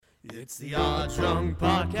It's the Odd Drunk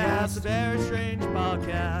Podcast, a very strange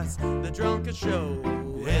podcast, the drunkest show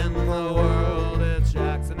in the world. It's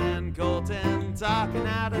Jackson and Colton talking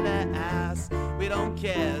out of their ass. We don't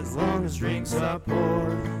care as long as drinks are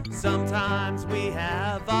poured. Sometimes we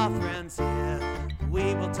have our friends here.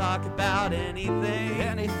 We will talk about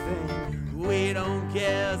anything. We don't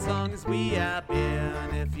care as long as we have beer.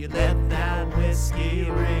 And if you let that whiskey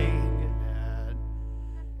ring.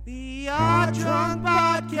 The Odd Drunk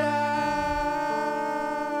Podcast.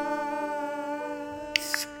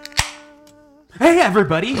 Hey,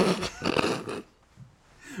 everybody.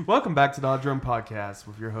 Welcome back to the Odd Drunk Podcast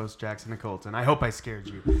with your host, Jackson and Colton. I hope I scared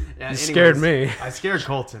you. Scared me. I scared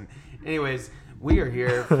Colton. Anyways, we are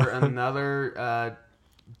here for another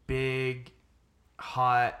big,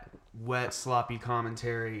 hot, wet, sloppy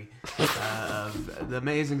commentary of The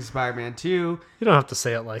Amazing Spider-Man 2. You don't have to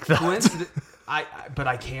say it like that. But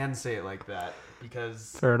I can say it like that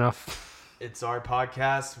because Fair enough. it's our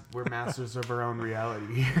podcast. We're masters of our own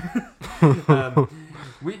reality here.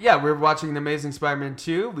 We're watching The Amazing Spider-Man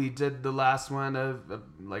 2. We did the last one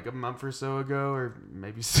like a month or so ago, or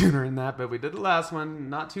maybe sooner than that, but we did the last one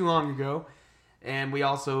not too long ago. And we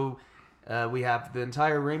also we have the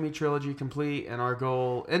entire Raimi trilogy complete, and our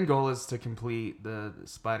end goal is to complete the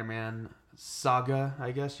Spider-Man saga,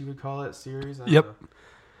 I guess you would call it, series. I don't know.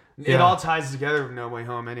 It all ties together with No Way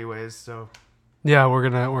Home anyways, so Yeah, we're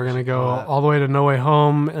gonna go all the way to No Way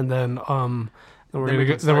Home, and then we're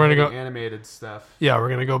gonna go animated stuff. Yeah, we're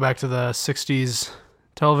gonna go back to the '60s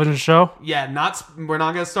television show. Yeah, we're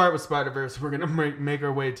not gonna start with Spider-Verse. We're gonna make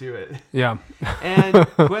our way to it. Yeah, and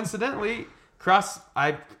coincidentally,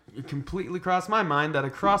 I completely crossed my mind that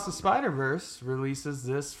Across the Spider-Verse releases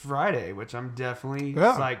this Friday, which I'm definitely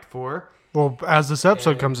psyched for. Well, as this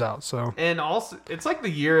episode comes out, so. And also, it's like the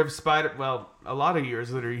year of a lot of years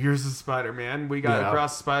that are years of Spider-Man. We got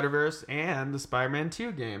Across the Spider-Verse and the Spider-Man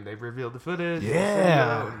 2 game. They've revealed the footage.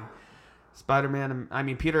 Yeah.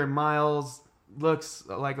 Peter and Miles looks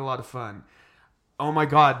like a lot of fun. Oh my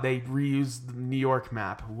God, they reused the New York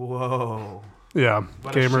map. Whoa. Yeah,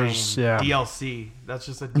 what gamers, a shame. DLC. That's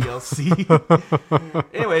just a DLC.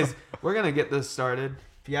 Anyways, we're going to get this started.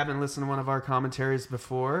 If you haven't listened to one of our commentaries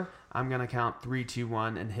before, I'm going to count 3, 2,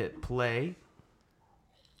 1 and hit play.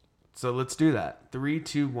 So let's do that. 3,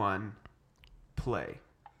 2, 1, play.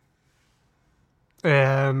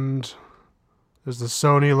 And there's the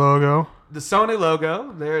Sony logo. The Sony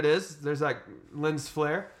logo. There it is. There's that lens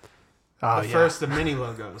flare. The first of many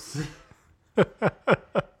logos.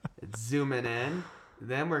 It's zooming in.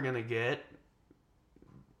 Then we're going to get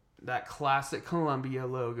that classic Columbia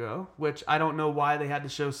logo, which I don't know why they had to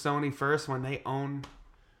show Sony first when they own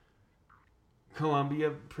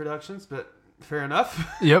Columbia Productions, but fair enough.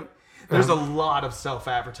 Yep. There's a lot of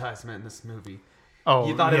self-advertisement in this movie. Oh,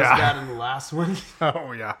 you thought it was bad in the last one?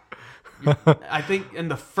 Oh, yeah. I think in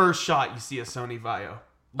the first shot you see a Sony Vaio.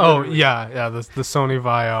 Literally. Oh, yeah, the Sony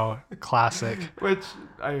Vaio classic. Which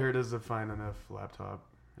I heard is a fine enough laptop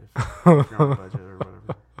if you're on a budget or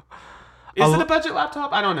whatever. Is it a budget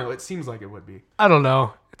laptop? I don't know. It seems like it would be. I don't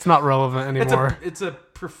know. It's not relevant anymore. It's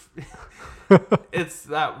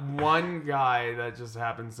that one guy that just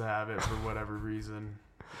happens to have it for whatever reason.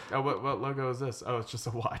 Oh, what logo is this? Oh, it's just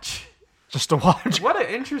a watch. Just a watch. What an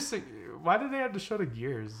interesting. Why did they have to show the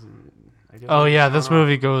gears? I guess this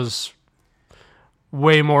movie goes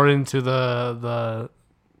way more into the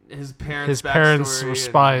his parents were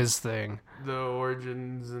spies thing. The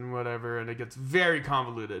origins and whatever, and it gets very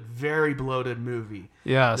convoluted, very bloated movie.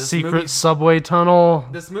 Yeah, secret subway tunnel.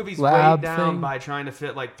 This movie's weighed down by trying to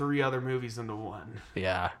fit like 3 other movies into one.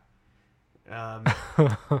 Yeah.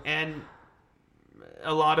 And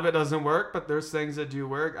a lot of it doesn't work, but there's things that do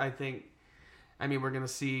work. We're gonna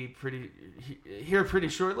see pretty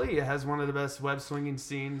shortly. It has one of the best web swinging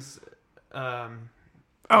scenes. In the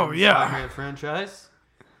Spider-Man franchise.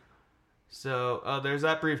 So, there's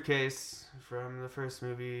that briefcase from the first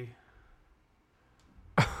movie.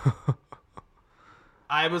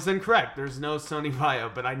 I was incorrect. There's no Sony Vaio,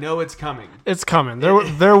 but I know it's coming. It's coming.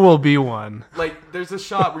 There will be one. Like, there's a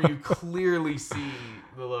shot where you clearly see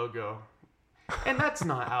the logo. And that's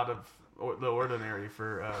not out of the ordinary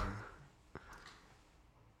for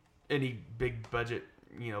any big budget,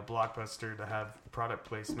 blockbuster to have product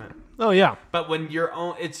placement. Oh, yeah. But when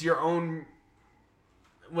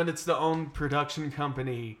when it's the own production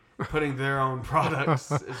company putting their own products,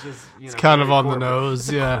 it's just, it's kind of on the nose.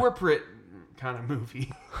 It's a corporate kind of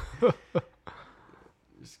movie.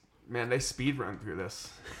 Man, they speed run through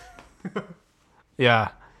this.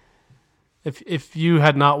 Yeah. If you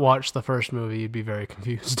had not watched the first movie, you'd be very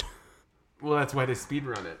confused. Well, that's why they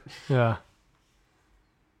speedrun it. Yeah.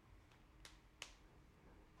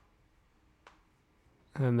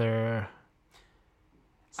 And they're...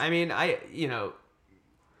 I mean,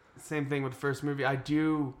 same thing with the first movie. I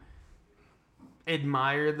do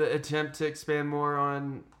admire the attempt to expand more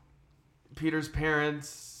on Peter's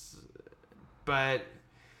parents, but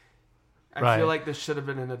I feel like this should have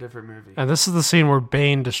been in a different movie. And this is the scene where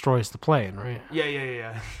Bane destroys the plane, right?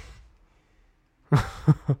 Yeah.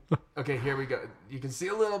 Okay, here we go. You can see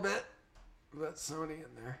a little bit. That's Sony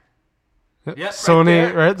in there. Yep,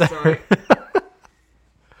 Sony, right there. Sony.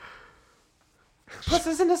 Plus,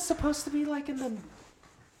 isn't this supposed to be like in the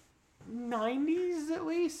 90s at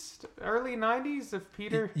least? Early 90s if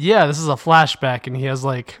Peter... Yeah, this is a flashback, and he has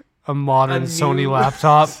like a modern Sony new...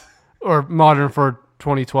 laptop. Or modern for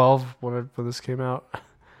 2012, when this came out.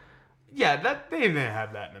 Yeah, they didn't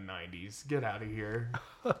have that in the 90s. Get out of here.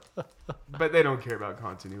 But they don't care about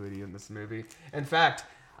continuity in this movie. In fact,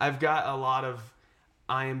 I've got a lot of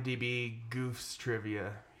IMDb goofs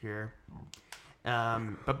trivia here.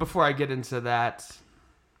 But before I get into that...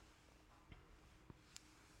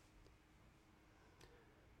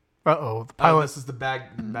 Uh-oh, the pilot... this is the bad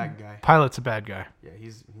guy. Pilot's a bad guy. Yeah,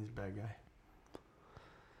 he's a bad guy.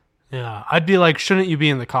 Yeah, I'd be like, shouldn't you be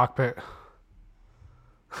in the cockpit?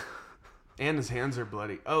 And his hands are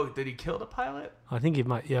bloody. Oh, did he kill the pilot? I think he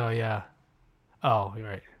might. Yeah. Oh, you're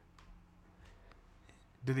right.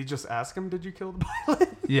 Did he just ask him, did you kill the pilot?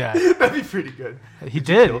 Yeah. That'd be pretty good. He did.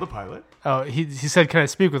 did. You kill the pilot? Oh, he said, can I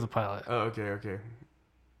speak with the pilot? Oh, okay.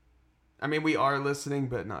 I mean, we are listening,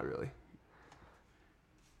 but not really.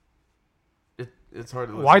 It's hard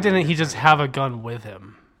to listen. Why didn't he just have a gun with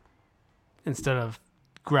him instead of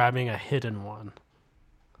grabbing a hidden one?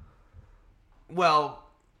 Well,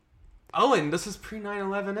 Owen, this is pre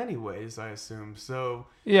 9/11 anyways, I assume. So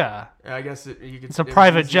yeah, I guess you could. It's a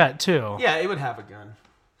private jet too. Yeah, it would have a gun.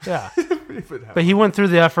 Yeah, but he went through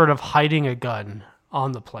the effort of hiding a gun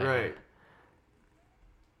on the plane. Right.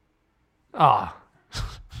 Ah.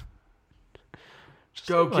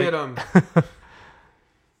 Go get him.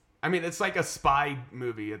 I mean, it's like a spy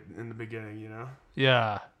movie in the beginning, you know?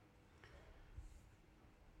 Yeah.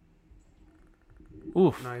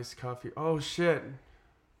 Oof. Nice coffee. Oh, shit.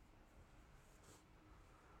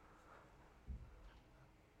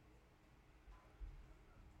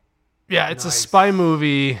 Yeah, it's a spy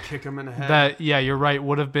movie. Kick him in the head. That, yeah, you're right,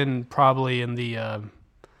 would have been probably in the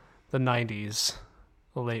 90s.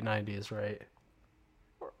 The late 90s, right?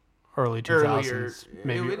 Early 2000s.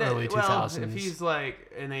 Maybe early 2000s. Well, if he's like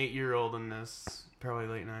an 8-year-old in this, probably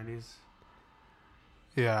late 90s.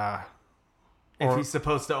 Yeah. If he's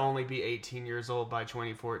supposed to only be 18 years old by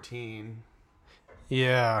 2014.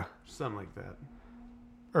 Yeah. Something like that.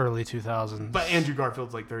 Early 2000s. But Andrew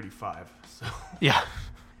Garfield's like 35, so. Yeah.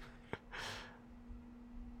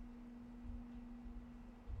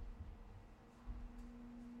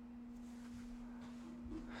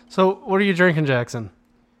 So, what are you drinking, Jackson?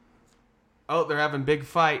 Oh, they're having a big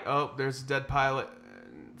fight. Oh, there's a dead pilot.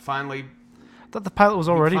 Finally. I thought the pilot was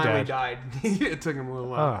already he finally dead. died. It took him a little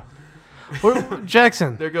while.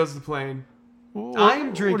 Jackson. There goes the plane.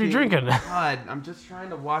 I'm drinking. What are you drinking? God, I'm just trying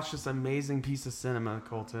to watch this amazing piece of cinema,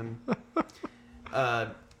 Colton.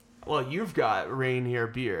 Well, you've got Rainier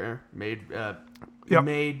beer made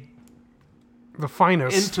made the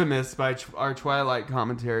finest, infamous by our Twilight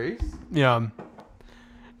commentaries. Yeah.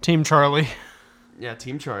 Team Charlie. Yeah,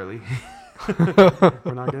 Team Charlie.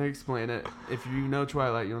 We're not going to explain it. If you know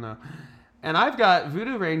Twilight, you'll know. And I've got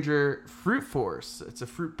Voodoo Ranger Fruit Force. It's a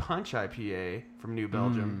fruit punch IPA from New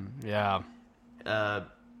Belgium. Yeah. I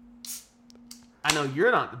know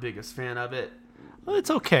you're not the biggest fan of it. Well, it's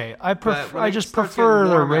okay. I just prefer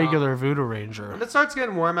the regular Voodoo Ranger. When it starts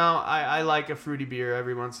getting warm out, I like a fruity beer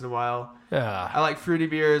every once in a while. Yeah. I like fruity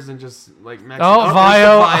beers and just like Mexican. Oh,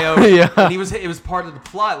 Vio. Yeah. And it was part of the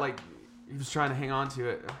plot. Like he was trying to hang on to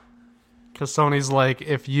it. Because Sony's like,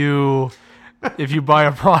 if you buy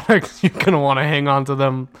a product, you're gonna want to hang on to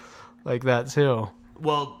them like that too.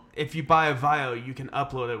 Well, if you buy a Vio, you can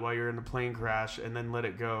upload it while you're in a plane crash and then let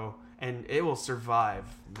it go, and it will survive.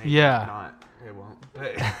 Maybe not. It won't.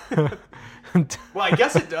 But well, I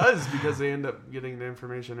guess it does because they end up getting the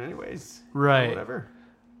information anyways. Right. Whatever.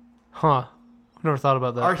 Huh. Never thought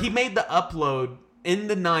about that. Or he made the upload in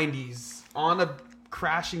the 90s on a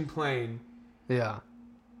crashing plane. Yeah.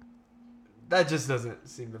 That just doesn't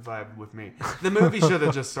seem to vibe with me. The movie should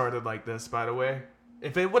have just started like this, by the way.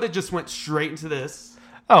 If it would have just went straight into this.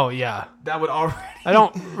 Oh, yeah. That would already... I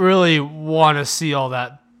don't really want to see all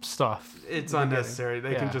that stuff. It's unnecessary.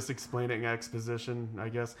 They can just explain it in exposition, I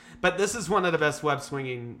guess. But this is one of the best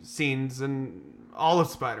web-swinging scenes in all of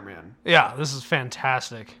Spider-Man. Yeah, this is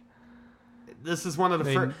fantastic. This is one of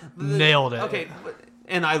the first... Nailed it. Okay,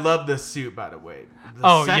 And I love this suit, by the way.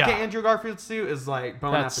 The second yeah. Andrew Garfield suit is like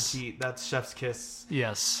bon That's- appetit. That's chef's kiss.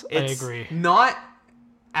 Yes, I It's agree. Not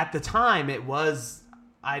at the time. It was.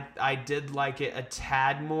 I did like it a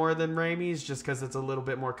tad more than Raimi's, just because it's a little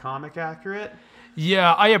bit more comic accurate.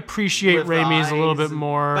 Yeah, I appreciate with the Raimi's a little eyes bit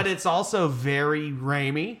more. but it's also very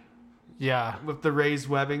Raimi yeah. with the raised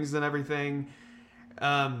webbings and everything.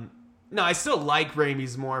 No, I still like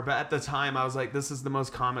Raimi's more, but at the time I was like, this is the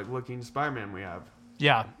most comic-looking Spider-Man we have.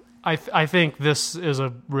 Yeah. I think this is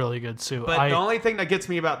a really good suit. But the only thing that gets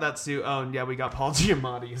me about that suit, and yeah, we got Paul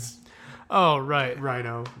Giamatti's Oh, right.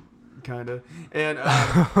 Rhino, kind of. And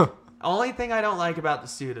only thing I don't like about the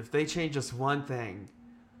suit, if they change just one thing,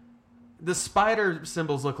 the spider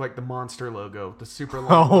symbols look like the monster logo, the super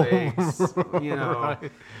long legs. You know,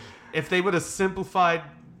 Right. if they would have simplified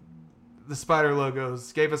the spider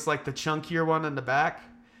logos, gave us like the chunkier one in the back,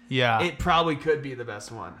 Yeah. it probably could be the best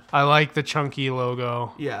one. I like the chunky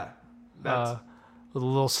logo. Yeah. That's, With the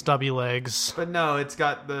little stubby legs. but no, it's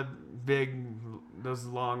got the those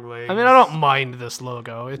long legs. I mean, I don't mind this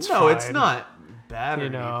logo. It's No, fine. it's not bad or You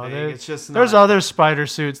know, anything. It's just not. there's other spider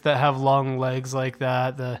suits that have long legs like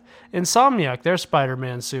that. The Insomniac, their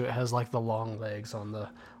Spider-Man suit has like the long legs on the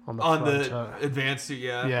on front. the advanced suit,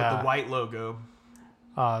 yeah, Yeah. with the white logo.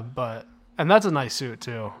 And that's a nice suit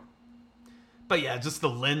too. But yeah, just the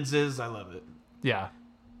lenses, I love it. Yeah.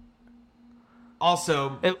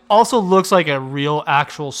 Also, It also looks like a real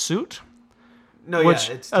actual suit, no, which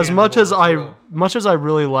yeah, it's as much tangible, as it's I real. much as I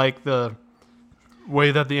really like the way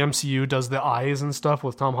that the MCU does the eyes and stuff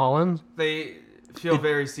with Tom Holland. They feel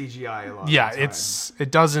very CGI a lot. Yeah, of the time.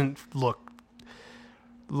 it doesn't look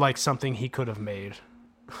like something he could have made.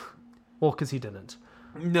 Well, because he didn't.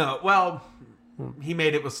 No, well, he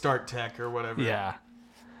made it with Stark Tech or whatever. Yeah.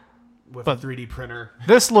 with but- a 3D printer.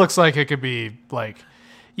 This looks like it could be like,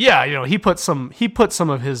 yeah, you know, he put some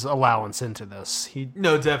of his allowance into this.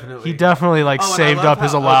 No, definitely. He definitely like Oh, and I saved love up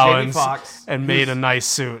his how- Jamie allowance Foxx, and made a who's- nice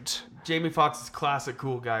suit. Jamie Foxx is classic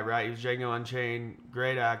cool guy, right? He's Django Unchained,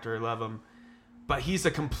 great actor, love him. But he's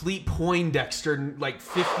a complete Poindexter, like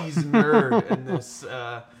 50s nerd in this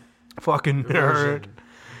Fucking nerd. version.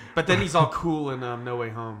 But then he's all cool in No Way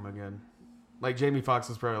Home again. Like Jamie Foxx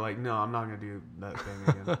was probably like, no, I'm not gonna do that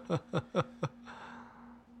thing again.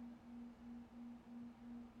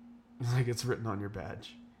 It's like it's written on your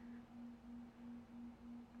badge.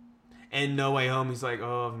 And No Way Home, he's like,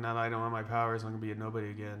 oh, now that I don't have my powers, I'm gonna be a nobody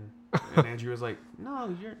again. And Andrew was like,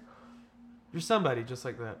 no, you're somebody just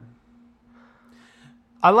like that.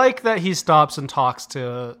 I like that he stops and talks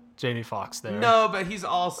to Jamie Foxx there. No, but he's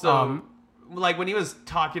also like when he was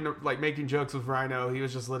talking, like making jokes with Rhino, he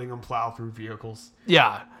was just letting him plow through vehicles.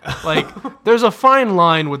 Yeah. Like, there's a fine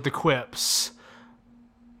line with the quips.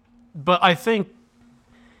 But I think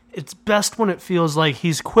it's best when it feels like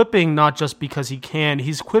he's quipping not just because he can,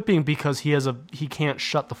 he's quipping because he can't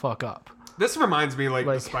shut the fuck up. This reminds me like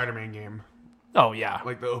the Like- Spider-Man game, Oh, yeah.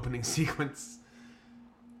 like the opening sequence.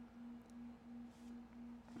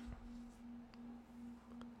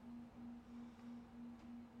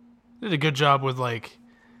 Did a good job with, like,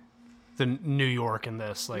 the New York in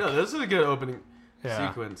this. Like, No, this is a good opening Yeah.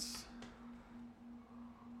 sequence.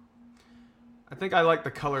 I think I like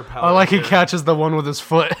the color palette. I like he here. catches the one with his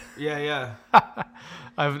foot. Yeah, yeah.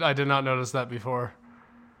 I did not notice that before.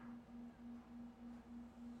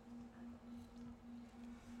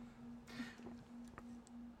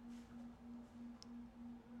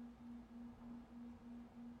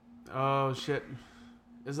 Oh shit.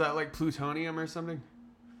 Is that like plutonium or something?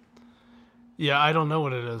 Yeah, I don't know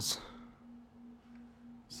what it is.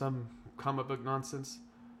 Some comic book nonsense?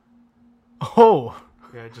 Oh,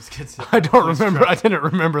 Yeah, it just gets it. I don't remember. I didn't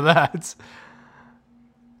remember that.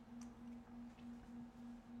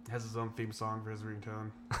 Has his own theme song for his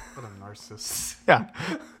ringtone. What a narcissist. Yeah.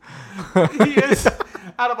 He is.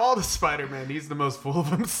 Out of all the Spider-Man, he's the most full of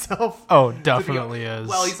himself. Oh, To be- definitely is.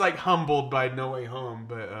 Well, he's like humbled by No Way Home,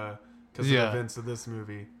 but because of Yeah. the events of this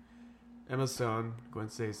movie. Emma Stone, Gwen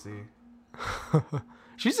Stacy.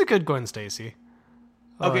 She's a good Gwen Stacy.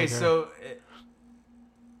 I Okay, like her. so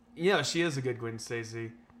yeah, she is a good Gwen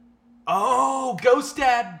Stacy. Oh, Ghost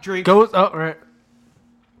Dad drink. Go. Oh, right.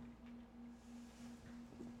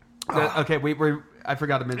 Okay, I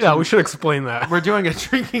forgot to mention. Yeah, we should explain that. We're doing a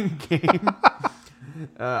drinking game.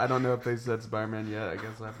 I don't know if they said Spider-Man yet. I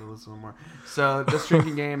guess I have to listen more. So this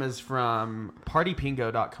drinking game is from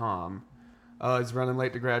partypingo.com. Oh, he's running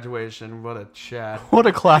late to graduation. What a chat. What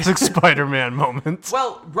a classic Spider-Man moment.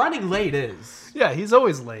 Well, running late is. Yeah, he's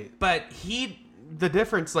always late. But the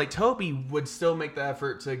difference, like Toby would still make the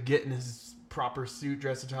effort to get in his proper suit,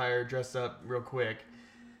 dress attire, dress up real quick.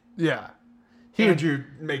 Yeah. Andrew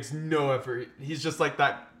makes no effort. He's just like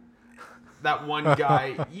that one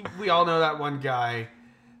guy. We all know that one guy,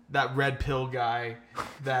 that red pill guy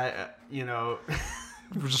that,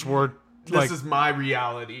 just word. This is my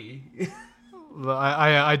reality.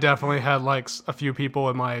 I definitely had like a few people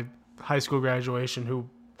in my high school graduation who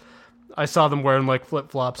I saw them wearing like flip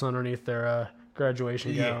flops underneath their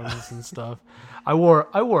graduation gowns and stuff. I wore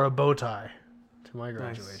a bow tie to my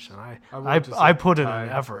graduation. Nice. I put in an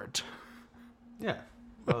effort. Yeah.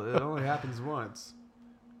 Well, it only happens once.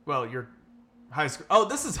 Well, you're high school. Oh,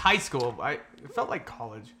 this is high school. It felt like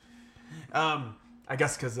college. I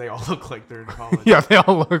guess because they all look like they're in college. Yeah, they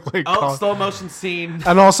all look like college. Slow motion scene.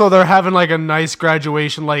 And also they're having like a nice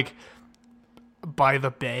graduation like by the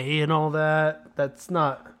bay and all that. That's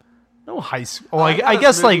not no high school. Oh, I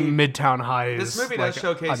guess movie, like Midtown High is this movie like does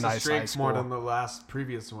showcase a the nice streaks more than the last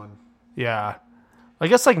previous one. Yeah. I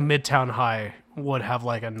guess like Midtown High would have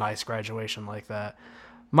like a nice graduation like that.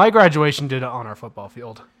 My graduation did it on our football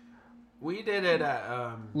field. We did it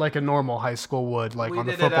at like a normal high school would, like on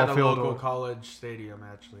the football field. We did it at a local college stadium,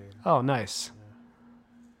 actually. Oh, nice.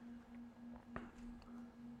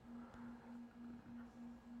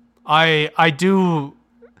 Yeah. I do.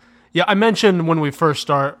 Yeah, I mentioned when we first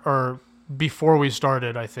or before we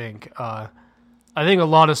started. I think a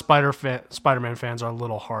lot of Spider-Man fans are a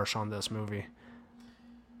little harsh on this movie.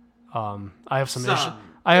 I have some issues.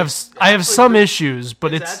 I have some issues,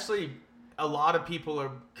 but it's actually a lot of people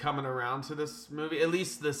are coming around to this movie, at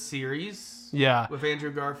least the series. Yeah, with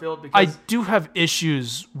Andrew Garfield. Because I do have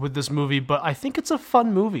issues with this movie, but I think it's a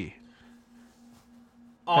fun movie.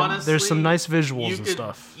 Honestly, and there's some nice visuals and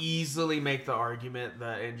stuff. You could easily make the argument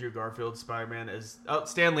that Andrew Garfield's Spider-Man is... Oh,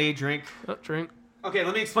 Stan Lee, drink. Drink. Okay,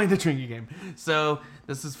 let me explain the drinking game. So,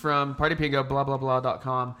 this is from PartyPingo, blah, blah,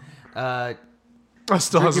 blah.com. I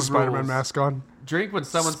still has a Spider-Man mask on. Drink when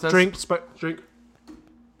someone says... Drink.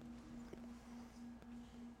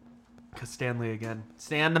 Because Stan Lee again.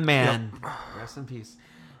 Stan the man. Yep. Rest in peace.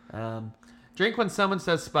 Drink when someone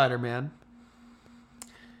says Spider-Man.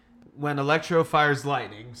 When Electro fires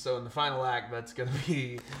lightning. So in the final act, that's going to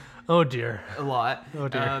be... Oh, dear. A lot. Oh,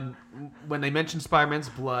 dear. When they mention Spider-Man's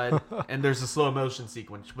blood, and there's a slow motion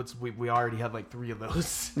sequence, which we already had like 3 of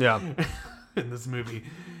those. Yeah. In this movie.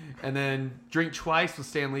 And then drink twice with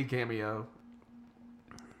Stan Lee cameo.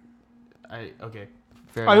 Okay.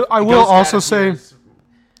 Fair enough. I will also say...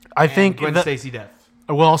 I think Gwen Stacy death.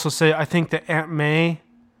 I will also say I think that Aunt May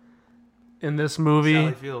in this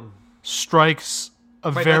movie strikes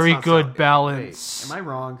a very good balance. Wait, am I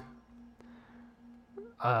wrong?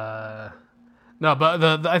 No,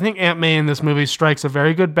 but I think Aunt May in this movie strikes a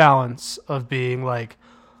very good balance of being like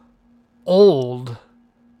old,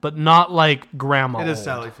 but not like grandma. It is old.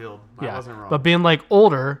 Sally Field. I wasn't wrong. But being like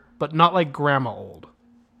older, but not like grandma old.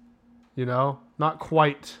 You know, not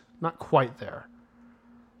quite there.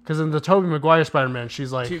 Because in the Tobey Maguire Spider-Man,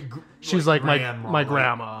 she's like my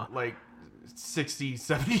grandma. Like 60,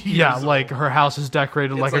 70 years Yeah, old. like her house is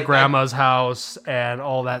decorated like a grandma's house and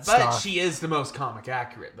all that stuff. But she is the most comic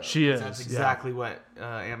accurate, though. She is. That's exactly what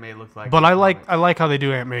Aunt May looked like. But I like how they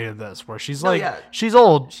do Aunt May in this, where she's she's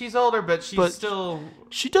old. She's older, but she's still...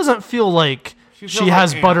 She doesn't feel like she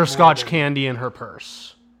has butterscotch candy in her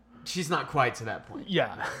purse. She's not quite to that point.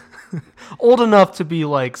 Yeah. Old enough to be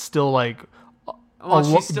like still like...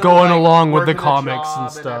 she's still going along with the working a comics job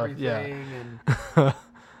and stuff.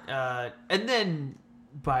 And then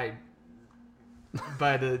by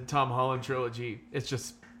the Tom Holland trilogy, it's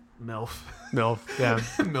just MILF. Yeah.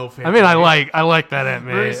 MILF. I mean, I like that Aunt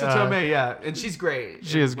May. Marisa Tomei, yeah, and she's great.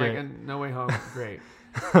 She is great. Like, No Way Home, great.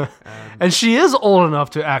 And she is old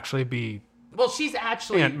enough to actually be. Well, she's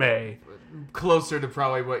actually Aunt May. Closer to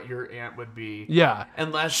probably what your aunt would be. Yeah.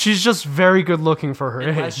 Unless she's just very good looking for her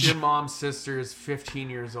unless age. your mom's sister is 15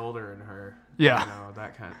 years older than her. Yeah. You know,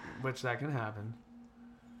 that can happen.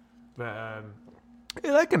 But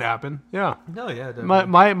yeah, that can happen. Yeah. No, yeah.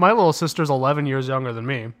 My little sister's 11 years younger than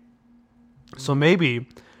me. So maybe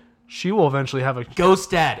she will eventually have a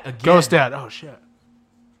Ghost Dad again. Ghost Dad. Oh shit.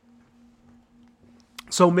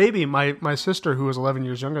 So maybe my sister, who is 11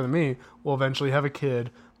 years younger than me, will eventually have a kid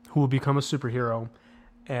who will become a superhero,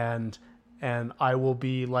 and I will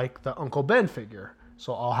be like the Uncle Ben figure.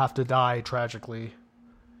 So I'll have to die tragically,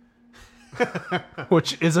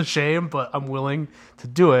 which is a shame, but I'm willing to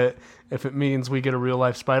do it if it means we get a real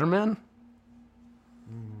life Spider-Man.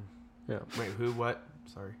 Yeah. Wait, who? What?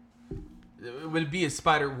 Sorry. Would it be a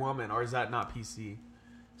Spider-Woman, or is that not PC?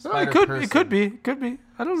 No, it could be.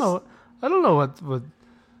 I don't know what.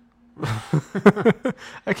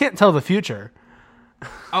 I can't tell the future.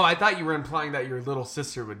 Oh, I thought you were implying that your little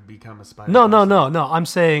sister would become a Spider-Man. No. I'm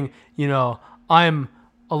saying, I'm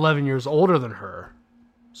 11 years older than her.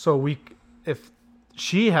 So if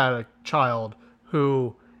she had a child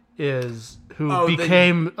who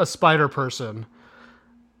became a spider person,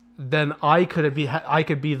 then I could be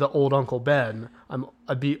the old Uncle Ben.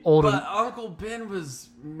 I'd be old. But Uncle Ben was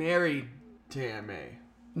married to Aunt May.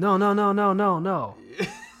 No.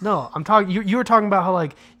 No, I'm talking. You were talking about how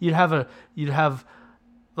like you'd have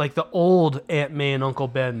like the old Aunt May and Uncle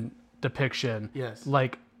Ben depiction. Yes.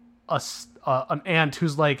 Like an aunt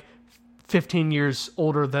who's like 15 years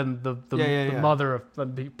older than the mother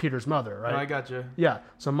of Peter's mother, right? Oh, I gotcha. Yeah.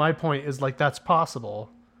 So my point is like that's possible,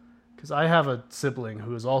 because I have a sibling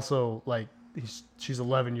who is also like she's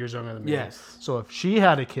 11 years younger than me. Yes. So if she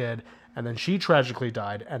had a kid and then she tragically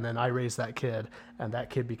died, and then I raised that kid, and that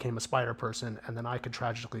kid became a spider person, and then I could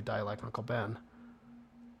tragically die like Uncle Ben,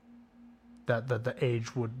 that the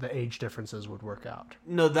age differences would work out.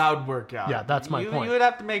 No, that would work out. Yeah, that's my point. You would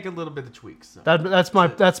have to make a little bit of tweaks. So. That's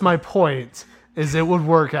my point. Is it would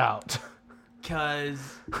work out.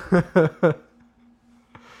 Because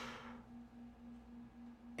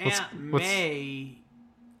Aunt May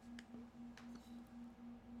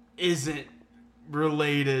isn't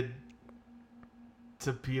related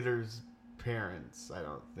to Peter's parents, I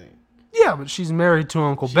don't think. Yeah, but she's married to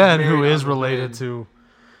Uncle Ben, who is related to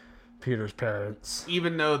Peter's parents.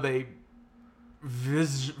 Even though they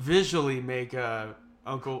visually make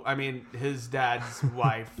his dad's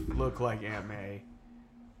wife look like Aunt May,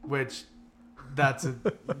 which that's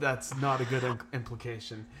not a good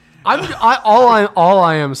implication. All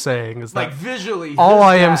I am saying is that like visually, all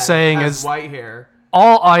I am saying is white hair.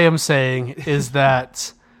 All I am saying is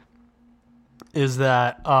that this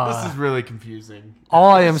is really confusing. All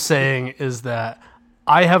I am saying is that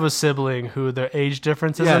I have a sibling who their age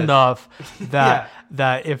difference is enough that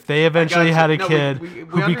that if they eventually had a kid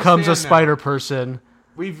who becomes a spider person,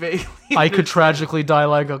 I could tragically die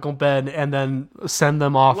like Uncle Ben and then send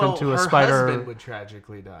them off into a spider. Her husband would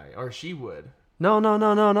tragically die, or she would.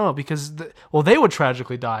 No, because they would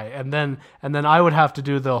tragically die, and then I would have to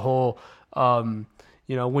do the whole.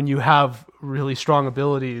 When you have really strong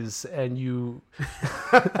abilities and you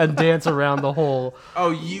and dance around the whole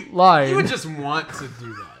line. You would just want to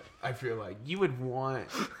do that. I feel like you would want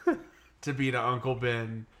to be the Uncle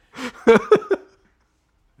Ben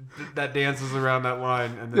that dances around that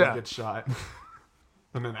line and then gets shot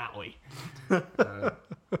in an alley.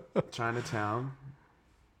 Chinatown.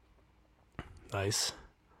 Nice.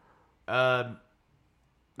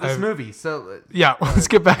 This movie. So let's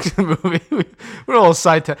get back to the movie. We're a little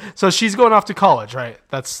side. So she's going off to college, right?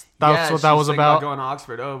 That's what that was about. Going to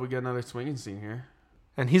Oxford. Oh, we got another swinging scene here.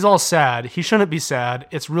 And he's all sad. He shouldn't be sad.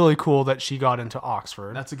 It's really cool that she got into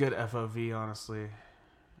Oxford. That's a good FOV, honestly.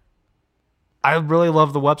 I really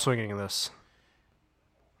love the web swinging in this.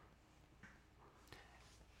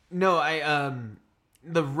 No,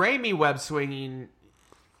 the Raimi web swinging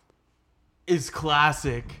is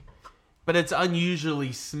classic. But it's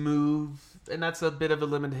unusually smooth, and that's a bit of a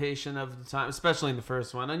limitation of the time, especially in the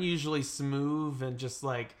first one. Unusually smooth and just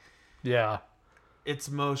like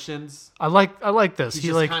its motions. I like this. He's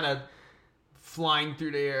just kind of flying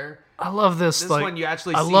through the air. I love this. This like, one you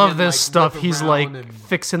actually. I see love him, this stuff. Whip He's like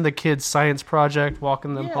fixing the kids' science project,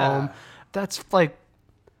 walking them home. That's like.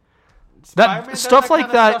 That stuff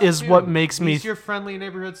like that is what makes me. He's your friendly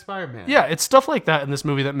neighborhood Spider-Man. Yeah, it's stuff like that in this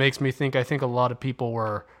movie that makes me think. I think a lot of people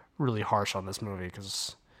were really harsh on this movie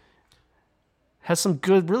because it has some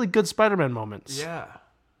really good Spider-Man moments. Yeah.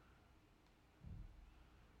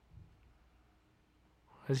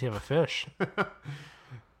 Why does he have a fish?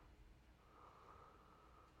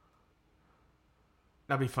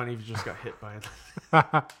 That'd be funny if you just got hit by it.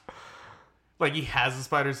 Like he has a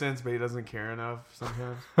spider sense, but he doesn't care enough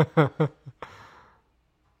sometimes.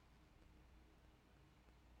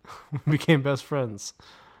 We became best friends.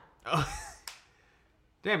 Oh.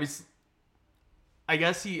 Damn, I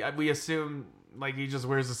guess we assume like he just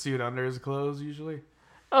wears a suit under his clothes usually.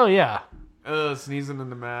 Oh yeah. Sneezing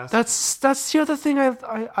in the mask. That's the other thing I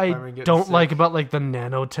don't like about like the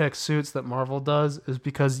nanotech suits that Marvel does is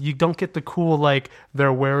because you don't get the cool like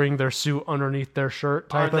they're wearing their suit underneath their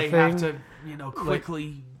shirt type of thing. Or they have to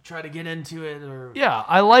quickly try to get into it or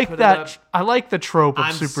I like that. I like the trope of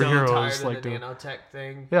superheroes. So tired of the nanotech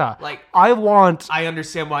thing. Yeah, like I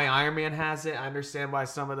understand why Iron Man has it. I understand why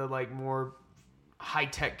some of the like more high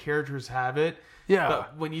tech characters have it. Yeah,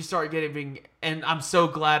 but when you start getting, and I'm so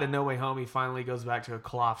glad in No Way Home he finally goes back to a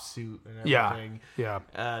cloth suit and everything. Yeah.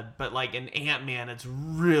 But like in Ant-Man, it's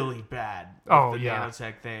really bad. With the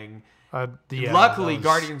nanotech thing. Luckily,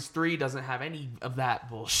 Guardians 3 doesn't have any of that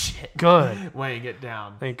bullshit. Good. Weighing it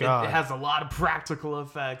down. Thank God. It has a lot of practical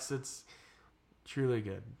effects. Truly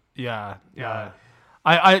good. Yeah. Yeah.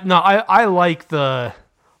 I like the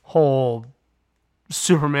whole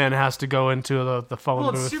Superman has to go into the phone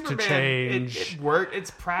Well, booth Superman, to change. it worked.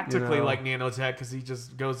 It's practically You know. like nanotech because he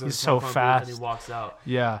just goes in He's the so phone booth fast. and he walks out.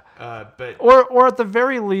 Yeah. But Or at the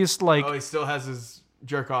very least, like he still has his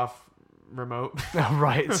jerk off remote.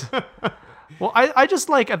 right. Well, I just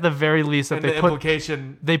like at the very least that And they the put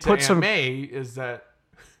implication they to put Aunt some- May is that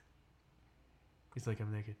he's like,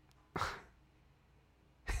 I'm naked.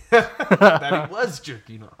 That he was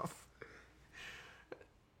jerking off.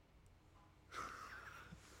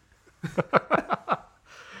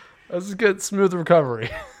 That's a good smooth recovery.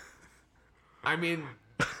 I mean,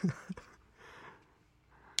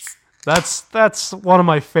 That's one of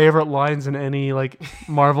my favorite lines in any like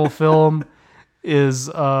Marvel film is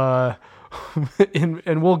and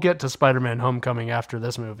we'll get to Spider-Man Homecoming after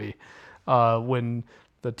this movie. When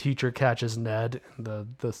the teacher catches Ned in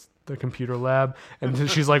the computer lab and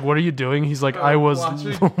she's like, "What are you doing?" He's like, "I was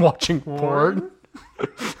watching porn."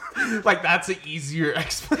 like that's an easier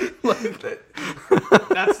explanation.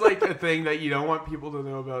 That's like a thing that you don't want people to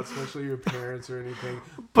know about, especially your parents or anything.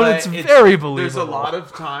 But it's very believable. There's a lot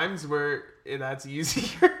of times where that's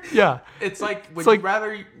easier. Yeah. It's like when It's like- you'd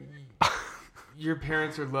rather your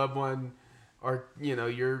parents or loved one or,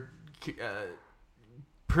 your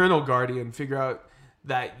parental guardian figure out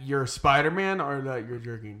that you're Spider-Man or that you're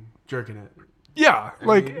jerking it. Yeah,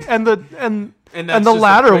 like and that's the just a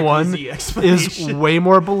latter quick, one easy is explanation. way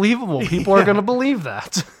more believable. People are going to believe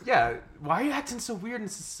that. Yeah, why are you acting so weird and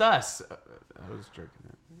sus? I was jerking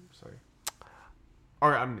it. Sorry.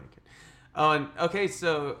 Or I'm naked. Oh, and okay,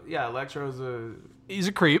 so yeah, Electro's He's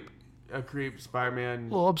a creep. a creep. Spider-Man, A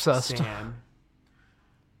little obsessed. Stan.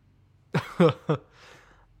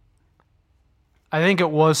 I think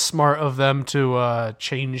it was smart of them to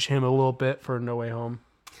change him a little bit for No Way Home.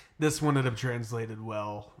 This wouldn't have translated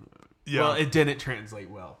well. Yeah. Well, it didn't translate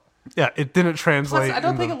well. Yeah, it didn't translate. Plus, I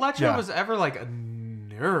don't in think the- Electro yeah. was ever like a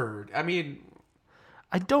nerd. I mean,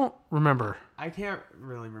 I don't remember. I can't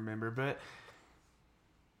really remember, but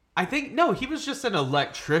I think no, he was just an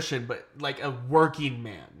electrician, but like a working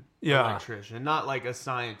man. Yeah. Electrician, not like a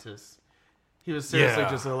scientist. He was seriously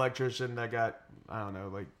Yeah. just an electrician that got, I don't know,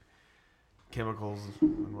 like chemicals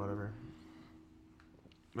and whatever.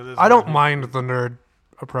 But this I don't is- mind the nerd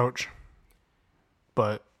approach,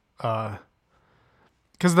 but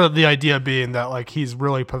because the idea being that like he's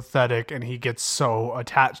really pathetic and he gets so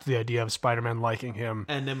attached to the idea of Spider-Man liking him,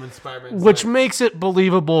 And then when Spider-Man, which makes it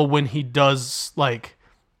believable when he does like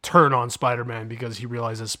turn on Spider-Man because he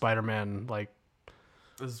realizes Spider-Man like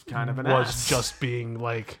was kind of an was ass. just being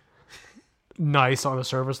like nice on a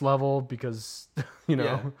surface level because you know.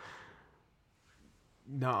 Yeah.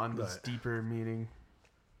 Not on this But- deeper meaning.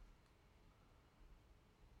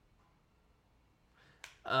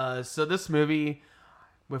 So this movie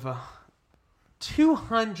with a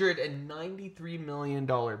 $293 million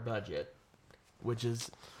budget, which is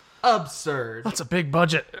absurd, That's a big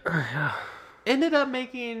budget. ended up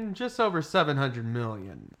making just over $700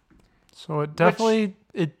 million. So it definitely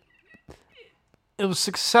it was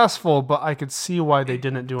successful, but I could see why they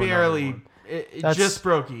didn't do another Barely, one. it That's- just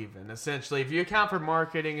broke even, essentially. If you account for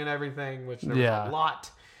marketing and everything, which there was Yeah. a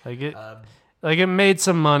lot, Like it made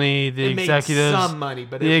some money. The it made executives, some money,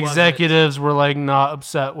 but the it wasn't- executives were like not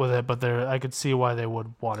upset with it, but I could see why they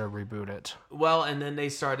would want to reboot it. Well, and then they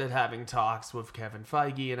started having talks with Kevin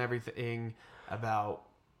Feige and everything about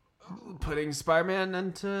putting Spider-Man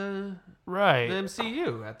into Right. the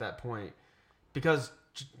MCU at that point. Because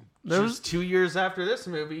There was- just 2 years after this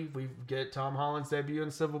movie, we get Tom Holland's debut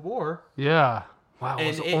in Civil War. Yeah. Wow. And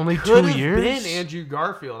Was it it only could 2 have years? been Andrew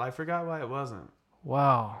Garfield. I forgot why it wasn't.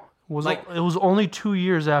 Wow. It Like- was only 2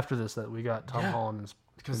 years after this that we got Tom Yeah. Holland.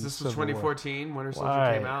 Because in this was Civil War. 2014, Winter Soldier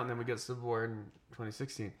Right. came out, and then we got Civil War in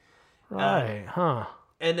 2016. Right. Huh.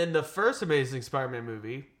 And then the first Amazing Spider-Man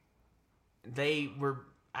movie, they were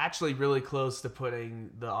actually really close to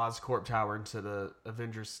putting the Oscorp Tower into the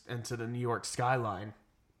New York skyline,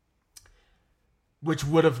 which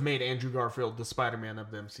would have made Andrew Garfield the Spider-Man of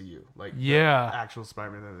the MCU, like Yeah. the actual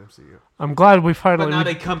Spider-Man of the MCU. I'm glad we But finally. now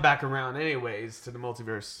they come back around anyways to the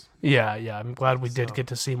multiverse. Yeah. I'm glad we did So- get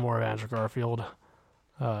to see more of Andrew Garfield.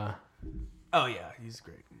 Oh yeah, he's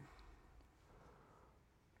great.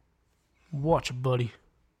 Watch it, buddy.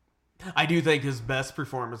 I do think his best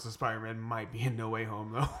performance as Spider-Man might be in No Way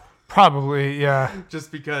Home though, Probably. Yeah.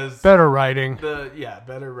 just because Better writing.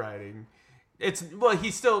 better writing.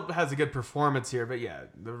 He still has a good performance here, but yeah,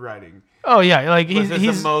 the writing. Oh yeah. Like With his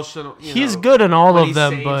he's emotional. he's good in all when of he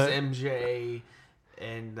them, saves but MJ,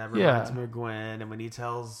 and that Yeah. reminds me of Gwen, and when he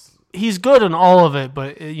tells he's good in all of it,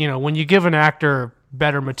 but you know, when you give an actor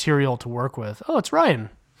better material to work with, oh, it's Ryan.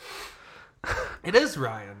 It is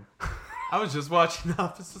Ryan. I was just watching The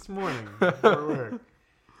Office this morning before work.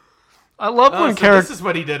 I love when characters. This is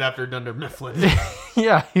what he did after Dunder Mifflin.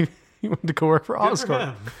 Yeah, he went to go work for Good for Oscar.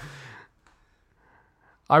 him.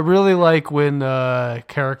 I really like when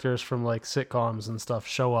characters from like sitcoms and stuff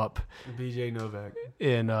show up BJ Novak.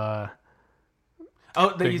 in. Oh,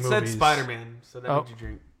 Big you said movies. Spider-Man, so that Oh. made you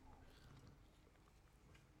drink.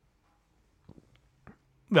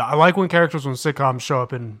 Yeah, I like when characters from sitcoms show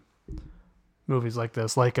up in movies like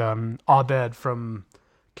this. Like Abed from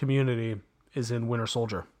Community is in Winter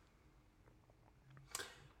Soldier.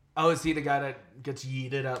 Oh, is he the guy that gets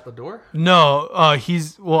yeeted out the door? No,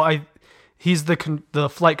 he's the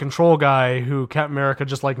flight control guy who Captain America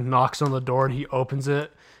just like knocks on the door and he opens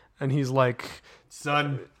it and he's like,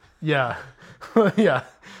 Son, yeah, yeah.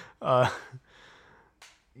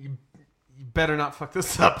 you better not fuck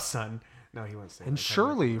this up, son. No, he won't say And that.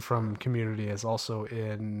 Shirley from Community is also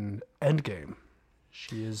in Endgame.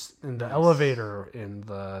 She is in the elevator in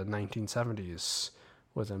the 1970s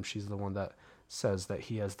with him. She's the one that says that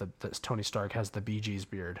that Tony Stark has the Bee Gees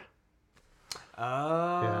beard.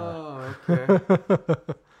 Oh, okay.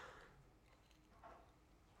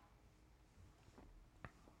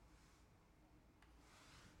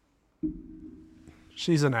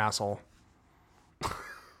 She's an asshole.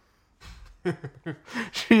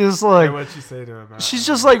 She's like, Hey, what'd you say to him? she's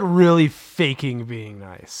just like really faking being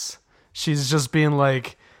nice. She's just being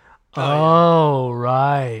like, oh,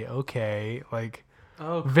 right, okay, like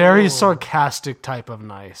Oh, cool. very sarcastic type of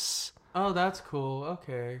nice. Oh, that's cool.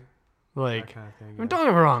 Okay. Like, That kind of thing. I mean, don't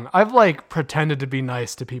get me wrong. I've like pretended to be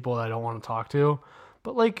nice to people that I don't want to talk to,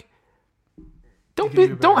 but like, don't can do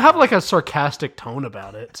better don't have than like a sarcastic tone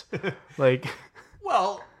about it. Like,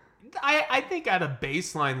 Well, I think at a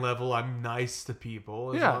baseline level, I'm nice to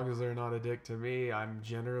people. As Yeah. long as they're not a dick to me, I'm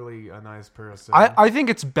generally a nice person. I think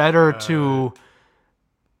it's better to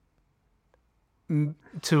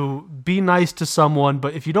be nice to someone,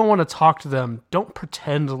 but if you don't want to talk to them, don't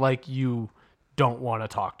pretend like you don't want to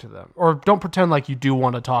talk to them, or don't pretend like you do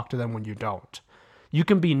want to talk to them when you don't. You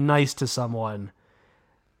can be nice to someone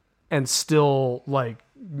and still like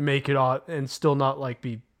make it on, and still not like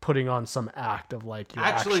be putting on some act of like you're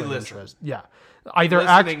Actually actually listen. interested. Yeah, either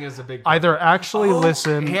Listening is a big part. either actually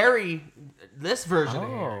listen. Harry, this version of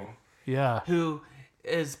Harry, Yeah, who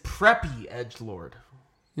is preppy edgelord.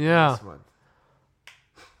 yeah. This one.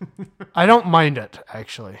 I don't mind it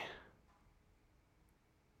actually.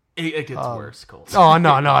 It gets worse, Colt. Oh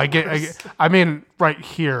no, I mean, right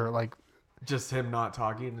here, like Just him not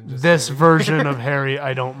talking. And just this saying- version of Harry,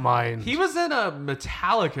 I don't mind. He was in a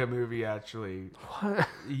Metallica movie, actually. What?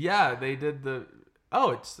 Yeah, they did the...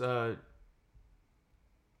 Oh, it's...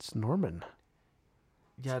 It's Norman.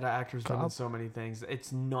 Yeah, the actor's been in so many things.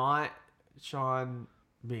 It's not Sean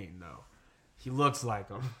Bean, though. He looks like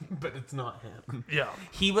him, but it's not him. Yeah.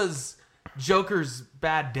 He was Joker's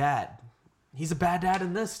bad dad. He's a bad dad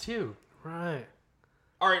in this, too. Right.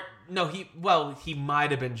 Or, no, he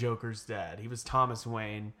might have been Joker's dad. He was Thomas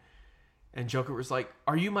Wayne. And Joker was like,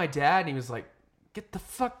 "Are you my dad?" And he was like, "Get the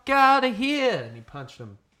fuck out of here." And he punched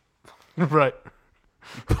him. Right.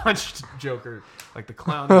 Punched Joker like the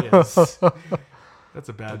clown he is. That's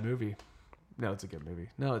a bad movie. No, it's a good movie.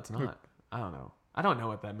 No, it's not. I don't know. I don't know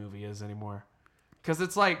what that movie is anymore. Because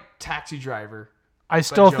it's like Taxi Driver. I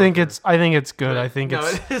still think Joker. I think it's good. But I think no,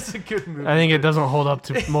 it's it is a good movie. I think it doesn't hold up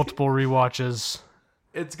to multiple rewatches.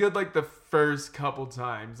 It's good like the first couple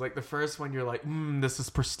times. Like the first one you're like, this is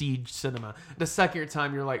prestige cinema. The second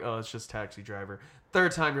time you're like, oh, it's just Taxi Driver.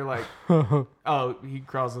 Third time you're like, oh, he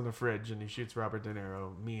crawls in the fridge and he shoots Robert De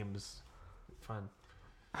Niro. Memes. Fun.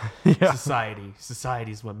 Yeah.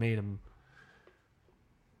 Society's what made him.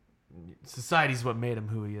 Society's what made him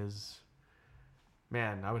who he is.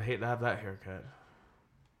 Man, I would hate to have that haircut.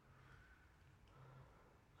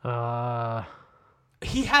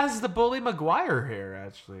 He has the Bully Maguire hair,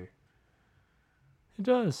 actually. He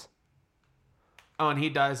does. Oh, and he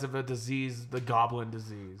dies of a disease, the goblin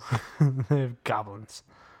disease. They have goblins.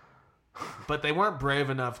 But they weren't brave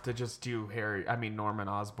enough to just do Norman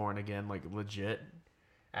Osborn again, like legit,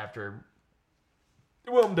 after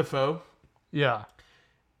Willem Dafoe. Yeah.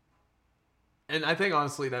 And I think,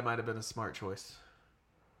 honestly, that might have been a smart choice.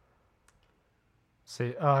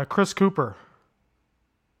 See, Chris Cooper.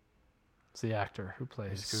 It's the actor who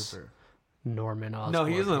plays Cooper. Norman Osborn. No,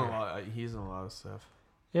 he's in here. a lot. He's in a lot of stuff.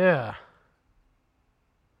 Yeah.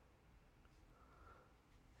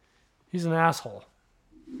 He's an asshole.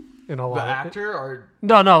 In a The lot. actor, or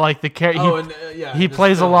No, like the character. oh, and yeah, he in his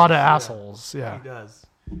plays a lot of films, assholes. Yeah. he does.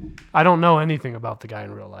 I don't know anything about the guy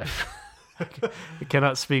in real life. I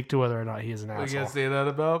cannot speak to whether or not he is an We asshole. can't say that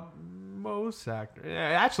about most actors.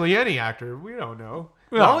 Actually, any actor. We don't know.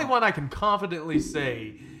 The Yeah. only one I can confidently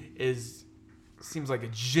say seems like a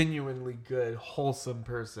genuinely good, wholesome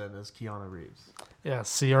person is Keanu Reeves. Yeah,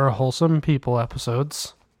 see our wholesome people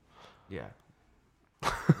episodes. Yeah.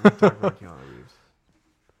 We talk about Keanu Reeves.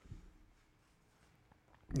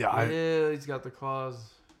 Yeah, Yeah, he's got the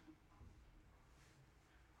claws.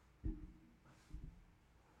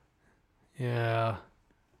 yeah.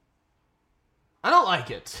 I don't like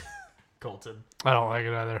it, Colton. I don't like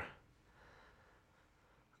it either.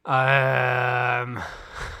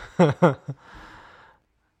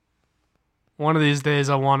 One of these days,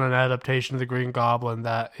 I want an adaptation of the Green Goblin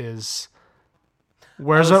that is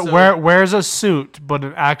wears a suit, but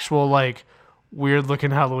an actual like weird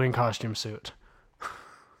looking Halloween costume suit.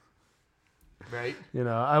 Right? You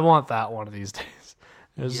know, I want that one of these days.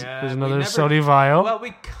 There's we another never- Sony Vio, Well,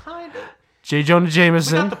 we kind of... J. Jonah We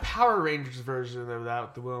Jameson. got the Power Rangers version of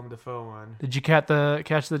that, the Willem Dafoe one. Did you catch the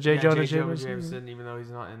J. Jonah Jameson? Jameson, even though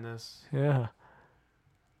he's not in this. Yeah.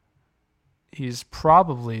 He's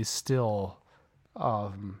probably still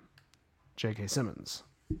J.K. Simmons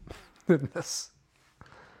in this.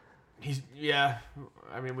 Yeah,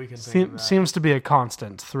 I mean, we can think of that. Seems to be a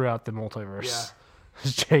constant throughout the multiverse. Yeah.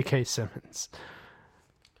 Is J.K. Simmons.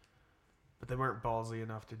 But they weren't ballsy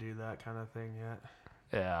enough to do that kind of thing yet.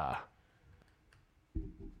 Yeah.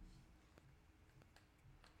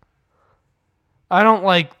 I don't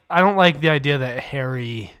like the idea that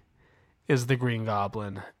Harry is the Green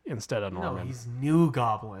Goblin instead of No, Norman. he's New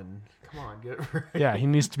Goblin. Come on, get it right. Yeah, he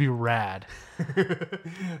needs to be rad.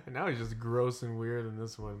 And now he's just gross and weird in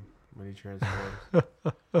this one when he transforms.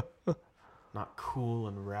 Not cool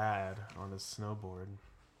and rad on his snowboard.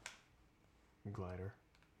 Glider.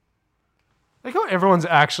 Like how everyone's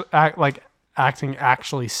acting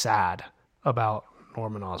actually sad about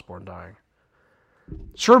Norman Osborn dying.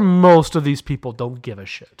 Sure, most of these people don't give a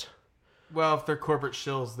shit. Well, if they're corporate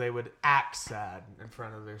shills, they would act sad in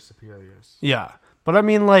front of their superiors. Yeah, but I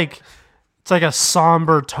mean, like, it's like a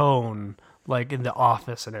somber tone, like in the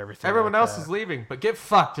office and everything. Everyone like else that. is leaving, but get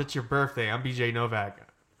fucked. It's your birthday. I'm BJ Novak.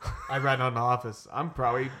 I write on The Office. I'm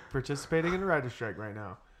probably participating in a writer's strike right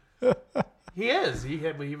now. He is. He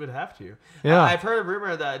would have to. Yeah. I've heard a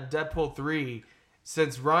rumor that Deadpool 3,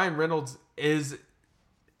 since Ryan Reynolds is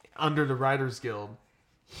under the Writers Guild,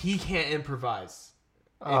 he can't improvise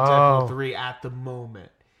in Deadpool 3 at the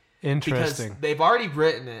moment. Interesting. Because they've already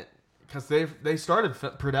written it. Because they started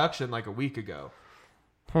production like a week ago.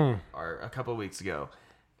 Or a couple of weeks ago.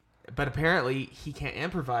 But apparently he can't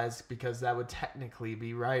improvise because that would technically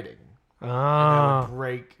be writing. And that would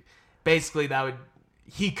break. Basically, that would...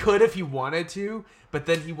 He could if he wanted to, but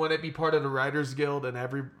then he wouldn't be part of the Writers Guild, and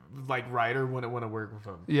every writer wouldn't want to work with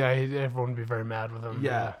him. Yeah, everyone would be very mad with him.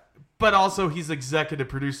 Yeah. But also, he's executive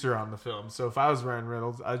producer on the film. So if I was Ryan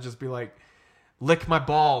Reynolds, I'd just be like, lick my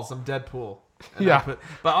balls, I'm Deadpool. And Yeah.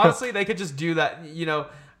 But honestly, they could just do that. You know,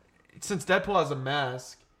 since Deadpool has a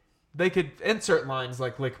mask, they could insert lines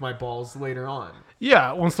like lick my balls later on.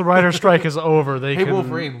 Yeah, once the writer's strike is over, they Hey, can...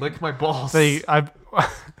 Wolverine, lick my balls. They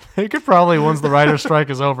could probably, once the writer's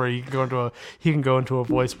strike is over, he can go into a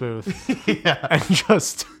voice booth and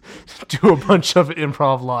just do a bunch of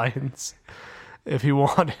improv lines if he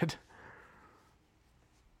wanted.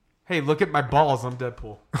 Hey, look at my balls, I'm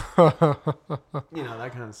Deadpool. You know,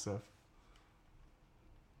 that kind of stuff.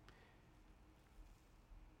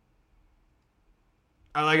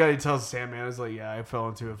 I like how he tells Sandman, "Is like, yeah, I fell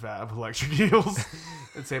into a vat of electric eels."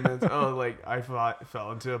 And Sandman's, I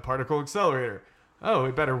fell into a particle accelerator. Oh,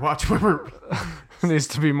 we better watch when we're... Needs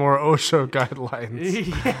to be more OSHA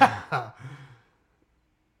guidelines. Yeah.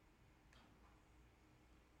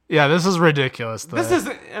 Yeah, this is ridiculous. Though. This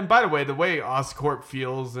isn't... And by the way, the way Oscorp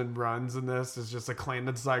feels and runs in this is just a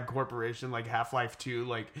clandestine corporation like Half-Life 2.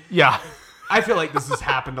 Like, Yeah. I feel like this has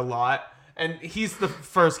happened a lot. And he's the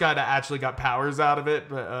first guy that actually got powers out of it,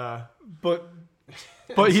 but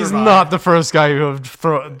But he's survived. not the first guy who have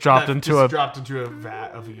dropped that into just a... dropped into a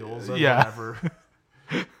vat of eels or Yeah. whatever.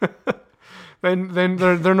 Then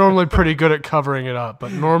they're normally pretty good at covering it up,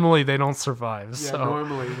 but normally they don't survive. Yeah,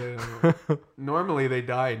 So normally they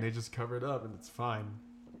die and they just cover it up and it's fine.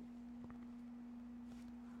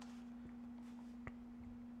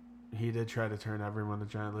 He did try to turn everyone to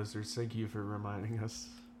giant lizards. Thank you for reminding us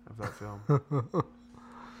of that film.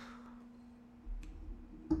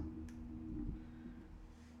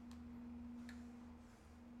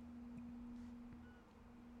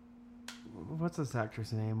 What's this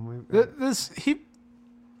actor's name?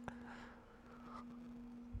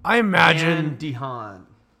 I imagine Anne DeHaan.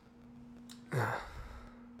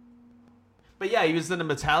 But yeah, he was in a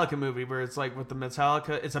Metallica movie where it's like with the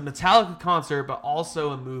Metallica, it's a Metallica concert, but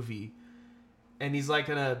also a movie. And he's like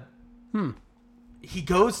he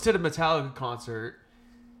goes to the Metallica concert,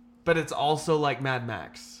 but it's also like Mad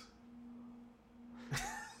Max.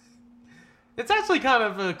 It's actually kind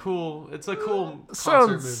of a cool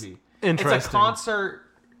concert movie. Interesting. It's a concert.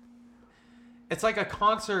 It's like a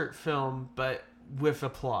concert film, but with a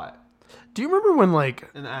plot. Do you remember when like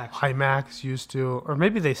An action. IMAX used to, or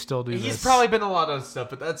maybe they still do? He's this? probably been in a lot of stuff,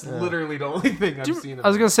 but that's literally the only thing I've seen. I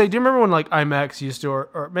was gonna say, do you remember when like IMAX used to,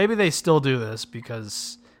 or maybe they still do this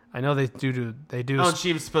because I know they do. Oh, and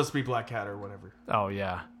she was supposed to be Black Cat or whatever. Oh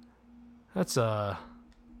yeah, that's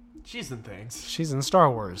She's in things. she's in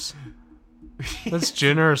Star Wars. That's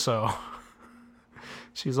Jyn Erso.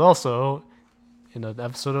 She's also in an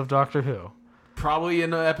episode of Doctor Who. Probably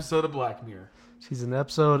in an episode of Black Mirror. She's in an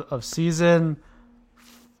episode of season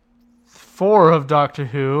 4 of Doctor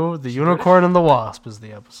Who. The Unicorn and the Wasp is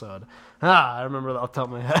the episode. I remember that off the top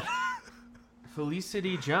of my head.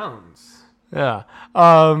 Felicity Jones. Yeah.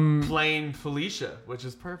 Playing Felicia, which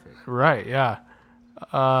is perfect. Right, yeah.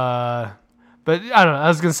 But I don't know. I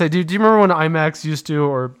was going to say, do you remember when IMAX used to,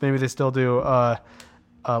 or maybe they still do,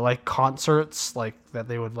 like concerts, like that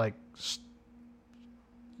they would like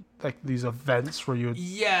these events where you would...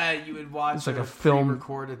 Yeah, you would watch It's like a film-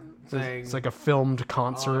 recorded thing. It's like a filmed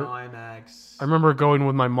concert. on IMAX. I remember going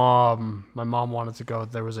with my mom. My mom wanted to go.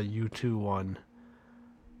 There was a U2 one.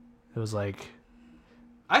 It was like...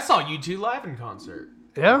 I saw U2 live in concert.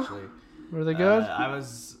 Yeah? Actually. Were they good? I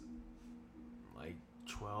was like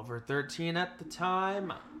 12 or 13 at the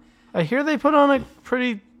time. I hear they put on a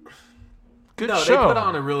pretty good No, show. they put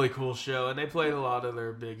on a really cool show, and they played a lot of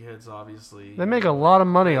their big hits, obviously. They make a lot of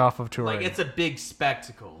money off of touring. Like, it's a big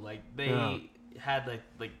spectacle. Like, they Yeah. had,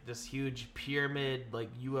 like this huge pyramid, like,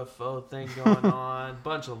 UFO thing going on.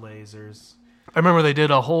 Bunch of lasers. I remember they did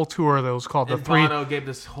a whole tour that was called And Bono gave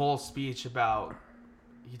this whole speech about...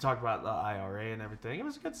 He talked about the IRA and everything. It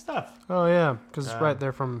was good stuff. Oh yeah, because right,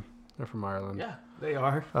 they're from Ireland. Yeah, they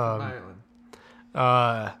are from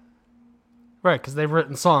Ireland. Right, because they've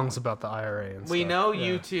written songs about the IRA and We stuff. know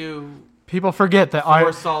Yeah. U2 People forget that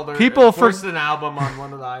forced an album on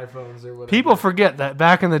one of the iPhones or whatever. people forget that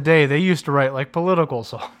back in the day they used to write like political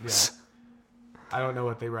songs. I don't know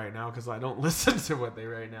what they write now because I don't listen to what they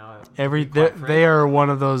write now. They are one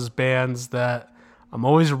of those bands that I'm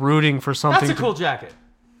always rooting for something. That's a cool jacket.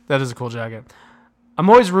 That is a cool jacket. I'm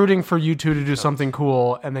always rooting for you two to do something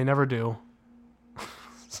cool, and they never do.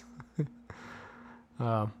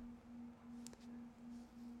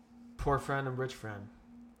 Poor friend and rich friend.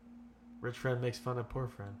 Rich friend makes fun of poor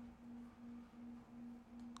friend.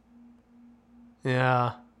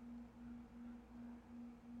 Yeah.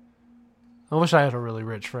 I wish I had a really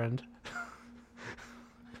rich friend.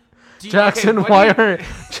 Jackson, why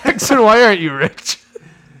aren't you rich?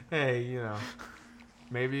 Hey, you know,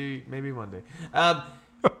 maybe one day.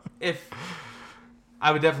 If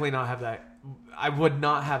I would definitely not have that. I would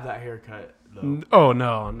not have that haircut though. Oh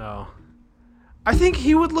no. I think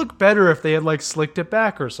he would look better if they had like slicked it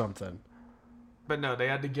back or something. But no, they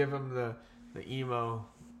had to give him the emo.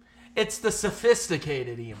 It's the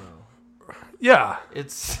sophisticated emo. Yeah.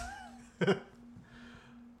 It's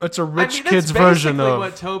a rich that's kid's version basically of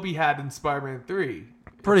what Toby had in Spider-Man 3.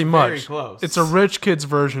 pretty It's much. very close. It's a rich kid's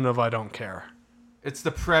version of I Don't Care. It's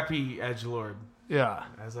the preppy edgelord, Yeah.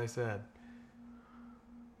 as I said.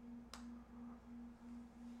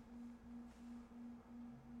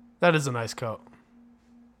 That is a nice coat.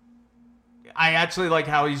 I actually like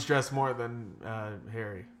how he's dressed more than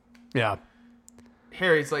Harry. Yeah.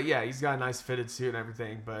 Harry's like, yeah, he's got a nice fitted suit and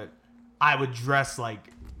everything, but I would dress like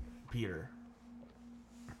Peter.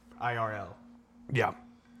 IRL. Yeah.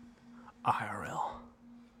 IRL.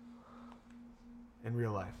 In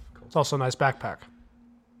real life. Cool. It's also a nice backpack.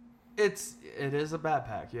 It is a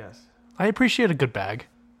backpack, yes. I appreciate a good bag.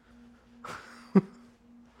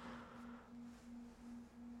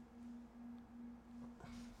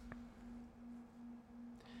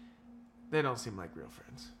 They don't seem like real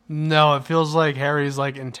friends. No, it feels like Harry's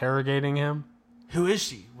like interrogating him. Who is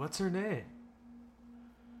she? What's her name?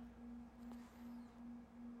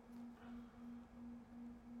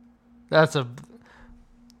 That's a...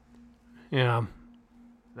 Yeah.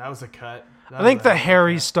 That was a cut. I think the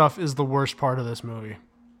Harry stuff is the worst part of this movie.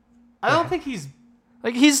 I don't think he's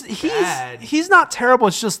Like he's Bad. he's not terrible.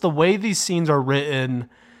 It's just the way these scenes are written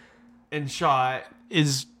in shot.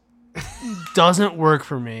 doesn't work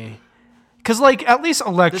for me. Cause like at least The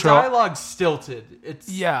Electro, dialogue's stilted. It's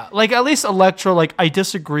like at least Electro, like I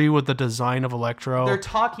disagree with the design of Electro. They're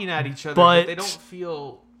talking at each other, But- but they don't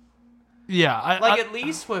feel. Yeah, At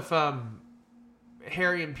least with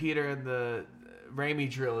Harry and Peter in the Raimi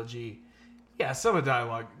trilogy, yeah,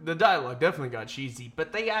 the dialogue definitely got cheesy,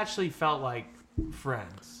 but they actually felt like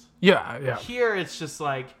friends. yeah. Here, it's just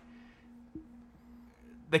like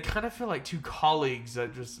they kind of feel like two colleagues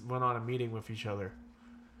that just went on a meeting with each other.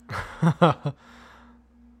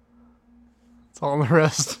 It's all on the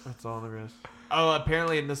wrist. That's all on the wrist. Oh,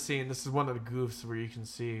 apparently in this scene, this is one of the goofs where you can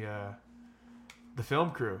see the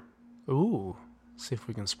film crew. Ooh, see if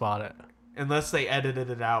we can spot it. Unless they edited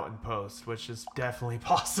it out in post, which is definitely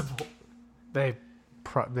possible. They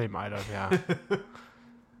might have, yeah.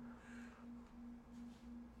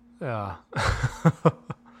 Yeah.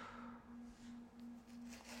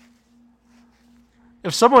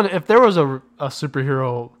 If there was a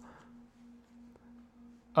superhero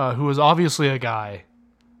who was obviously a guy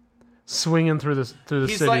swinging through the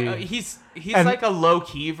city, like he's like a low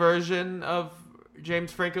key version of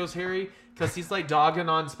James Franco's Harry, because he's like dogging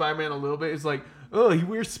on Spider-Man a little bit. He's like, oh, he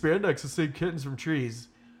wears spandex to save kittens from trees,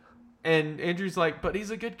 and Andrew's like, but he's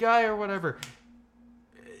a good guy or whatever.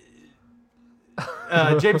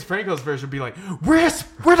 James Franco's version would be like, where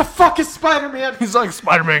the fuck is Spider-Man? He's like,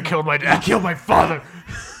 Spider-Man killed my dad. He killed my father.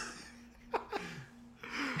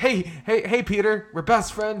 Hey, Peter, we're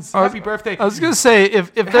best friends. Happy birthday. I was gonna say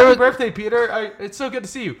if there Happy was birthday, Peter. It's so good to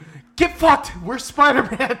see you. Get fucked. We're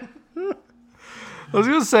Spider-Man. I was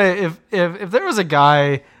gonna say if there was a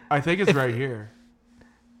guy, I think it's right here.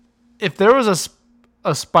 if there was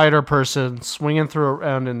a spider person swinging through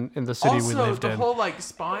around in the city we Also, lived the in. whole like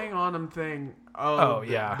spying on him thing. Oh,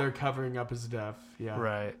 yeah. They're covering up his death. Yeah,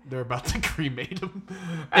 Right. They're about to cremate him.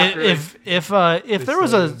 If there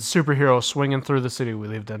was a said- superhero swinging through the city we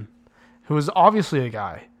lived in, who was obviously a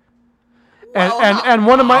guy, Well,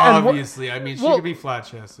 one of my obviously, I mean, she well- could be flat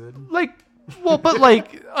chested. but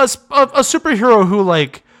like a superhero who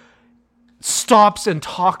like stops and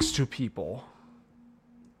talks to people.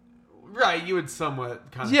 Right, you would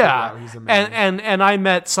somewhat kind of Yeah, figure out he's a man. and I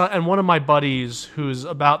met and one of my buddies who's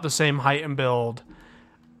about the same height and build,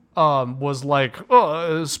 was like,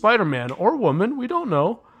 oh, Spider-Man or woman, we don't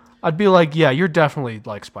know. I'd be like, yeah, you're definitely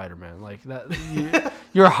like Spider-Man, like that.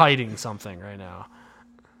 You're hiding something right now.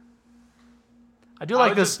 I do I like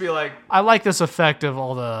would this. just be like, I like this effect of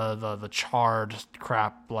all the charred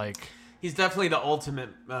crap. Like, he's definitely the ultimate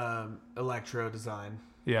Electro design.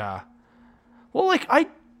 yeah. Well, like I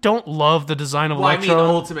don't love the design of Well, Electro. I mean,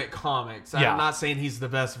 Ultimate Comics. Yeah. I'm not saying he's the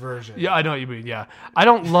best version. Yeah, I know what you mean. Yeah, I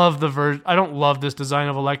don't love I don't love this design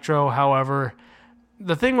of Electro. However,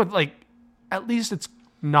 the thing with like, at least it's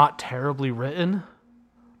not terribly written.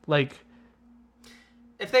 Like,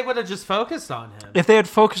 If they would have just focused on him. if they had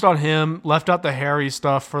focused on him, left out the Harry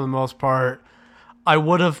stuff for the most part, I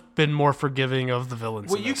would have been more forgiving of the villains.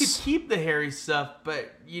 Well, in you could this. keep the Harry stuff,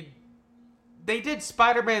 but they did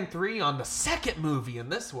Spider-Man 3 on the second movie in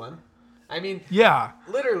this one. I mean, Yeah,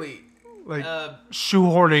 literally, like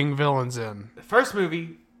shoehorning villains in. the first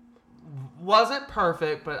movie wasn't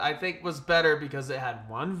perfect, but I think was better because it had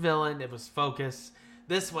one villain. It was focused.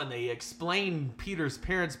 This one, they explained Peter's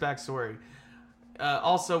parents' backstory.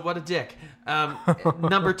 Also, what a dick.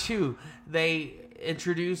 Number 2, they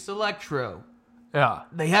introduced Electro. Yeah,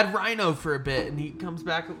 They had Rhino for a bit, and he comes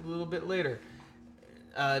back a little bit later.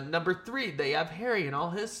 Number 3, they have Harry and all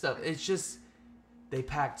his stuff. It's just, they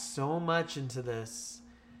packed so much into this.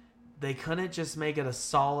 They couldn't just make it a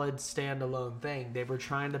solid standalone thing. They were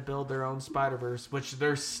trying to build their own Spider-Verse, which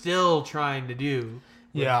they're still trying to do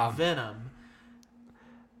with Yeah. Venom.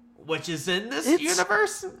 Which is in this It's-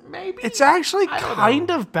 universe, maybe? it's actually I don't kind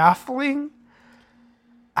know. of baffling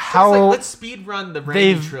It's how. like, let's speed run the Raimi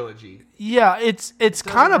they've- trilogy. Yeah, it's doesn't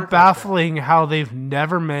kind work of like baffling how they've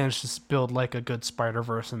never managed to build like a good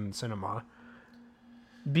Spider-Verse in cinema.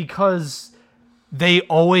 Because they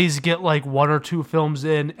always get like 1 or 2 films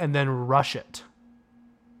in and then rush it.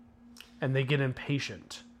 And they get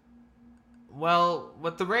impatient. Well,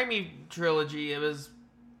 with the Raimi trilogy, it was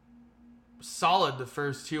solid the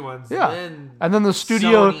first 2 ones. Yeah. Then And then the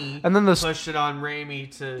studio Sony and then the pushed it on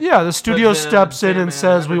Raimi to. yeah, the studio Venom, steps in and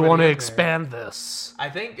Sandman, says we want to everybody in there. expand this. I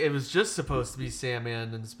think it was just supposed to be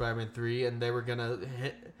Sandman and Spider-Man 3, and they were gonna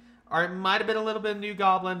hit. Or it might have been a little bit of New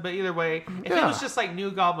Goblin, but either way, if it Yeah. was just like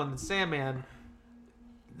New Goblin and Sandman,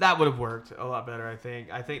 that would have worked a lot better. I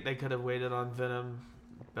think they could have waited on Venom,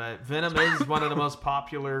 but Venom is one of the most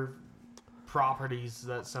popular properties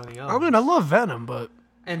that Sony owns. I mean, I love Venom, but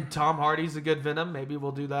And Tom Hardy's a good Venom. Maybe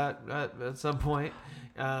we'll do that at some point.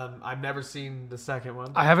 I've never seen the second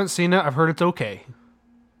one. I haven't seen it. I've heard it's okay.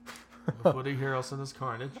 with Woody Harrelson as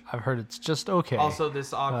Carnage. I've heard it's just okay. Also,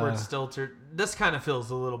 this awkward stilter. This kind of feels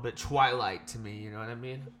a little bit Twilight to me. You know what I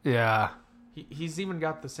mean? Yeah. He's even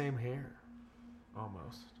got the same hair,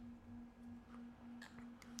 almost.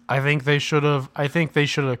 I think they should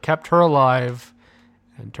have kept her alive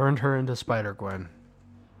and turned her into Spider-Gwen.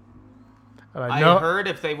 And I heard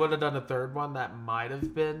if they would have done a third one, that might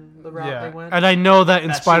have been the route they went. And I know that in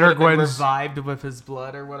that she would have been Spider-Gwen's revived with his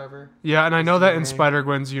blood or whatever. Yeah, and I know that in DNA.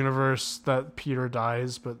 Spider-Gwen's universe that Peter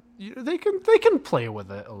dies, but they can play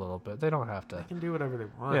with it a little bit. They don't have to. They can do whatever they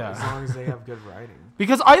want Yeah. as long as they have good writing.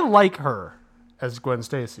 Because I like her as Gwen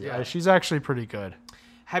Stacy. Yeah. She's actually pretty good.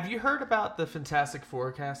 Have you heard about the Fantastic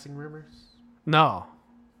Four casting rumors? No.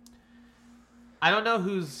 I don't know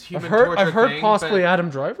who's Human I've Torch heard thing, possibly but Adam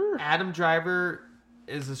Driver? Adam Driver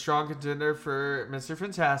is a strong contender for Mr.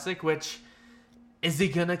 Fantastic, which is he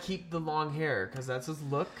gonna keep the long hair? Because that's his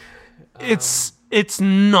look. It's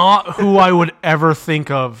not who I would ever think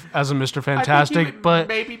of as a Mr. I think he Fantastic, would but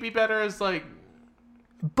maybe be better as like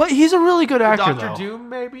he's a really good actor, Doctor though. Doom.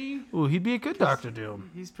 Maybe Ooh, he'd be a good Doctor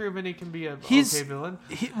Doom. he's proven he can be a He's- okay villain.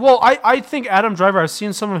 I think Adam Driver, I've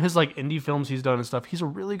seen some of his like indie films he's done and stuff. He's a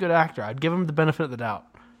really good actor. I'd give him the benefit of the doubt.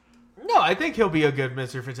 No, I think he'll be a good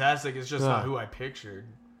Mr. Fantastic. It's just not who I pictured.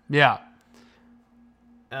 Yeah.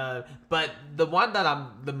 But the one that I'm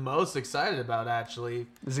the most excited about, actually,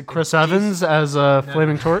 Is it Chris Evans as a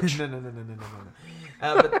Flaming Torch? No.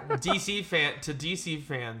 But DC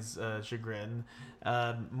fans' chagrin,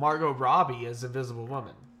 Margot Robbie is Invisible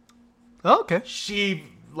Woman. Oh, okay. She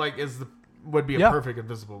would be a Yeah. perfect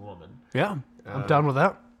Invisible Woman. Yeah, I'm down with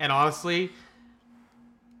that. And honestly,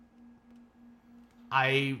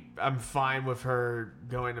 I'm fine with her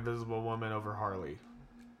going Invisible Woman over Harley.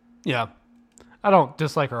 Yeah. I don't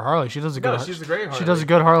dislike her Harley. She does a good. No, she's a great Harley. She does a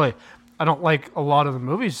good Harley. I don't like a lot of the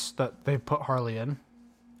movies that they put Harley in.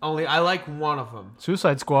 Only I like one of them.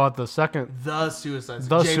 Suicide Squad, the second. The Suicide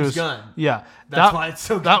Squad. James Gunn. Yeah, That's why it's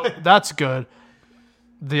so good. That's good.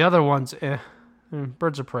 The other ones,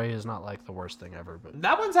 Birds of Prey is not like the worst thing ever, but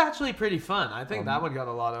That one's actually pretty fun. I think that one got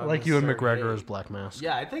a lot of I like Ewan unnecessary McGregor hate. as Black Mask.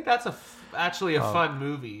 Yeah, I think that's actually a fun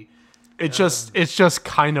movie. It's just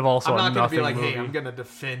kind of also I'm not a going to be nothing like, movie. hey, I'm going to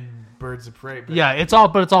defend Birds of Prey. But Yeah, it's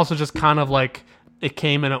also just kind of like it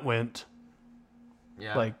came and it went.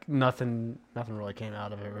 yeah. Like nothing really came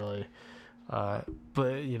out of it really. But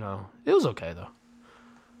it was okay though.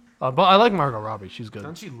 But I like Margot Robbie. She's good.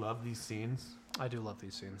 Don't you love these scenes? I do love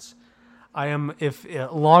these scenes. I am, if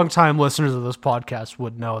longtime listeners of this podcast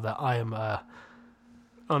would know that I am.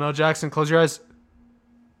 Oh no, Jackson, close your eyes.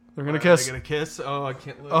 They're gonna kiss. They're going to kiss? Oh, I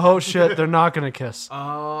can't look. Oh shit, they're not gonna kiss.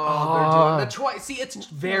 Oh, they're doing the See, it's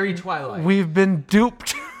very Twilight. We've been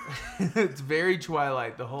duped. It's very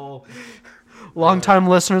Twilight. The whole Longtime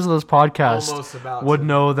listeners of this podcast almost about would to.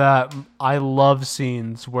 know that I love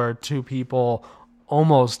scenes where two people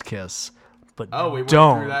almost kiss, but Oh, we went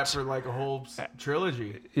don't. through that for like a whole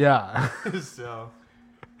trilogy. Yeah. So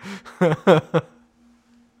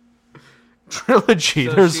Trilogy.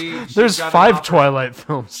 So there's she's got an 5 offer. Twilight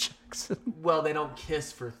films, Jackson. well, they don't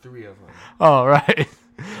kiss for 3 of them. Oh, right.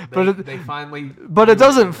 They finally. But it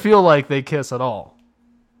doesn't feel like they kiss at all.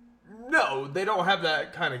 No, they don't have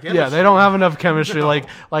that kind of chemistry. Yeah, they don't have enough chemistry. No.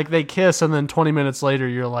 Like they kiss, and then 20 minutes later,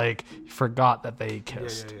 you're like, you forgot that they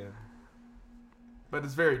kissed. Yeah. But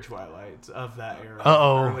it's very Twilight of that era.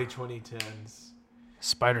 Uh-oh. Early 2010s.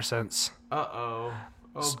 Spider Sense. Uh-oh.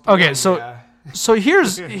 Oh, Okay, so yeah. so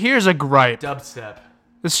here's a gripe. Dubstep.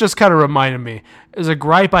 This just kind of reminded me. Is a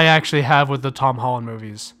gripe I actually have with the Tom Holland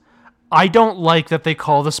movies. I don't like that they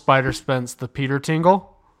call the Spider Sense the Peter Tingle.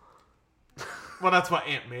 Well, that's what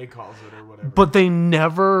Aunt May calls it or whatever. But they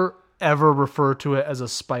never ever refer to it as a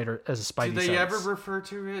spidey Do they sense. ever refer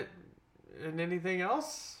to it in anything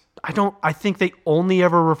else? I think they only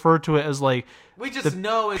ever refer to it as like, We just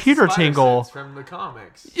know it's Peter Spider Tingle. Sense from the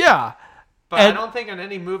comics. yeah. But And- I don't think in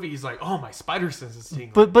any movie he's like, oh, my spider sense is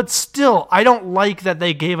tingling. But still, I don't like that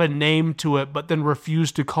they gave a name to it, but then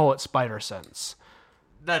refused to call it Spider Sense.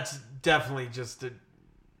 That's definitely just to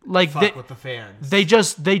Like fuck with the fans. they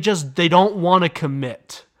don't want to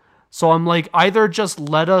commit. So I'm like, either just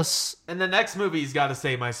let us. In the next movie, he's got to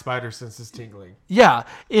say, my spider sense is tingling. Yeah,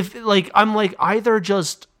 if like I'm like either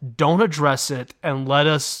just don't address it and let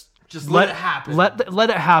us Just let it happen. Let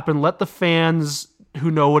it happen. Let the fans who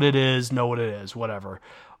know what it is, whatever.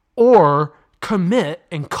 Or commit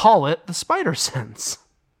and call it the Spider Sense.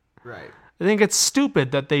 Right. I think it's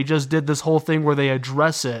stupid that they just did this whole thing where they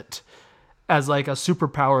address it as like a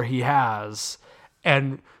superpower he has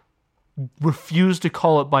and refuse to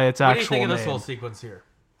call it by its What do you actual think of name. this whole sequence here?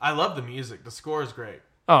 I love the music. The score is great.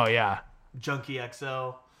 Oh yeah. Junkie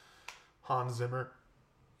XL. Hans Zimmer.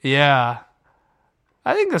 Yeah.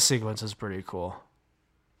 I think the sequence is pretty cool.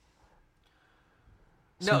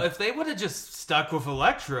 No, if they would have just stuck with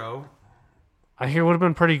Electro, I think it would have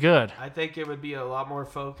been pretty good. I think it would be a lot more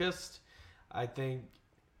focused. I think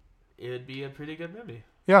it would be a pretty good movie.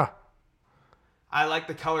 Yeah. I like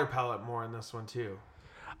the color palette more in this one too.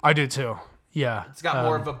 I do too. Yeah. It's got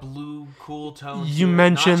more of a blue, cool tone. You to it.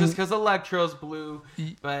 mentioned- not just because Electro's blue,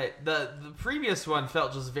 but the previous one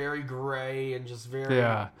felt just very gray and just very.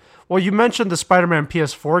 Yeah. Well, you mentioned the Spider-Man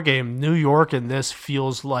PS4 game. New York in this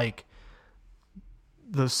feels like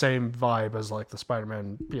the same vibe as like the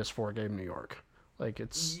Spider-Man PS4 game New York. Like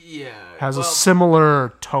it's has a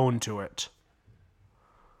similar tone to it,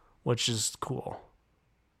 which is cool.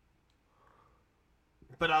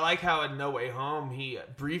 But I like how in No Way Home he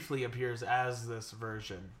briefly appears as this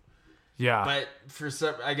version. Yeah. But for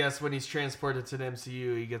some, I guess when he's transported to the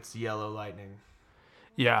MCU, he gets yellow lightning.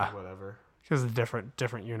 Yeah. Or whatever. Because it's a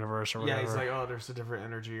different universe or whatever. Yeah, he's like, oh, there's a different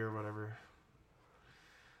energy or whatever.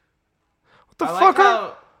 What the I fuck like are?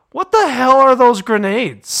 how, What the hell are those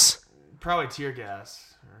grenades? probably tear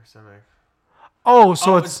gas or something. Oh,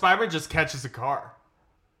 so And it's. Spider-Man just catches a car.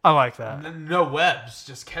 I like that. No webs,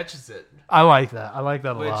 just catches it. I like that. I like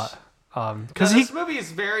that a Which- lot. Now, Because this movie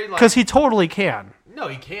is very like. he totally can. No,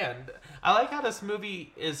 he can. I like how this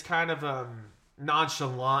movie is kind of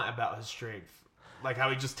nonchalant about his strength, like how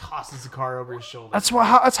he just tosses the car over his shoulder. That's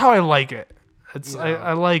how I like it. It's Yeah.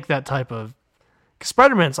 I like that type of. 'Cause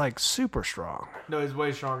Spider-Man's like super strong. No, he's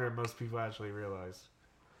way stronger than most people actually realize.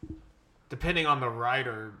 Depending on the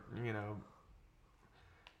writer, you know,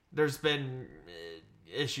 there's been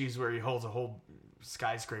issues where he holds a whole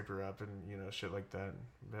skyscraper up and, you know, shit like that.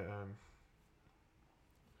 But,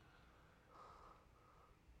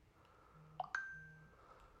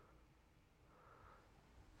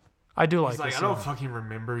 I do like he's like, this. I don't fucking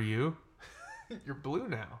remember you. You're blue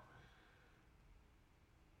now.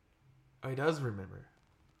 Oh, he does remember.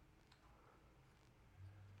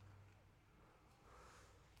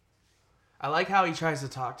 I like how he tries to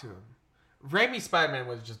talk to him. Raimi Spider-Man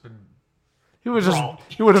would have just been... He would Brawl.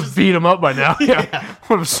 he would have beat him up by now. Yeah.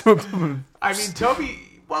 Would have swooped him. I mean, Toby...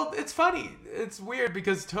 Well, it's funny. It's weird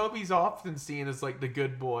because Toby's often seen as like the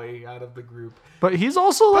good boy out of the group. But he's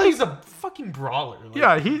also But like he's a fucking brawler. Like,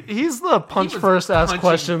 yeah, he's the punch he was first, ask punching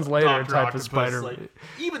questions later Dr. type Octopus, of Spider-Man. like,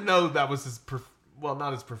 even though that was his... well,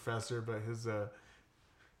 not his professor, but his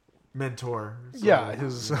mentor. So, Yeah,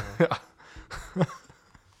 his you know.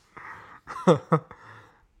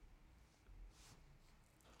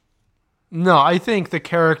 No, I think the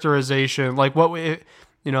characterization, like what we,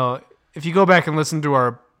 you know, if you go back and listen to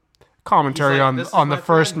our commentary He's like, "This is on the my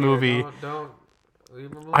first friend here. movie, Don't leave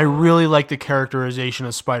him alone." I really like the characterization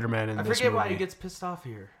of Spider-Man in I this forget movie. why he gets pissed off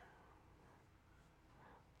here.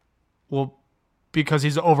 Well, because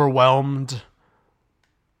he's overwhelmed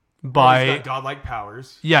He's by got godlike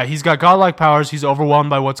powers. yeah, he's got godlike powers. He's overwhelmed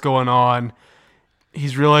by what's going on.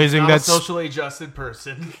 He's realizing Not a that socially adjusted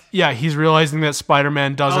person. he's realizing that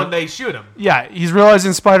Spider-Man Oh, doesn't. and they shoot him. Yeah, he's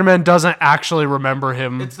realizing Spider-Man doesn't actually remember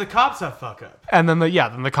him, It's the cops that fuck up. and then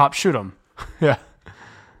the cops shoot him. Yeah.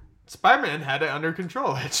 Spider-Man had it under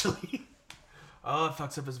control, actually. Oh, it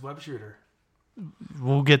fucks up his web shooter.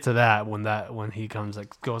 We'll get to that when he comes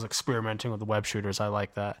goes experimenting with the web shooters. I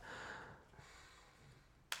like that.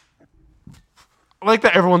 I like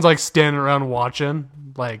that everyone's like standing around watching.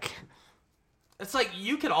 Like It's like,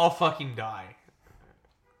 you could all fucking die.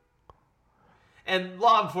 And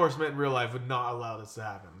law enforcement in real life would not allow this to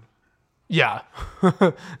happen. yeah, it'd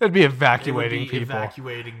be They would evacuating be people.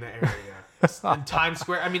 evacuating the area. In Times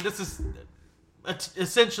Square. I mean, this is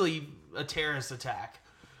essentially a terrorist attack.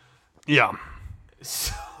 Yeah,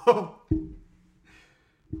 So,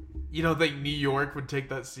 you don't think New York would take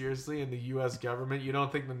that seriously, and the U.S. government? You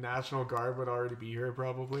don't think the National Guard would already be here,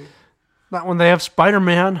 probably? not when they have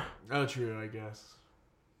Spider-Man. Oh, true, I guess.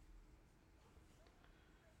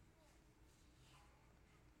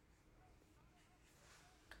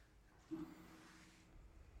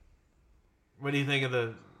 What do you think of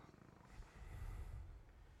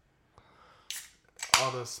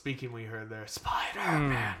all the speaking we heard there?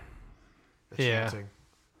 Spider-Man. The Yeah. chanting.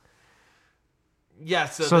 Yeah,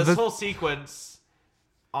 so So this the- whole sequence,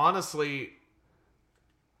 honestly,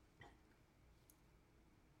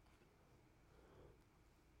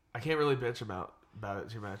 I can't really bitch about it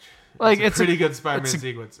too much. Like, it's a pretty good it's Spider-Man a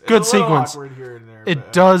sequence. It's good a little sequence. awkward here and there, It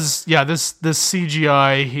but, does. Yeah, this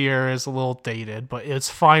CGI here is a little dated, but it's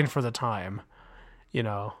fine for the time. You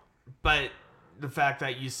know. But the fact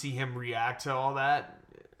that you see him react to all that,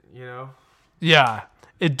 you know, Yeah,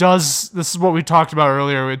 it does. This is what we talked about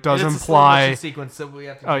earlier. It does And it's a imply. slow motion sequence, so we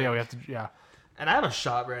have to. Oh yeah, we have to. Yeah, And I have a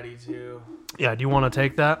shot ready too. yeah. Do you want to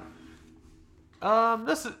take that?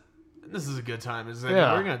 This is a good time, isn't it?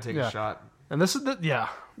 Yeah, We're gonna take yeah. a shot. And this is the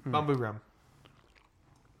Bamboo rum.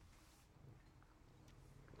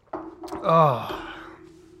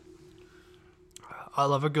 I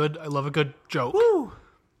love a good joke. Woo!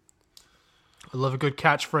 I love a good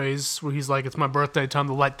catchphrase where he's like, "It's my birthday, time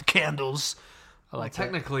to light the candles." I like that.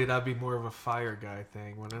 Technically, that'd be more of a fire guy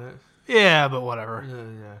thing, wouldn't it? Yeah, but whatever.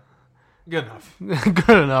 Yeah. Good enough.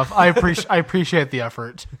 Good enough. I appreciate the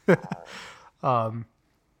effort.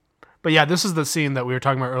 But yeah, this is the scene that we were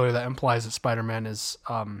talking about earlier that implies that Spider-Man is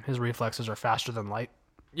his reflexes are faster than light,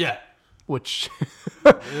 Yeah. which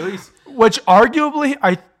At least arguably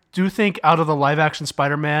I do think out of the live action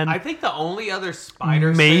Spider-Man I think the only other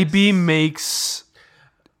spider maybe sense- makes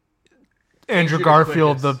Andrew the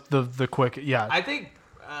Garfield quickest. the quick. Yeah. I think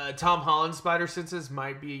Tom Holland's spider senses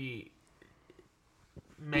might be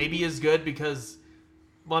maybe as good because,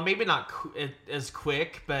 well, maybe not as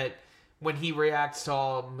quick, but when he reacts to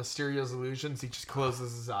all Mysterio's illusions, he just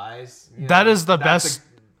closes his eyes. You That know? is the That's best.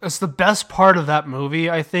 That's the best part of that movie,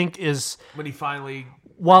 I think, is when he finally.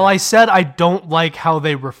 while I said I don't like how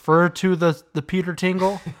they refer to the Peter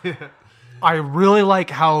Tingle, I really like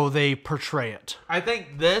how they portray it. I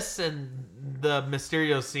think this and the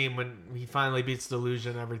Mysterio scene when he finally beats the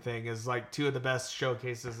illusion and everything is like two of the best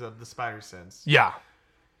showcases of the spider sense. Yeah,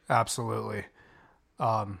 absolutely.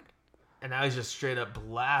 And now he's just straight up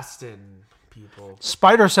blasting people.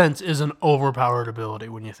 Spider Sense is an overpowered ability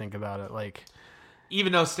when you think about it. Like,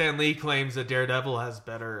 Even though Stan Lee claims that Daredevil has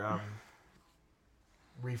better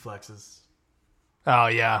reflexes. oh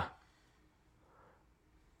yeah,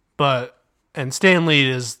 and Stan Lee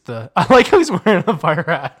is the. I like how he's wearing a fire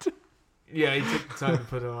hat. Yeah, he took the time to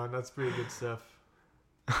put it on. That's pretty good stuff.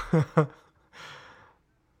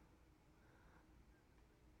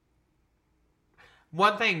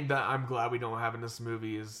 One thing that I'm glad we don't have in this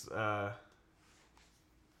movie is, well,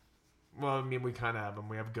 I mean, we kind of have him.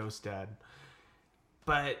 We have Ghost Dad.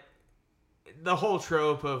 But the whole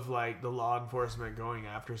trope of, like, the law enforcement going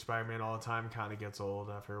after Spider-Man all the time kind of gets old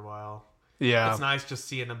after a while. Yeah, It's nice just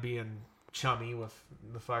seeing him being chummy with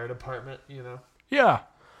the fire department, you know? yeah.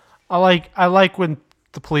 I like when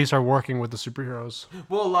the police are working with the superheroes.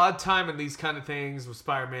 Well, a lot of time in these kind of things with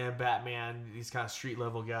Spider-Man, Batman, these kind of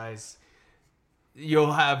street-level guys,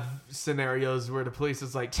 you'll have scenarios where the police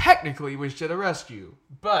is like, technically we should arrest you,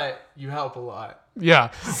 but you help a lot.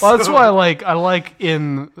 Yeah, well, that's why I like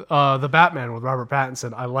in the Batman with Robert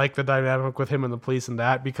Pattinson. I like the dynamic with him and the police in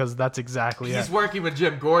that because that's exactly He's it. working with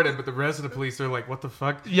Jim Gordon, but the rest of the police are like, what the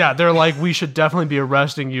fuck? Yeah, they're like, we should definitely be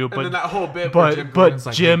arresting you, And then but that whole bit where Jim Gordon's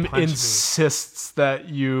like, Jim "Hey, punch me." insists that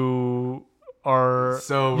you are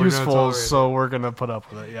So we're gonna useful, tolerate so we're gonna put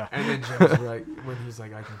up with it. Yeah. And then Jim's like, when he's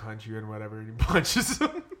like, I can punch you and whatever, and he punches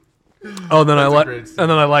him. Oh, then That's a I like, great and scene. then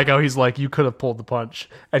I like how he's like, you could have pulled the punch,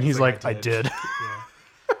 and he's like, like, I did.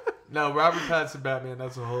 Yeah. No, Robert Pattinson Batman,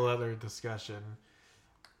 that's a whole other discussion.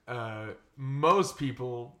 Most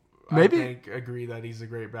people, Maybe. I think, agree that he's a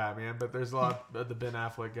great Batman, but there's a lot of the Ben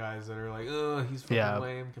Affleck guys that are like, oh, he's fucking Yeah.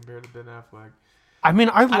 lame compared to Ben Affleck. I mean,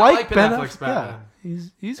 I like Ben Ben Affleck's Affleck. Yeah,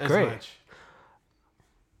 Batman he's as great. much.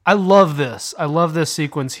 I love this. I love this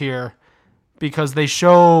sequence here because they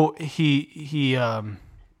show he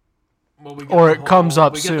Well, we get Or the it comes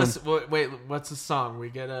up we soon. Get this, wait, what's the song? We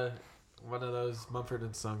get one of those Mumford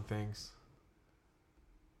and Son things.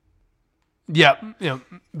 yeah,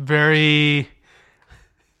 very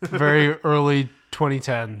very early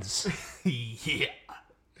 2010s. Yeah.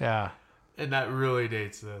 Yeah, And that really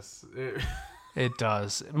dates this. it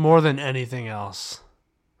does more than anything else.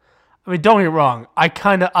 I mean, don't get me wrong.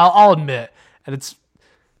 I'll admit, and it's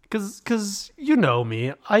because you know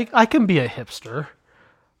me. I can be a hipster.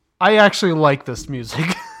 I actually like this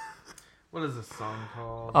music. What is this song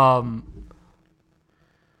called?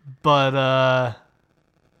 But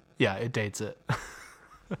yeah, it dates it.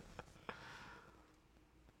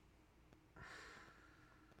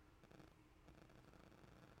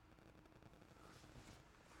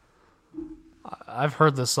 I've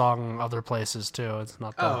heard this song other places too. It's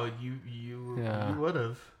not that. Oh, you Yeah. would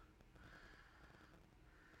have.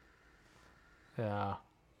 Yeah.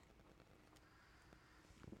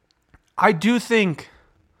 I do think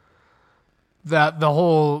that the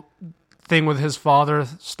whole thing with his father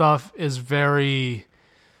stuff is very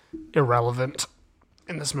irrelevant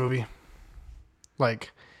in this movie.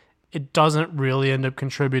 Like, it doesn't really end up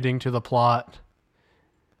contributing to the plot.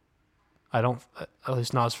 I don't, at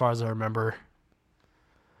least not as far as I remember.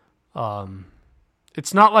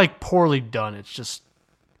 It's not like poorly done. It's just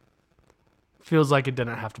Feels like it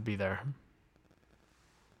didn't have to be there.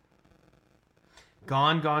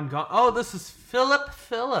 Gone. Oh, this is Philip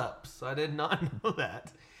Phillips. I did not know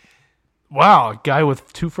that. Wow, a guy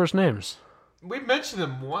with 2 first names. We mentioned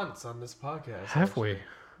him once on this podcast. Have we?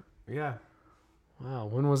 Yeah. Wow,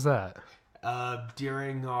 when was that?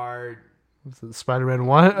 During our... Was it Spider-Man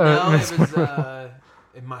 1? No, it was...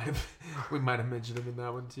 we might have mentioned him in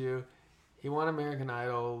that one too. He won American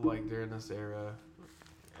Idol like during this era.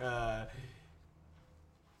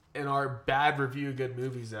 In our bad review good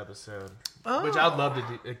movies episode, which I'd love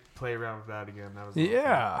to play around with that again. That was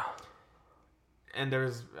yeah. fun. And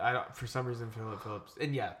there's for some reason Philip Phillips,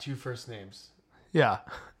 and 2 first names. Yeah.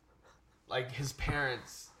 Like his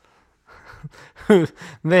parents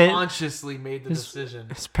they consciously made the decision.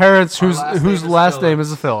 His parents, whose last Phillips. name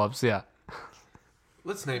is Phillips. Yeah.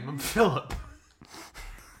 Let's name him Philip.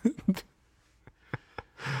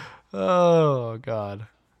 Oh God.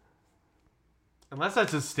 Unless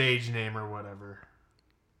that's a stage name or whatever.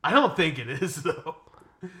 I don't think it is though.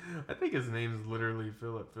 I think his name is literally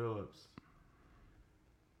Philip Phillips.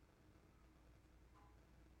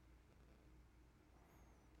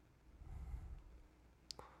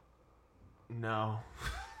 No.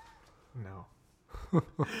 No.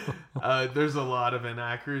 There's a lot of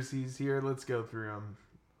inaccuracies here. Let's go through them.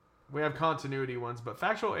 We have continuity ones, but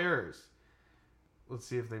factual errors. Let's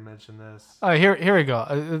see if they mention this. Here we go.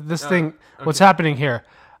 Okay. What's happening here?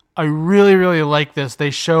 I really, really like this.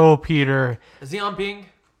 They show Peter. Is he on Bing?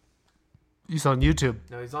 He's on YouTube.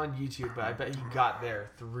 No, he's on YouTube, but I bet he got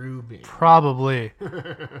there through Bing. Probably.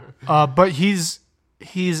 But he's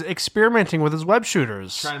experimenting with his web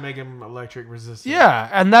shooters. Trying to make him electric resistant. Yeah,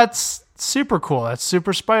 and that's super cool. That's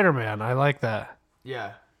super Spider-Man. I like that.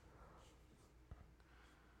 Yeah.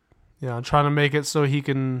 Yeah, I'm trying to make it so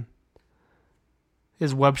his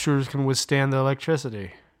web shooters can withstand the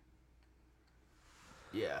electricity.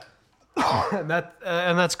 Yeah. and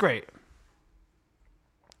that's great.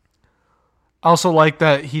 I also like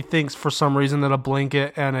that he thinks for some reason that a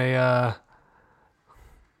blanket and that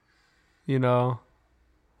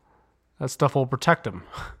stuff will protect him.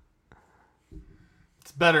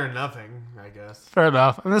 It's better than nothing, I guess. Fair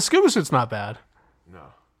enough. And the scuba suit's not bad. No.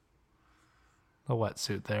 The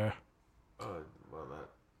wetsuit there. Well,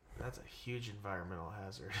 that's a huge environmental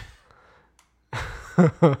hazard.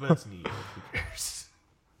 That's New York. Who cares?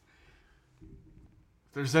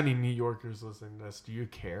 If there's any New Yorkers listening to this, do you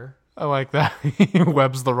care? I like that. He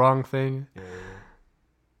webs the wrong thing. Yeah.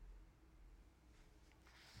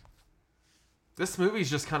 This movie's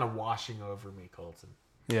just kind of washing over me, Colton.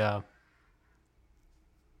 Yeah.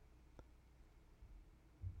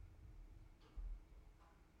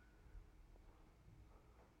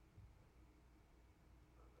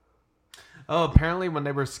 Oh, apparently when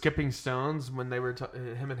they were skipping stones, when they were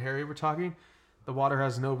him and Harry were talking, the water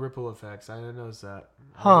has no ripple effects. I didn't notice that.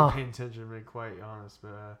 I wasn't paying attention, to be quite honest,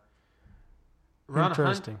 but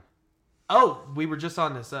Interesting. We were just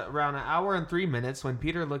on this. Around an hour and 3 minutes, when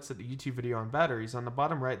Peter looks at the YouTube video on batteries, on the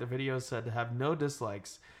bottom right, the video is said to have no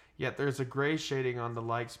dislikes, yet there's a gray shading on the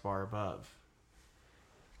likes bar above.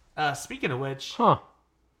 Speaking of which,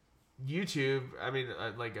 YouTube,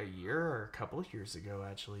 like a year or a couple of years ago,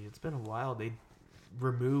 actually, it's been a while, they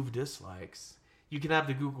removed dislikes. You can have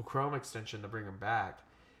the Google Chrome extension to bring them back.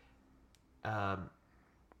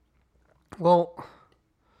 Well,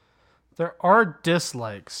 there are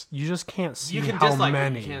dislikes. You just can't see you can how dislike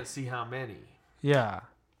many. It, you can't see how many. Yeah.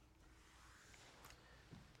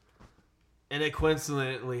 And it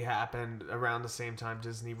coincidentally happened around the same time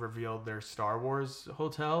Disney revealed their Star Wars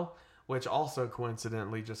hotel, which also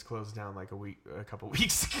coincidentally just closed down like a couple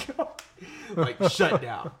weeks ago. Like shut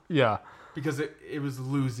down. Yeah. Because it was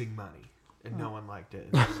losing money and no one liked it.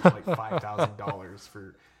 It was like $5,000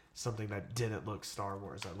 for something that didn't look Star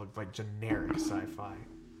Wars. That looked like generic sci-fi.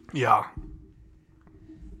 Yeah.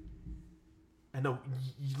 And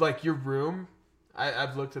like your room,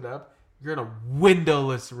 I've looked it up. You're in a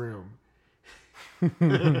windowless room.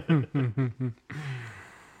 Yeah,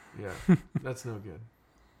 that's no good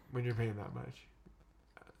when you're paying that much.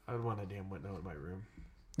 I'd want a damn window in my room.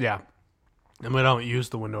 Yeah. And we don't use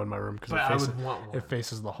the window in my room because I would want one. It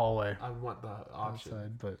faces the hallway. I want the option.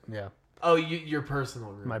 Outside, but yeah. Oh, your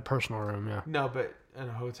personal room. My personal room, yeah. No, but in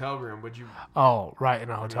a hotel room, would you? Oh, right,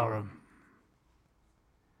 in a hotel room.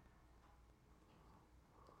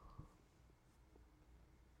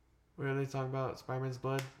 What are they talking about? Spider-Man's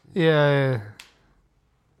blood? Yeah.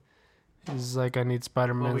 He's like, I need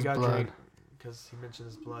Spider-Man's we got blood. because he mentioned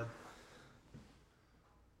his blood.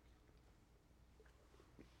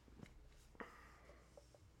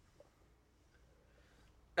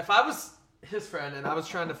 If I was his friend, and I was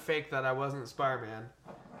trying to fake that I wasn't Spider-Man,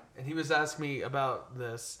 and he was asking me about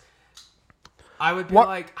this, I would be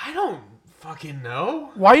like, I don't fucking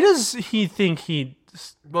know. Why does he think he...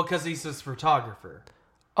 Well, because he's this photographer.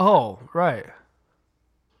 Oh, right.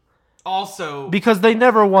 Also... Because they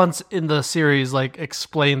never once in the series, like,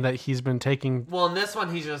 explained that he's been taking... Well, in this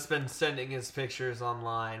one, he's just been sending his pictures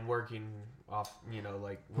online, working off,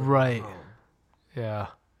 like... Right. Home, Yeah.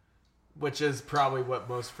 which is probably what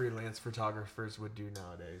most freelance photographers would do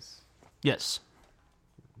nowadays. Yes.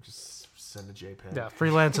 Just send a JPEG. Yeah,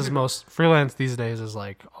 freelance these days is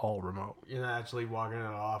like all remote. You're not actually walking in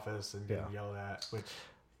an office and getting yelled at, which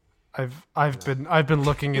I've been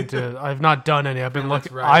looking into. I've not done any. I've been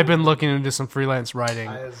Freelance looking into some freelance writing.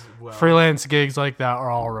 I as well. Freelance gigs like that are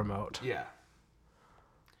all remote. Yeah.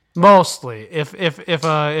 Mostly, if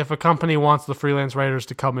a company wants the freelance writers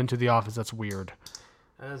to come into the office, that's weird.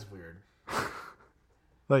 That is weird.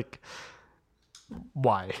 Like,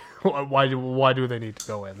 why? Why do they need to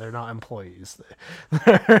go in? They're not employees.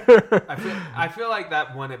 I feel like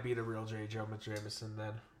that wouldn't be the real J. Jonah Jameson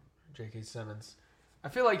then. J.K. Simmons. I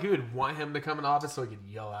feel like he would want him to come in the office so he could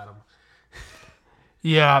yell at him.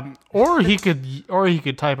 Yeah, or he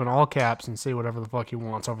could type in all caps and say whatever the fuck he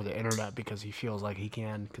wants over the internet because he feels like he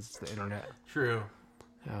can because it's the internet. True.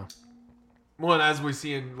 Yeah. Well, and as we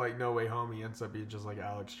see in like No Way Home, he ends up being just like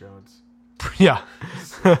Alex Jones. Yeah.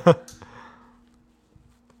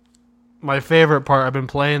 My favorite part, I've been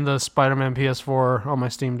playing the Spider-Man PS4 on my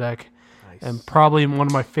Steam Deck. Nice. And probably one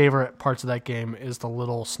of my favorite parts of that game is the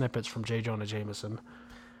little snippets from J. Jonah Jameson.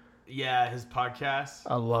 Yeah, his podcast.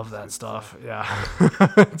 I love that stuff. Yeah.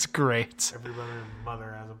 It's great. Everybody and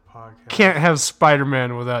mother has a podcast. Can't have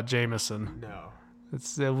Spider-Man without Jameson. No.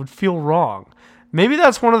 It would feel wrong. Maybe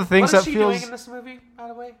that's one of the things What is that she feels... doing in this movie, by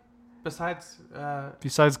the way? Besides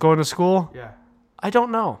going to school? Yeah. I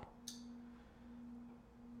don't know.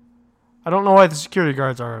 I don't know why the security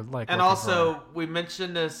guards are like... And also, we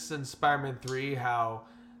mentioned this in Spider-Man 3, how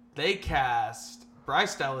they cast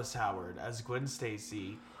Bryce Dallas Howard as Gwen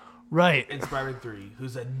Stacy right in Spider-Man 3,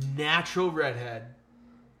 who's a natural redhead,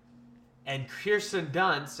 and Kirsten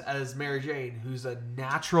Dunst as Mary Jane, who's a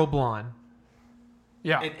natural blonde.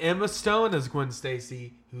 Yeah. And Emma Stone as Gwen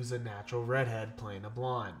Stacy, who's a natural redhead playing a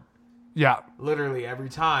blonde. Yeah. Literally every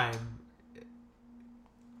time.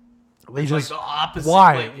 They It's just... like the opposite.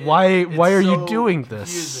 Why? Like, Why are it's you so doing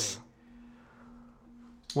this?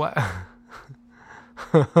 confusing.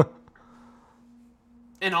 What?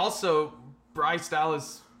 And also, Bryce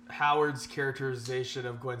Dallas Howard's characterization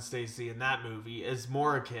of Gwen Stacy in that movie is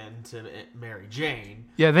more akin to Mary Jane.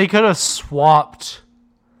 Yeah, they could have swapped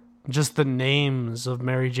just the names of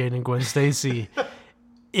Mary Jane and Gwen Stacy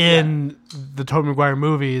in the Tobey Maguire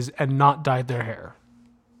movies and not dyed their hair.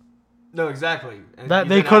 No, exactly. And That you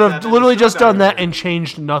they didn't could have have that in literally the just show done that diary. and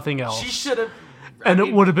changed nothing else. She should have. And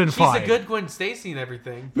it would have been she's fine. a good Gwen Stacy and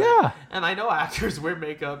everything. But, Yeah. And I know actors wear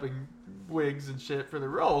makeup and wigs and shit for the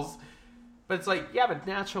roles. But it's like, you have a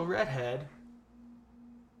natural redhead.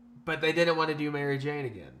 But they didn't want to do Mary Jane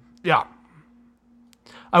again. Yeah.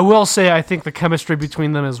 I will say I think the chemistry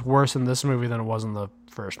between them is worse in this movie than it was in the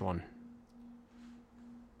first one.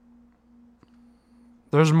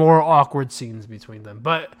 There's more awkward scenes between them.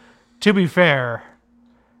 But to be fair,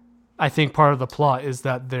 I think part of the plot is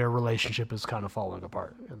that their relationship is kind of falling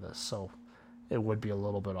apart in this. So it would be a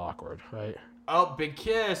little bit awkward, right? Oh, big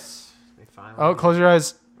kiss. They finally. Oh, close your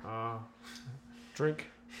eyes. Oh. Drink.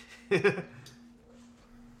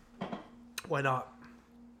 Why not?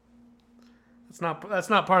 That's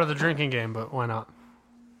not part of the drinking game, but why not?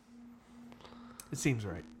 It seems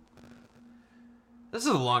right. This is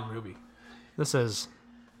a long movie. This is...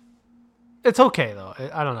 It's okay, though.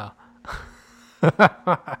 I don't know.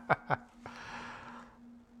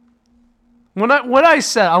 When I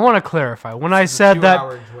said... I want to clarify. When I said 2 that...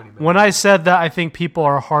 hour and 20 minutes. When I said that I think people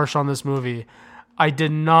are harsh on this movie, I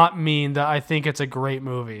did not mean that I think it's a great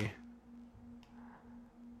movie.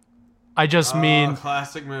 I just mean...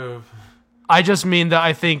 Classic move. I just mean that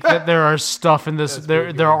I think that there are stuff in this. That's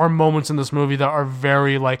pretty There good. are moments in this movie that are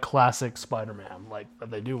very like classic Spider-Man, like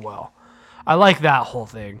that they do well. I like that whole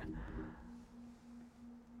thing.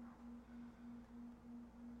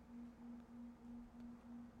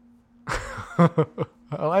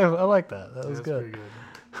 I like that. That was That's good.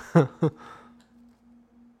 pretty good.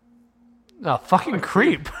 Oh, fucking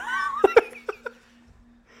creep.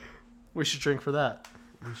 We should drink for that.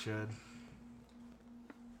 We should.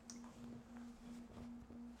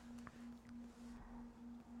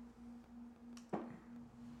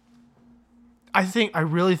 I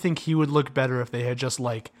really think he would look better if they had just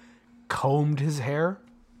like combed his hair.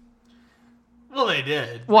 Well, Well, they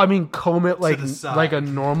did. Well, I mean, comb it the side. like a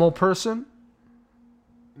normal person.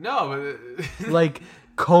 No, Like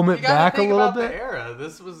comb it you gotta back a think little about bit. the era.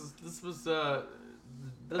 This was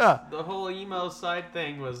Yeah. the whole emo side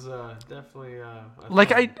thing was definitely a Like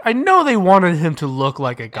thing. I know they wanted him to look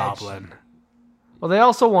like a goblin. Well, they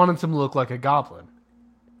also wanted him to look like a goblin.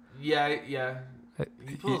 Yeah.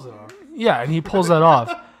 He pulls it off. Yeah, and he pulls that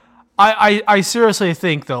off. I seriously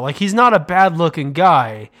think though, like he's not a bad looking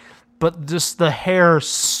guy, but just the hair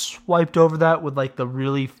swiped over that with like the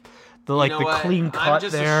clean cut I'm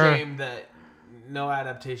just there. ashamed that no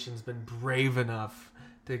adaptation's been brave enough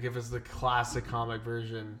to give us the classic comic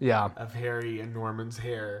version Yeah. of Harry and Norman's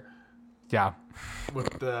hair Yeah. with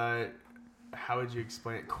the, how would you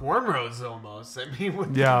explain it? Cornrows almost. I mean,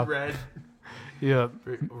 with Yeah. the red. Yeah.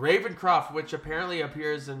 Ravencroft, which apparently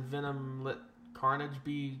appears in Venom Let Carnage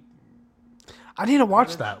Be. I need to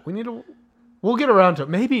watch that. We'll get around to it.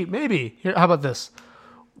 Maybe. Here, how about this?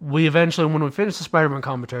 We eventually, when we finish the Spider-Man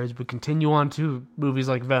commentaries, we continue on to movies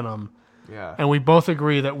like Venom. Yeah. And we both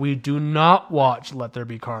agree that we do not watch Let There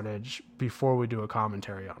Be Carnage before we do a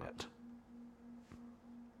commentary on it.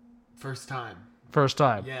 First time. First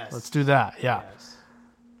time. Yes. Let's do that. Yeah. Yes.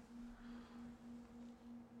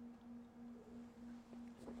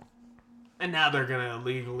 And now they're going to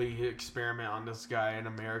illegally experiment on this guy in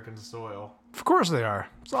American soil. Of course they are.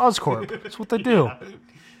 It's Oscorp. That's what they do.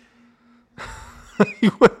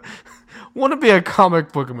 You want to be a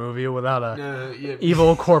comic book movie without a Yeah.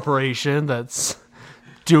 evil corporation that's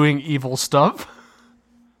doing evil stuff?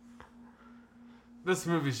 This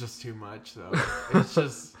movie's just too much, though. It's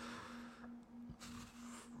just...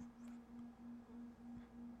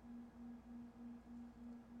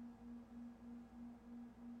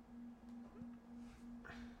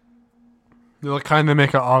 They're the kind they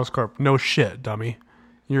make at Oscorp. No shit, dummy.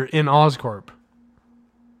 You're in Oscorp.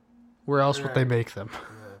 Where else would they Right. make them?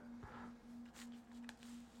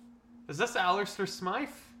 Is this Alistair Smythe?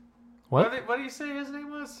 What? What do you say his name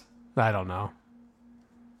was? I don't know.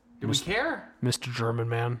 Do we care? Mr. German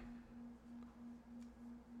Man.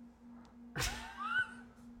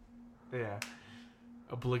 Yeah.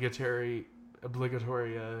 Obligatory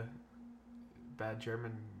bad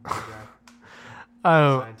German guy.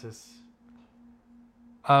 Scientist.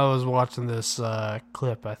 I was watching this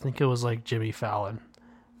clip. I think it was like Jimmy Fallon.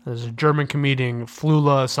 There's a German comedian,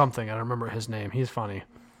 Flula something. I don't remember his name. He's funny.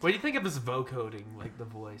 What do you think of his vocoding, like the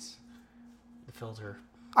voice, the filter?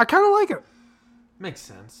 I kind of like it. Makes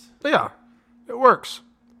sense. Yeah, it works.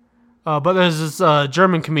 But there's this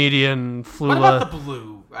German comedian, Flula. What about the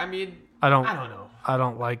blue? I mean, I don't know. I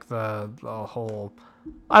don't like the whole.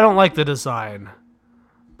 I don't like the design.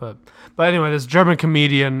 But anyway, this German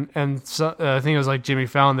comedian, and so, I think it was like Jimmy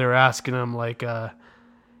Fallon. They were asking him like,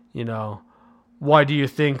 why do you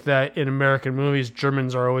think that in American movies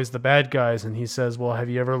Germans are always the bad guys? And he says, well, have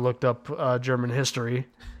you ever looked up German history?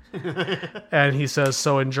 And he says,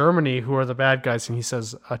 so in Germany, who are the bad guys? And he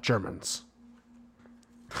says, Germans.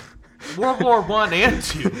 World War I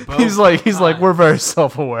and II. Both He's like, we're very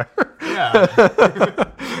self-aware. Yeah.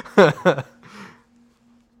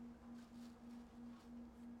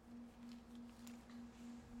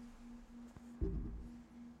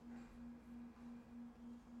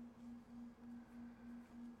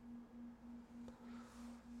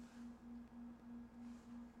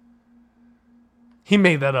 He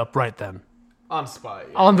made that up right then. On spot.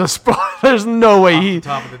 Yeah. On the spot. There's no way Off he the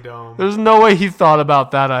top of the dome. There's no way he thought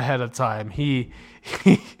about that ahead of time. He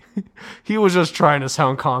was just trying to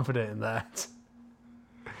sound confident in that.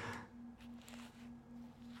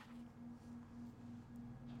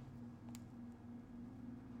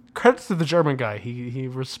 Credits to the German guy. He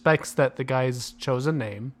respects that the guy's chosen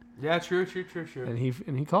name, Yeah, true. and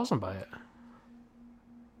he calls him by it.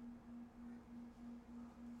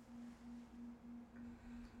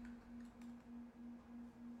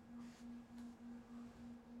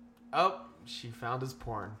 Oh, she found his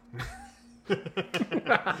porn.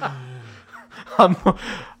 I'm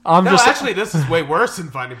No, just actually, this is way worse than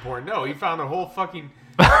finding porn. No, he found a whole fucking...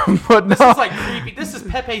 but This no. is like creepy. This is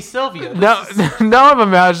Pepe Sylvia. Now I'm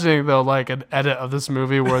imagining though like an edit of this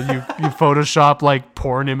movie where you Photoshop like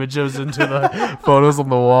porn images into the photos on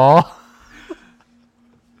the wall.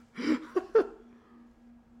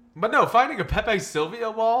 But no, finding a Pepe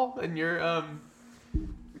Sylvia wall in your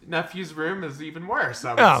nephew's room is even worse,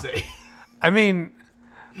 I would Yeah. say. I mean,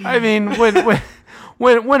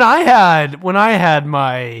 when I had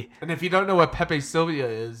my And if you don't know what Pepe Sylvia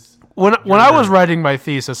is, when I was writing my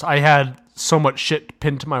thesis, I had so much shit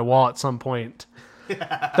pinned to my wall at some point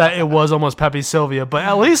that it was almost Pepe Sylvia, but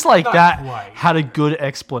at least like Not that quite. had a good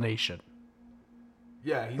explanation.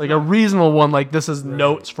 Yeah, he's like not, a reasonable one. Like this is Right.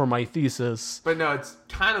 notes for my thesis. but no, it's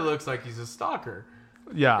kind of looks like he's a stalker.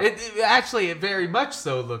 Yeah. It very much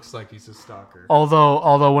so looks like he's a stalker.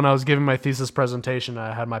 Although when I was giving my thesis presentation,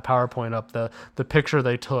 I had my PowerPoint up. The picture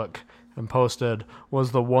they took and posted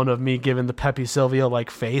was the one of me giving the Pepe Sylvia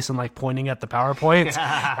like face and like pointing at the PowerPoint.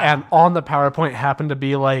 And on the PowerPoint happened to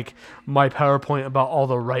be like my PowerPoint about all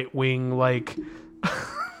the right wing like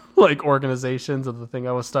like organizations of the thing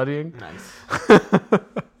I was studying. Nice.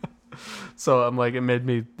 So I'm like, it made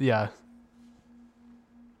me, yeah.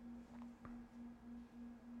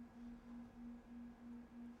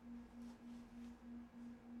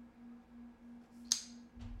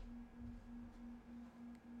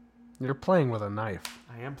 You're playing with a knife.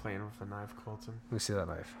 I am playing with a knife, Colton. Let me see that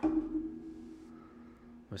knife. Let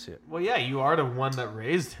me see it. Well, yeah, you are the one that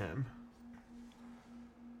raised him.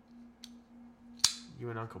 You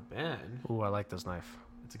and Uncle Ben. Ooh, I like this knife.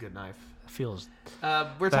 It's a good knife. It feels...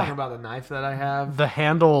 We're talking about the knife that I have. The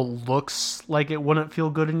handle looks like it wouldn't feel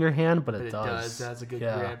good in your hand, but But it it does. does. It has a good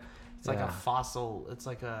Yeah. grip. It's like Yeah. a fossil. It's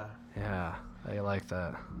like a... Yeah, I like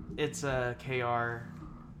that. It's a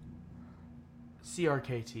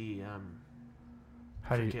CRKT.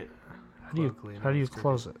 How do you forget how do you colloquially how do you known as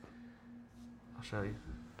close it? I'll show you.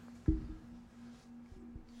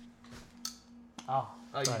 Oh,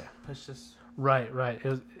 you Right. push this. Right.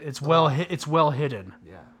 It's well it's well hidden.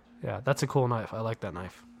 Yeah. Yeah, that's a cool knife. I like that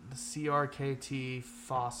knife. The CRKT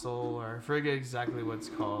fossil, or I forget exactly what it's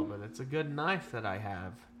called, but it's a good knife that I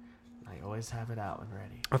have. I always have it out and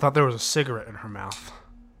ready. I thought there was a cigarette in her mouth.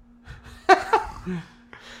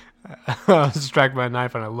 I was distracted by a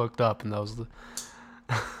knife and I looked up and that was the...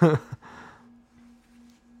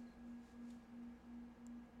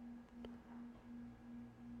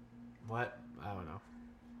 What? I don't know.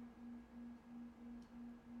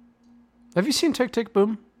 Have you seen Tick Tick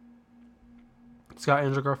Boom? It's got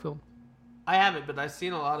Andrew Garfield. I haven't, but I've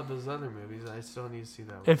seen a lot of his other movies. I still need to see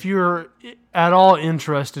that one. If you're at all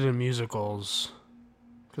interested in musicals,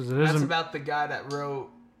 because it That's isn't about the guy that wrote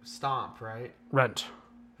Stomp, right? Rent.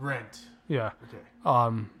 Rent. Yeah. Okay.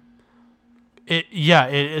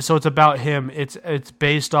 So it's about him. It's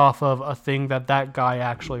based off of a thing that guy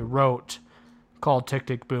actually wrote called Tick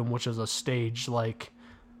Tick Boom, which is a stage like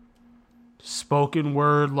spoken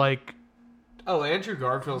word like Oh, Andrew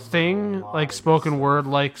Garfield's thing, in a lot like of spoken these. word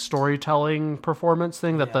like storytelling performance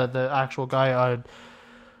thing that Yeah. the actual guy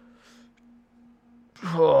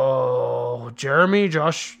Jeremy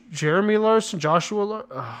Larson,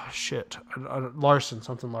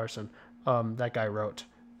 Larson, that guy wrote.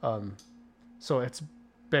 So it's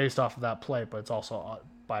based off of that play, but it's also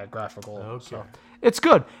biographical. Okay. So it's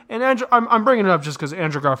good. And Andrew, I'm bringing it up just because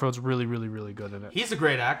Andrew Garfield's really, really, really good in it. He's a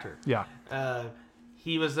great actor. Yeah.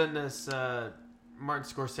 He was in this Martin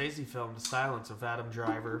Scorsese film, The Silence, with Adam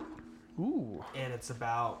Driver. Ooh. And it's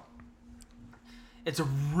a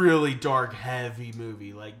really dark, heavy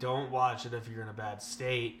movie. Like, don't watch it if you're in a bad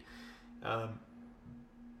state.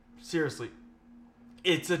 Seriously,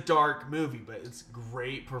 it's a dark movie, but it's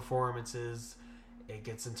great performances. It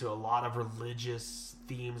gets into a lot of religious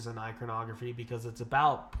themes and iconography because it's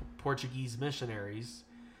about Portuguese missionaries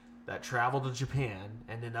that travel to Japan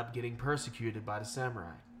and end up getting persecuted by the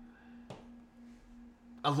samurai.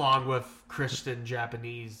 Along with Christian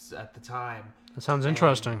Japanese at the time. That sounds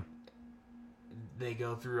interesting. They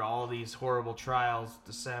go through all these horrible trials,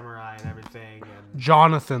 the samurai and everything, and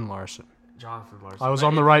Jonathan Larson. Jonathan Larson. I was But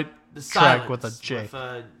on the right the track Silence with a J. With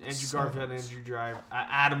Andrew Garfield and Andrew Driver.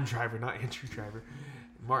 Adam Driver, not Andrew Driver.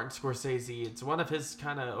 Martin Scorsese. It's one of his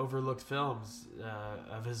kind of overlooked films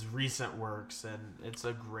of his recent works, and it's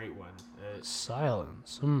a great one.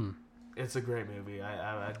 Silence. It's a great movie.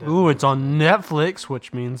 I Ooh, it's on Netflix,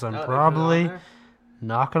 which means I'm Oh, they put it on probably there?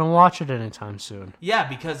 not going to watch it anytime soon. Yeah,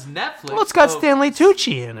 because Netflix. Well, it's got oh, Stanley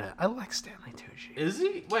Tucci in it. I like Stanley Tucci. Is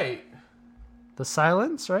he? Wait, The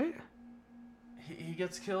Silence, right? he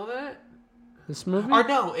gets killed in it? This movie? Or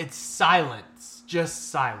no, it's Silence. Just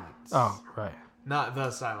Silence. Oh, right. Not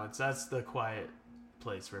The Silence. That's the Quiet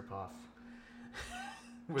Place ripoff.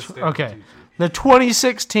 With Stanley Okay. Tucci. The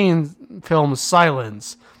 2016 film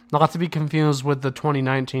Silence, not to be confused with the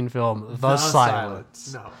 2019 film The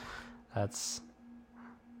Silence. No. That's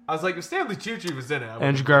I was like, if Stanley Tucci was in it. I would've-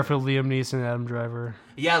 Andrew Garfield, Liam Neeson, Adam Driver.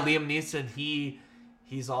 Yeah, Liam Neeson.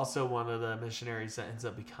 He's also one of the missionaries that ends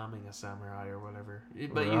up becoming a samurai or whatever.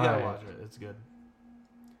 But you gotta Right. watch it. It's good.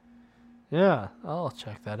 Yeah, I'll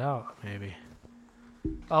check that out, maybe.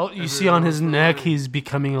 Oh, you Every see on his little neck, story. he's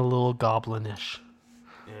becoming a little goblinish.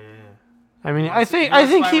 Yeah. I mean, I think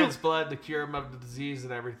Spider-Man's blood to cure him of the disease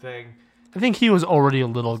and everything. he was already a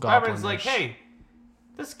little Spider-Man's goblinish. like, hey,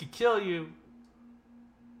 this could kill you.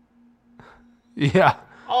 Yeah.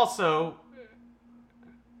 Also,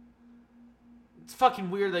 it's fucking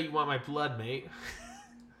weird that you want my blood, mate.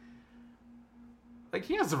 Like,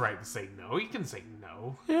 he has the right to say no. He can say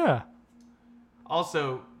no. Yeah.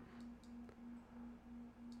 Also,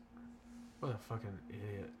 what a fucking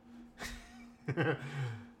idiot.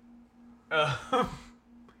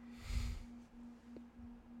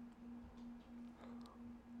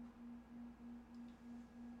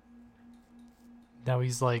 Now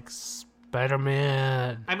he's like,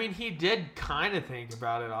 Spider-Man. I mean, he did kind of think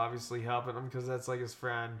about it, obviously helping him because that's like his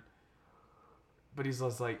friend. But he's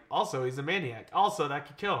just like, also, he's a maniac. Also, that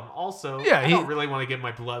could kill him. Also, Yeah, I don't really want to give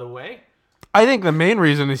my blood away. I think the main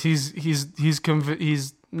reason is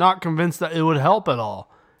he's not convinced that it would help at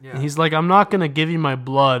all. Yeah. And he's like, I'm not gonna give you my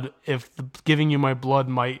blood if giving you my blood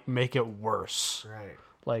might make it worse. Right.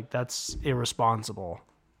 Like, that's irresponsible.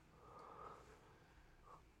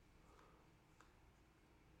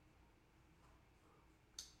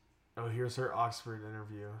 Oh, here's her Oxford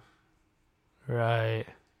interview. Right.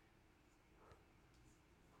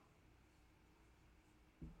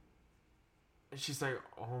 And she's like,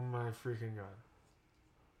 oh my freaking God.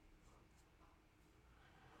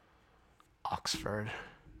 Oxford.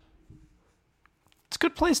 It's a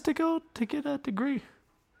good place to go to get a degree.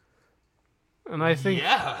 And I think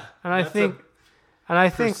Yeah. and I That's think and I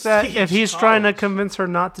think that if prestige he's trying to college. convince her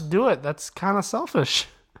not to do it, that's kind of selfish.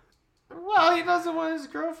 Well, he doesn't want his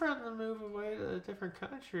girlfriend to move away to a different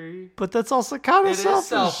country. But that's also kind It of is selfish,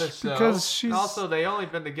 selfish, though. because she's Also, they only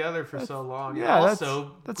been together for so long. yeah,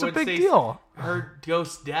 Also, that's a Gwen big Stacy- deal. Her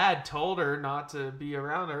ghost dad told her not to be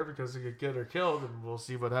around her because he could get her killed, and we'll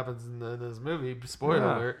see what happens in this movie. Spoiler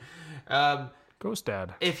Yeah. alert. Ghost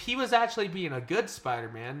Dad. If he was actually being a good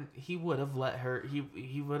Spider-Man, he would have let her.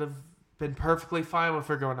 He would have been perfectly fine with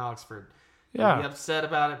her going to Oxford. Yeah. He'd be upset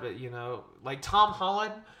about it, but like Tom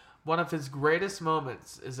Holland, one of his greatest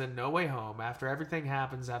moments is in No Way Home. After everything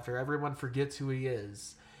happens, after everyone forgets who he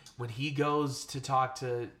is, when he goes to talk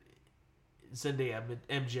to Zendaya,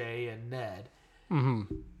 MJ, and Ned.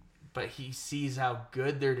 Mm-hmm. But he sees how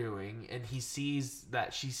good they're doing, and he sees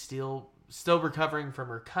that she's still recovering from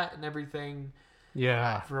her cut and everything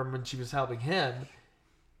Yeah. from when she was helping him.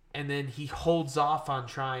 And then he holds off on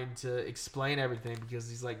trying to explain everything because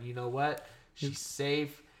he's like, you know what? She's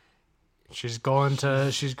safe. She's going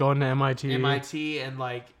to MIT. MIT, and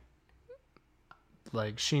like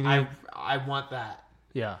she I want that.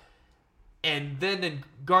 yeah. And then in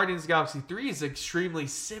Guardians of the Galaxy 3 is an extremely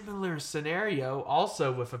similar scenario,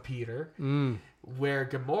 also with a Peter, where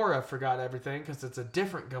Gamora forgot everything because it's a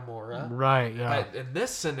different Gamora. Right, yeah. But in this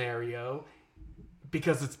scenario,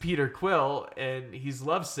 because it's Peter Quill and he's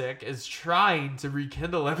lovesick, is trying to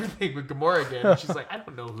rekindle everything with Gamora again. And she's like, I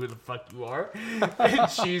don't know who the fuck you are. And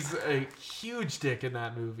she's a huge dick in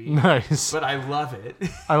that movie. Nice. But I love it.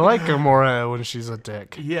 I like Gamora when she's a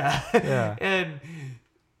dick. Yeah. Yeah.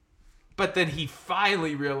 But then he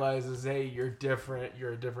finally realizes, hey, you're different.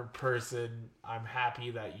 You're a different person. I'm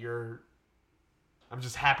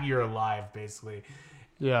just happy you're alive, basically.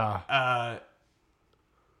 Yeah.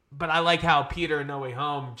 But I like how Peter in No Way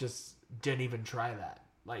Home just didn't even try that.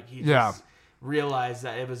 Like, he Yeah. just realized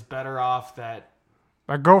that it was better off that...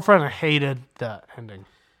 My girlfriend hated that ending.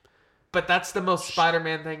 But that's the most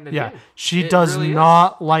Spider-Man thing to Yeah. do. She It does really is.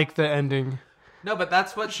 not like the ending. No, but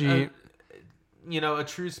that's what She- a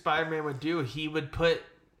true Spider-Man would do. He would put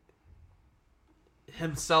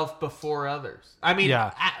himself before others. I mean,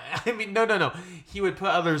 Yeah. I mean, no. He would put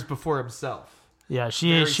others before himself. Yeah,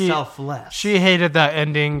 Very selfless. She hated that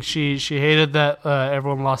ending. She hated that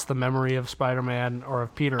everyone lost the memory of Spider-Man or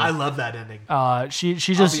of Peter. I love that ending. She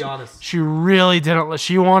just be honest. she really didn't.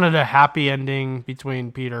 She wanted a happy ending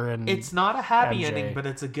between Peter and It's not a happy MJ. ending, but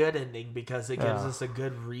it's a good ending because it gives us a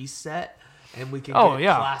good reset, and we can Oh, get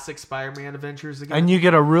yeah. classic Spider-Man adventures again. and you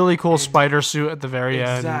get a really cool spider suit at the very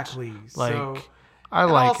exactly. end. Like So, I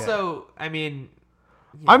and like it. also, I mean,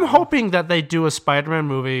 I'm hoping that they do a Spider-Man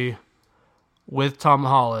movie with Tom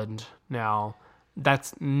Holland now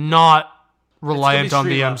that's not it's gonna be reliant on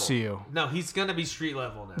street the level. MCU. No, he's gonna be street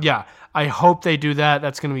level now. Yeah, I hope they do that.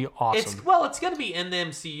 That's going to be awesome. It's gonna be in the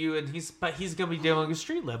MCU, and he's gonna be dealing with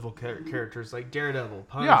street level characters like Daredevil,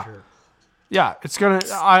 Yeah. Punisher. Yeah, it's gonna.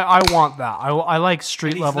 I want that. I like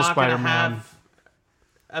street And he's level not gonna Spider-Man. have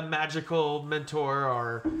a magical mentor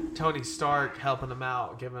or Tony Stark helping him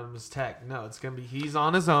out, giving him his tech. No, it's gonna be he's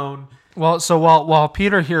on his own. Well, so while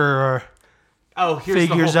Peter here Oh, here's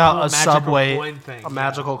figures the whole out a magical subway, coin thing. a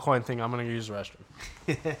magical coin thing, I'm gonna use the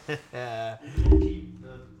restroom. Yeah.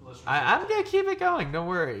 I'm gonna keep it going. Don't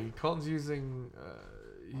worry. Colton's using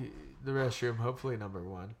the restroom. Hopefully, number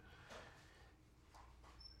one.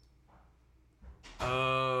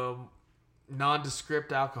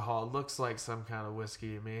 Nondescript alcohol. Looks like some kind of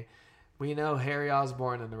whiskey to me. We know Harry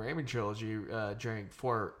Osborn in the Raimi trilogy drank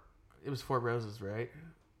four roses, right?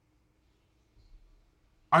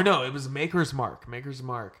 Or no, it was Maker's Mark. Maker's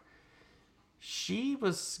Mark. She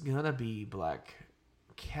was gonna be Black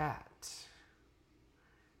Cat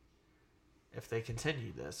if they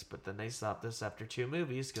continued this, but then they stopped this after 2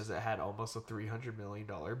 movies because it had almost a $300 million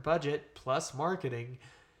budget plus marketing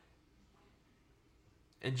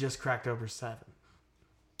and just cracked over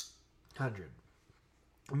 700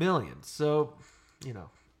 million. So, you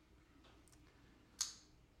know.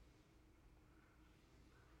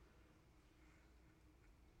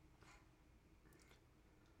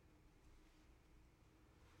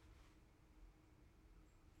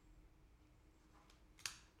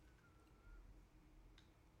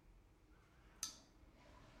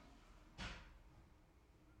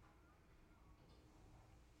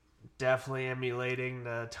 Definitely emulating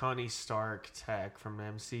the Tony Stark tech from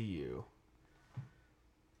MCU.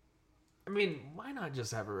 I mean, why not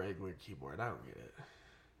just have a regular keyboard? I don't get it.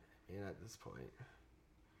 At this point.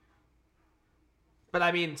 But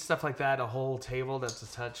I mean, stuff like that, a whole table that's a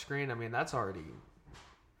touchscreen, I mean, that's happening.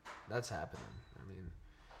 I mean,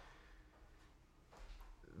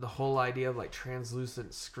 the whole idea of like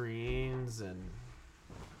translucent screens and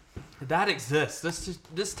that exists.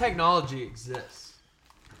 This technology exists.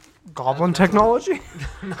 Goblin technology?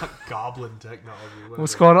 Not goblin technology. Whatever.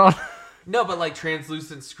 What's going on? No, but like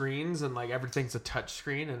translucent screens and like everything's a touch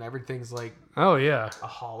screen and everything's like Oh yeah, a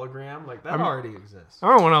hologram. Like that already exists. I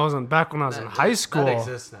remember when I was in high school. That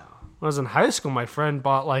exists now. When I was in high school, my friend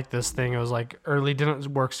bought like this thing. It was like didn't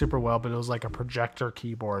work super well, but it was like a projector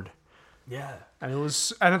keyboard. Yeah. And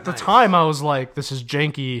at the time I was like, this is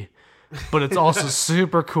janky, but it's also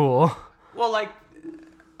super cool. Well, like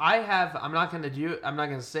I'm not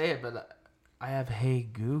gonna say it, but I have Hey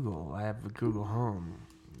Google. I have a Google Home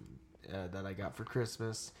that I got for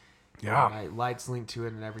Christmas. Yeah. And my lights linked to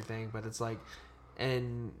it and everything, but it's like,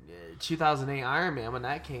 in 2008 Iron Man, when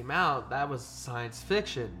that came out, that was science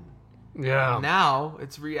fiction. Yeah. Now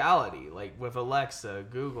it's reality, like with Alexa,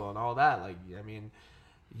 Google, and all that. Like, I mean,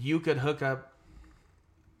 you could hook up,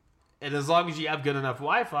 and as long as you have good enough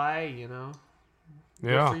Wi-Fi, you know,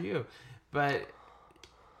 good for you. But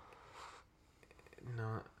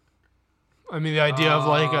no. I mean, the idea of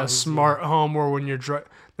like a smart home where when you're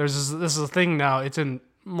this is a thing now. It's in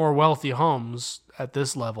more wealthy homes at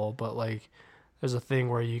this level, but like there's a thing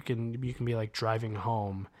where you can be like driving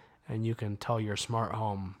home and you can tell your smart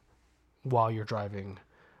home while you're driving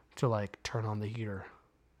to like turn on the heater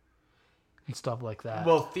and stuff like that.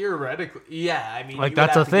 Well, theoretically, yeah. I mean, like you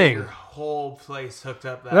that's would a have to thing. Get your whole place hooked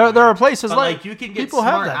up. There are places but like you can get people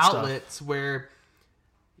smart have that outlets where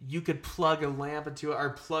you could plug a lamp into it or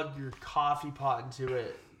plug your coffee pot into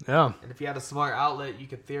it. Yeah. And if you had a smart outlet, you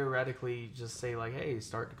could theoretically just say like, "Hey,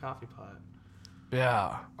 start the coffee pot."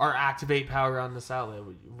 Yeah. Or activate power on this outlet,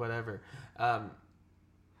 whatever.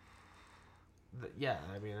 Yeah,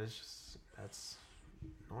 I mean, that's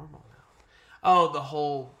normal now. Oh, the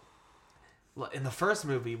whole. In the first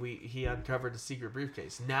movie, he uncovered a secret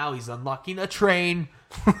briefcase. Now he's unlocking a train,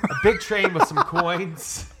 a big train with some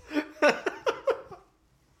coins.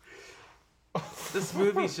 This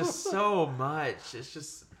movie's just so much. It's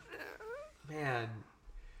just, man.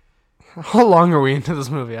 How long are we into this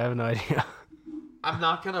movie? I have no idea. I'm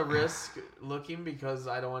not gonna risk looking because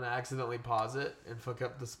I don't want to accidentally pause it and fuck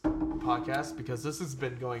up this podcast because this has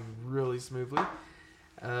been going really smoothly.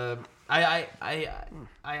 I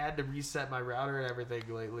had to reset my router and everything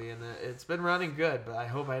lately, and it's been running good. But I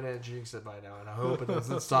hope I didn't jinx it by now, and I hope it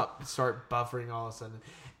doesn't start buffering all of a sudden.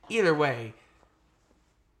 Either way,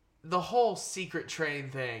 the whole secret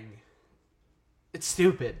train thing, it's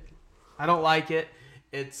stupid. I don't like it.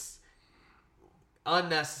 It's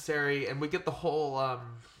unnecessary, and we get the whole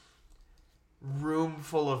room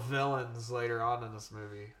full of villains later on in this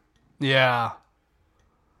movie. Yeah.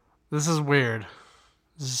 This is weird.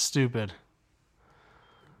 This is stupid.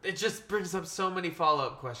 It just brings up so many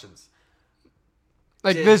follow-up questions.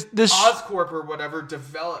 Like Did this Oscorp or whatever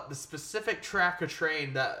develop the specific track of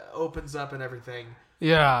train that opens up and everything?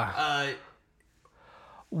 Yeah.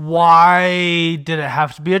 Why did it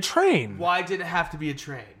have to be a train? Why did it have to be a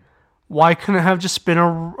train? Why couldn't it have just been a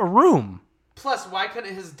room? Plus, why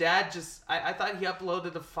couldn't his dad just... I thought he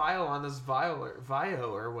uploaded a file on his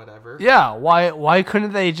Vio or whatever. Yeah, why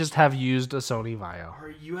couldn't they just have used a Sony Vio? Or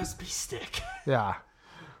a USB stick. Yeah.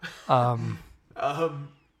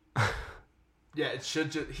 Yeah,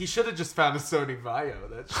 he should have just found a Sony Vio.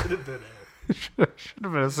 That should have been it. Should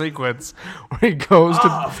have been a sequence where he goes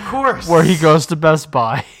of course. where he goes to Best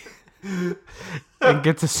Buy and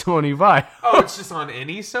get the Sony Vaio. Oh, it's just on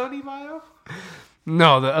any Sony Vaio?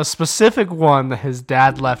 No, a specific one that his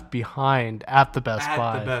dad left behind at the Best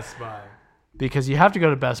Buy. At the Best Buy. Because you have to go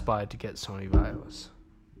to Best Buy to get Sony Vaios.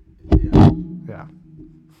 Yeah. Yeah.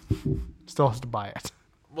 Still has to buy it.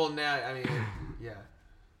 Well, now, I mean, yeah.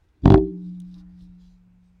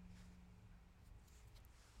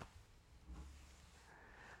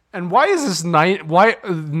 And why is this why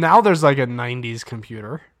now there's like a 90s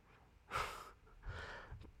computer?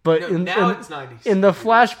 But No, now it's 90s. In the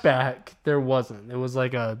flashback, there wasn't. It was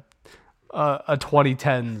like a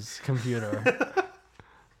 2010s computer.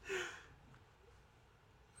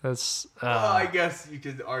 That's. Well, I guess you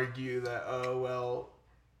could argue that. Oh well,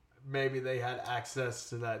 maybe they had access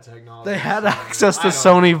to that technology. They had somewhere. access to I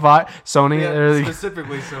don't know. Sony Yeah,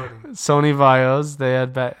 specifically Sony. Sony Vios. They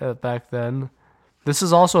had back then. This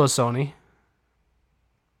is also a Sony.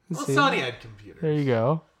 Well, See? Sony had computers. There you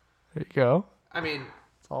go. There you go. I mean,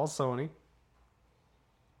 It's all Sony.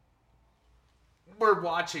 we're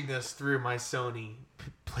watching this through my Sony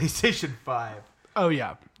PlayStation 5. Oh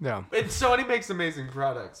yeah, yeah, And Sony makes amazing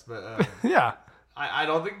products, but yeah. I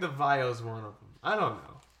don't think the Vaio's one of them. I don't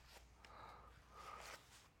know.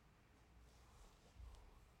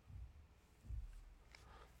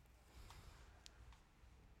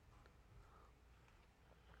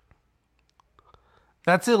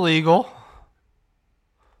 That's illegal.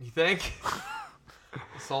 You think?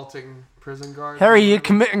 Assaulting prison guards? Harry, you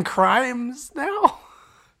committing crimes now?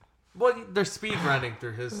 Well, they're speed running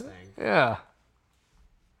through his thing. Yeah.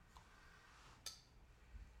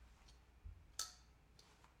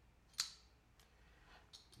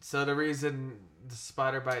 So the reason the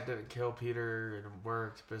spider bite didn't kill Peter and it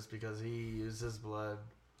worked was because he used his blood.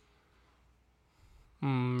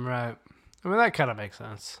 Right. I mean, that kind of makes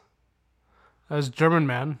sense. As German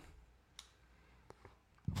man.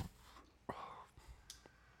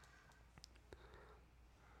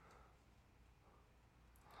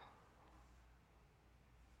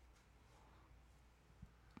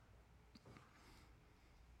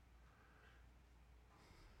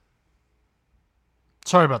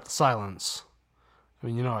 Sorry about the silence. I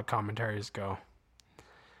mean, you know how commentaries go.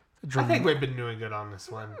 I think we've been doing good on this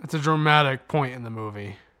one. It's a dramatic point in the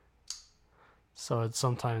movie. So it's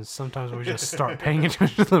sometimes we just start paying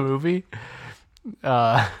attention to the movie.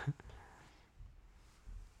 Hey,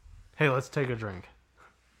 let's take a drink.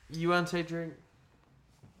 You want to take a drink?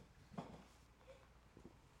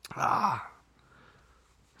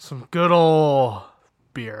 Some good old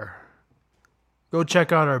beer. Go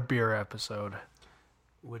check out our beer episode.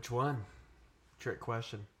 Which one? Trick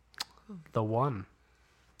question. The one.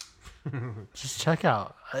 Just check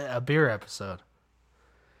out a beer episode.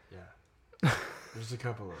 Yeah. There's a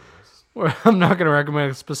couple of those. Well, I'm not going to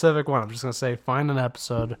recommend a specific one. I'm just going to say find an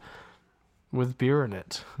episode with beer in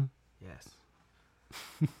it. Yes.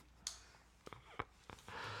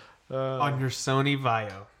 On your Sony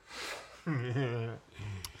Vaio.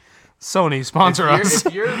 Sony, sponsor us.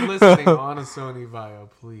 If you're listening on a Sony Vaio,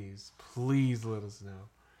 please let us know.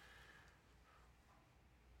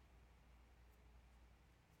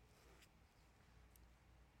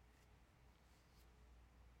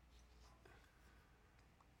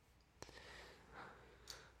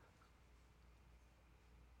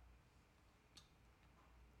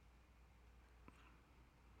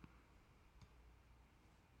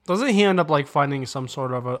 Doesn't he end up like finding some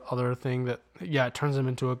sort of other thing that it turns him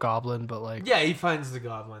into a goblin, but like Yeah, he finds the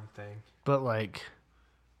goblin thing. but like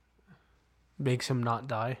makes him not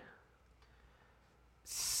die?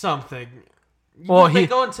 Something. Well, they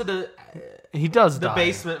go into the He does the die.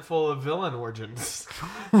 basement full of villain origins.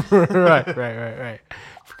 right.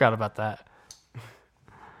 Forgot about that.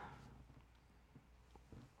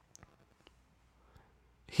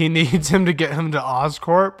 He needs him to get him to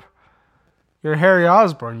Oscorp. You're Harry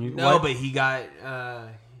Osborn. But he got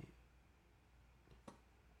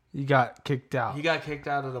You got kicked out. he got kicked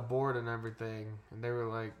out of the board and everything, and they were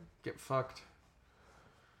like, "Get fucked."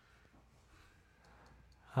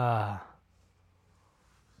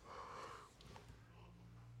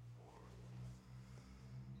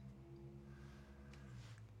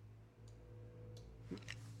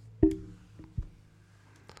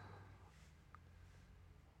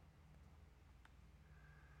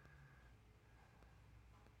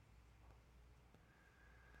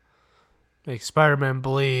 Make Spider-Man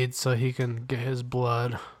bleed so he can get his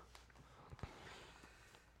blood.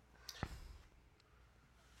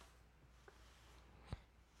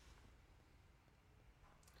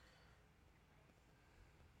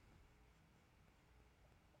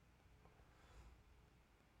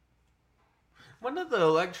 When did the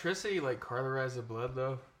electricity like cauterize the blood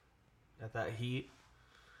though? at that heat.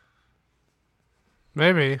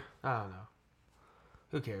 Maybe. I don't know.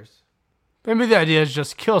 Who cares? Maybe the idea is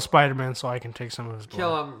just kill Spider-Man so I can take some of his blood.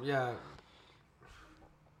 Kill him, yeah.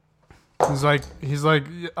 He's like,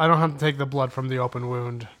 I don't have to take the blood from the open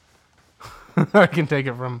wound. I can take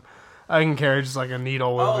it from, I can carry just like a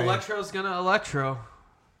needle with me. Electro's gonna electro.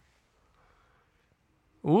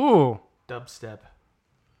 Ooh. Dubstep.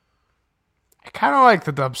 I kind of like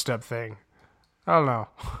the dubstep thing. I don't know.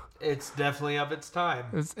 It's definitely of its time.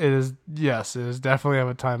 It is definitely of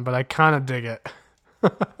a time, but I kind of dig it.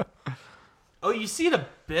 Oh, you see a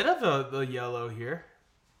bit of the yellow here.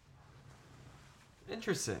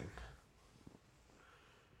 Interesting.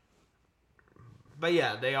 But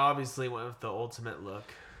yeah, they obviously went with the ultimate look.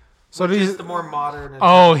 So Which these, is the more modern.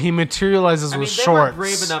 oh, he materializes I mean, with they shorts. were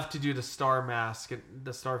brave enough to do the star mask, and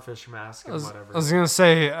the starfish mask, and whatever. I was gonna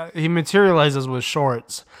say he materializes with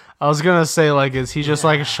shorts. I was gonna say, like, is he just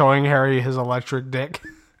like showing Harry his electric dick?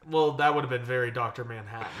 Well, that would have been very Dr.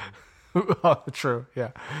 Manhattan. Oh, true.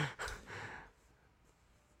 Yeah.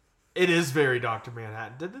 It is very Dr.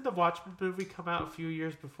 Manhattan. Didn't the Watchmen movie come out a few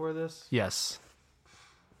years before this? Yes.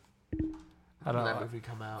 I don't When did know. that movie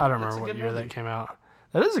come out? I don't That's a remember what good year movie. that came out.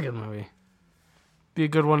 That is a good movie. Be a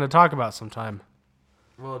good one to talk about sometime.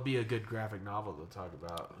 Well, it'd be a good graphic novel to talk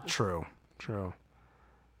about. True.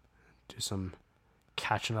 Do some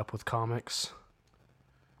catching up with comics.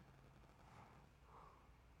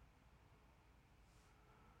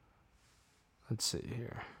 Let's see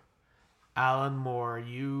here. Alan Moore,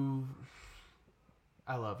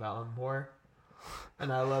 I love Alan Moore.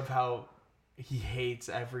 And I love how he hates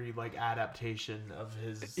every, like, adaptation of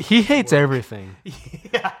his... He hates work. everything.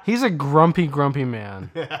 Yeah. He's a grumpy man.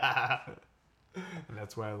 And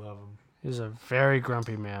that's why I love him. He's a very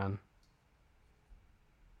grumpy man.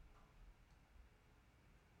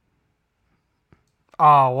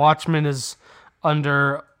 Watchmen is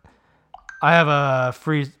under... I have a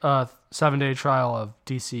free 7-day trial of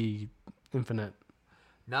DC Infinite.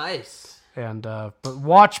 Nice. And but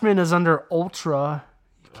Watchmen is under Ultra.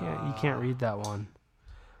 You can't read that one.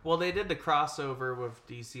 Well, they did the crossover with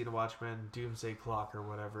DC and Watchmen, Doomsday Clock or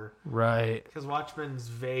whatever. Right. Because Watchmen's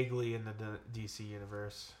vaguely in the DC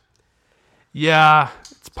universe. Yeah,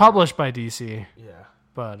 it's published by DC, Yeah.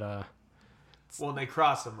 but Well, they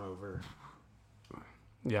cross them over.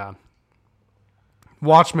 yeah.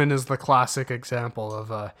 Watchmen is the classic example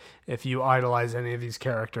of if you idolize any of these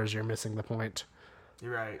characters, you're missing the point.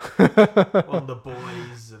 You're right. Well, the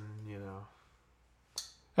boys and,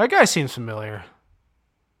 That guy seems familiar.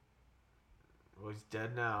 Well, he's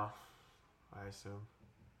dead now, I assume.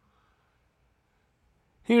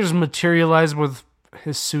 He can just materialize with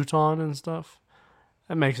his suit on and stuff.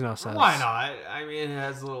 That makes no sense. Why not? I mean, it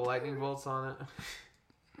has little lightning bolts on it.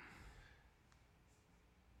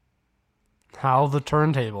 How the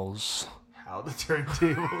turntables. How the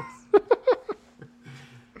turntables.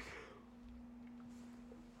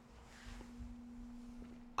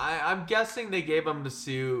 I'm guessing they gave him the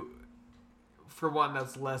suit for one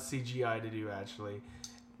that's less CGI to do, actually.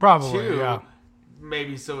 Probably, Two, yeah.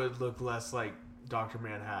 maybe so it looked less like Dr.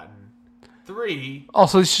 Manhattan. Three,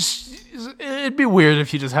 Also, it'd be weird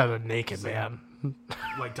if you just had a naked man.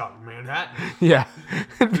 like Dr. Manhattan. Yeah.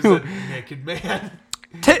 He's a naked man.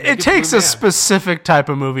 It takes blue a man. specific type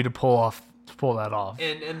of movie to pull that off.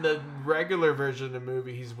 And in the regular version of the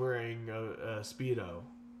movie, he's wearing a Speedo.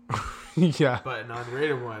 Yeah. But an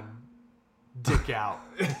unrated one, dick out.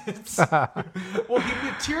 Well, he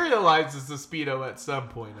materializes the Speedo at some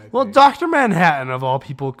point, I think. Well, Dr. Manhattan, of all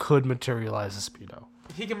people, could materialize a Speedo.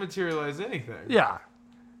 He can materialize anything. Yeah.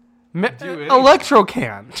 Do anything. Electro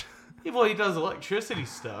can't. Well, he does electricity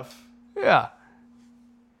stuff. Yeah.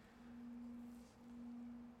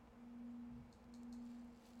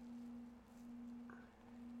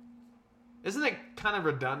 Isn't it kind of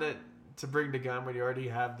redundant to bring the gun when you already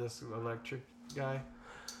have this electric guy?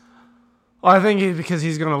 Well, I think because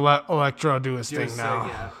he's going to let Electro do his Do thing his now. thing,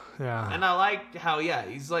 yeah. Yeah. And I like how,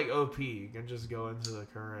 he's like OP. You can just go into the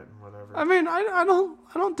current and whatever. I mean, I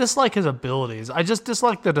don't dislike his abilities. I just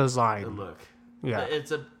dislike the design. The look. Yeah.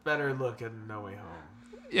 It's a better look in No Way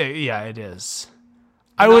Home. Yeah, it is.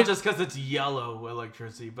 Not just because it's yellow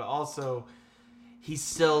electricity, but also he's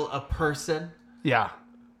still a person. Yeah.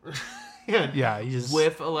 Yeah, he's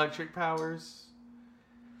with electric powers.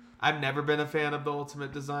 I've never been a fan of the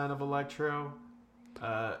ultimate design of Electro.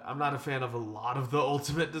 I'm not a fan of a lot of the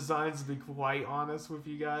ultimate designs, to be quite honest with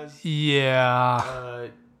you guys. Yeah.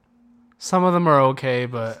 Some of them are okay,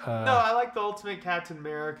 but No, I like the Ultimate Captain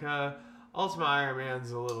America. Ultimate Iron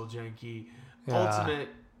Man's a little janky. Yeah.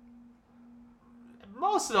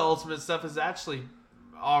 Most of the Ultimate stuff is actually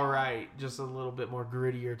all right, just a little bit more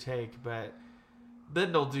grittier take, but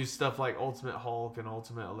then they'll do stuff like Ultimate Hulk and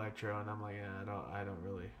Ultimate Electro, and I'm like, yeah, I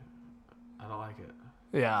don't like it.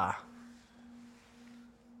 Yeah.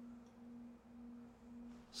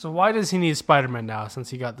 So why does he need Spider-Man now since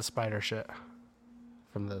he got the spider shit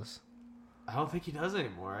from this? I don't think he does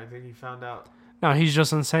anymore. I think he found out. No, he's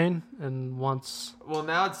just insane and wants... Well,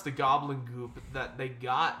 now it's the Goblin Goop that they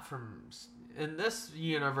got from... In this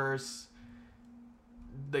universe,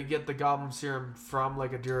 they get the Goblin Serum from,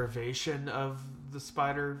 like, a derivation of the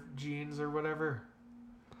spider genes or whatever.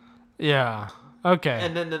 Yeah. Okay.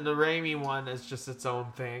 And then the Raimi one is just its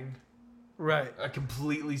own thing. Right. A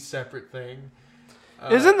completely separate thing.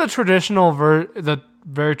 Isn't the traditional... the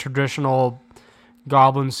very traditional...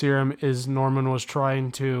 Goblin Serum is Norman was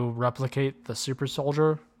trying to replicate the Super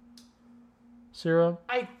Soldier Serum?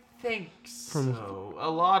 I think so. A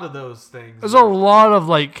lot of those things. There's a lot of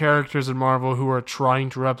like characters in Marvel who are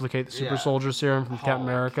trying to replicate the Super Soldier Serum from Captain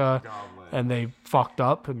America, Goblin. and they fucked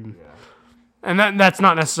up, and that's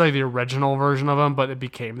not necessarily the original version of him, but it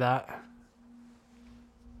became that.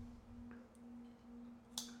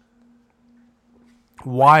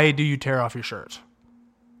 Why do you tear off your shirt?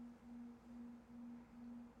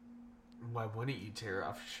 Why wouldn't you tear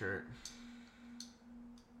off your shirt?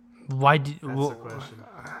 Why do That's the question.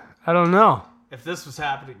 I don't know. If this was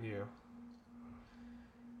happening to you,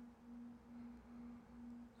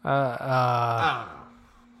 I don't know.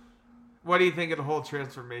 What do you think of the whole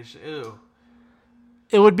transformation? Ew.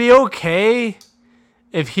 It would be okay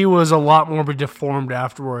if he was a lot more deformed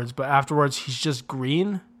afterwards, but afterwards he's just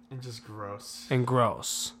green And just gross. and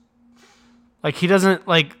gross. Like he doesn't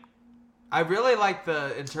like. I really like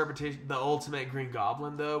the interpretation, the Ultimate Green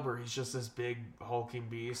Goblin though, where he's just this big hulking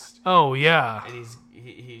beast, Oh yeah, and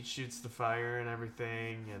he shoots the fire and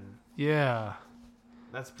everything, and yeah.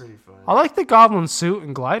 that's pretty fun. I like the Goblin suit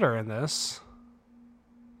and glider in this.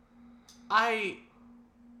 I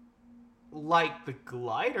like the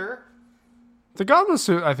glider. The Goblin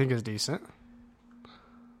suit I think is decent.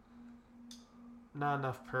 Not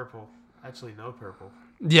enough purple. Actually, no purple.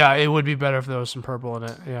 Yeah, it would be better if there was some purple in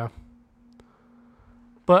it. Yeah,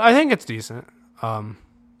 but I think it's decent.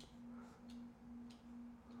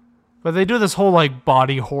 But they do this whole like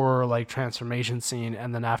body horror like transformation scene,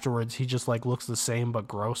 and then afterwards he just like looks the same but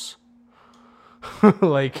gross.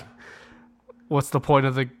 Like, what's the point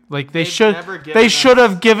of the like? They should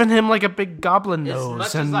have given him like a big goblin As nose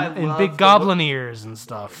much and as I love big the goblin ears and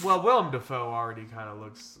stuff. Well, Willem Dafoe already kind of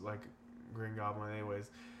looks like Green Goblin anyways.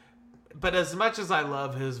 But as much as I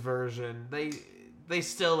love his version, they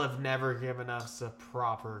still have never given us a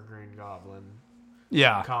proper Green Goblin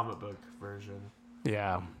Yeah, comic book version.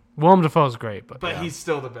 yeah. Willem Dafoe's great, but But yeah. he's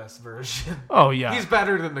still the best version. Oh yeah, He's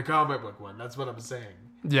better than the comic book one. That's what I'm saying.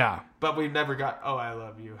 yeah. But we've never got, oh, I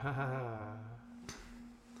love you.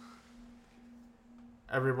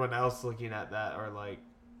 Everyone else looking at that are like,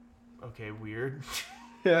 okay, weird.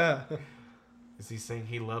 Yeah. Is he saying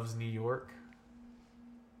he loves New York?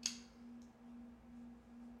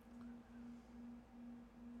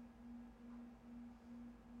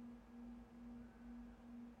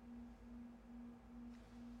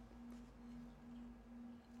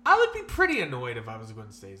 I would be pretty annoyed if I was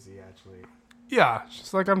Gwen Stacy, actually. Yeah, it's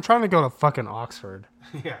just like I'm trying to go to fucking Oxford.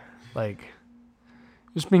 Yeah. Like,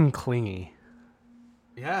 just being clingy.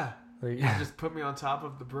 Yeah. Like, You just put me on top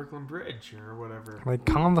of the Brooklyn Bridge or whatever. like,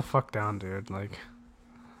 calm the fuck down, dude. Like,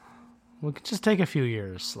 we could just take a few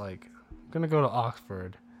years. Like, I'm gonna go to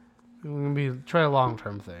Oxford. We're gonna try a long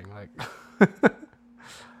term thing. Like,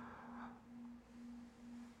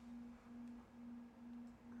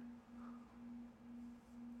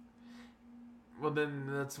 Well, then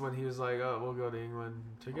that's when he was like, oh, we'll go to England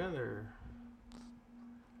together.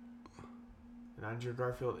 And Andrew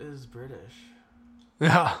Garfield is British.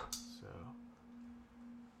 yeah. So.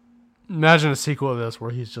 Imagine a sequel to this where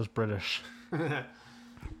he's just British.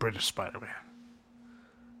 British Spider-Man.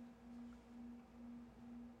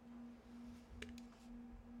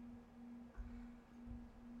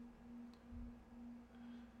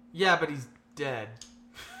 Yeah, but he's dead.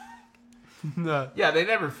 No. Yeah, they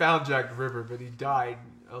never found Jack the Ripper, but he died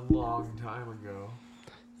a long time ago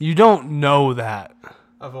You don't know that.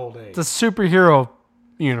 of old age. It's a superhero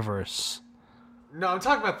universe. No, I'm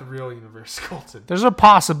talking about the real universe, Colton. There's a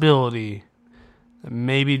possibility that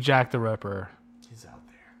maybe Jack the Ripper He's out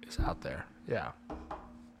there. is out there. Yeah.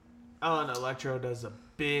 Oh, and Electro does a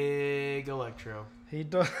big Electro. He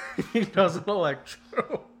does. He does an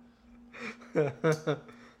Electro.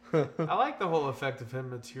 I like the whole effect of him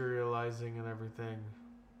materializing and everything.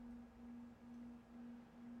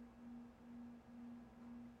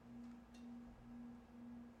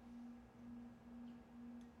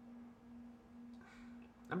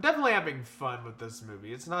 I'm definitely having fun with this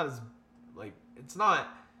movie. It's not as, like, it's not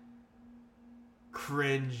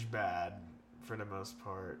cringe bad for the most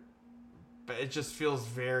part. But it just feels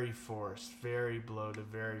very forced, very bloated,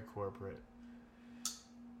 very corporate.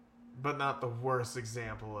 But not the worst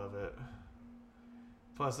example of it.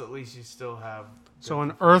 Plus, at least you still have... So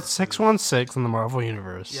in Earth 616 in the Marvel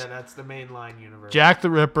Universe, Yeah, that's the mainline universe. Jack the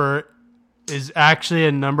Ripper is actually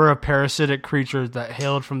a number of parasitic creatures that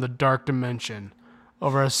hailed from the Dark Dimension.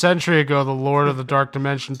 Over a century ago, the Lord of the Dark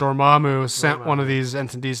Dimension, Dormammu, sent one of these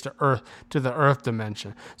entities to the Earth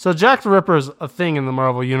Dimension. So Jack the Ripper is a thing in the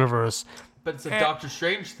Marvel Universe. But it's a Doctor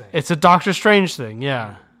Strange thing. It's a Doctor Strange thing,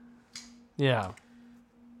 yeah. Yeah.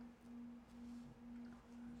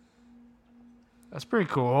 That's pretty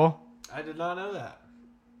cool. I did not know that.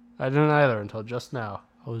 I didn't either until just now.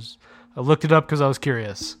 I looked it up because I was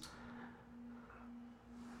curious.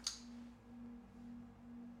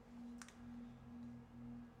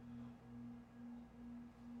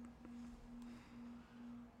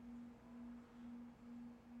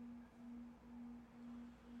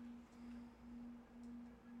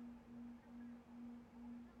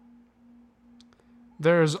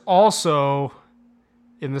 There's also,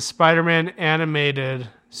 in the Spider-Man animated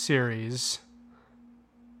series,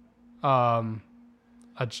 an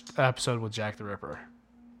episode with Jack the Ripper.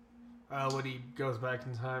 When he goes back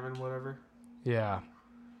in time and whatever. Yeah.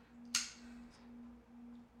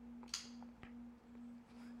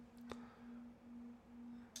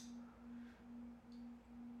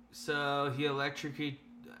 So he electrically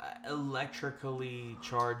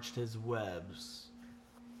charged his webs.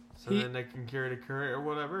 So then they can carry the current or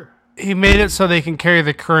whatever. He made it so they can carry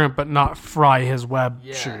the current but not fry his web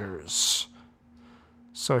shooters.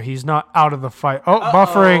 So he's not out of the fight. Oh,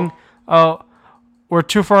 buffering. Oh, we're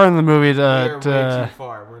too far in the movie We're way too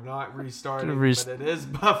far. We're not restarting, but it is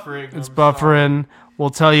buffering. It's buffering.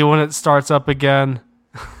 We'll tell you when it starts up again.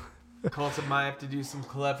 Colton might have to do some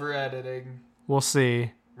clever editing. We'll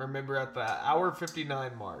see. Remember at the hour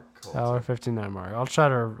 59 mark, Colton. Hour 59 mark. I'll try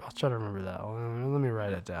to remember that. Let me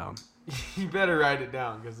write it down. You better write it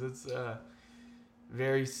down because it's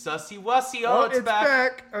very sussy-wussy. Oh, it's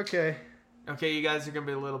back. Okay. Okay, you guys are going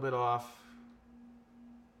to be a little bit off.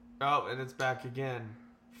 Oh, and it's back again.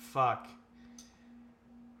 Fuck.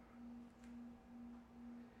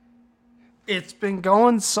 It's been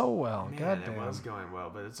going so well. Man, Goddamn. it was going well,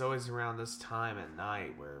 but it's always around this time at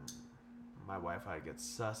night where my Wi-Fi gets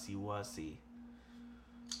sussy-wussy.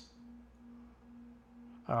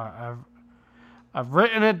 I've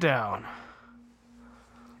written it down.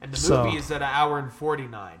 And the movie is at an hour and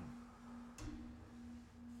 49.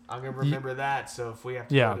 I'm going to remember that, so if we have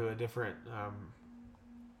to go to a different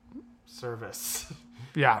service.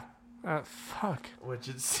 Yeah. Fuck. Which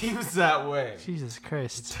it seems that way. Jesus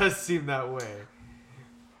Christ. It does seem that way.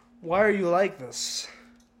 Why are you like this?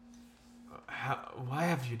 Why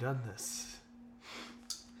have you done this?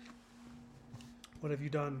 What have you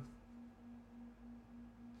done?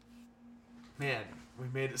 Man, we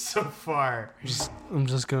made it so far. I'm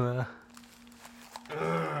just gonna...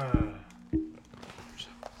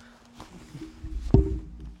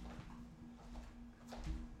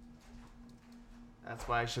 That's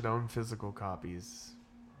why I should own physical copies.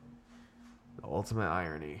 The ultimate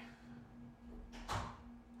irony.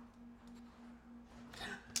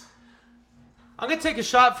 I'm gonna take a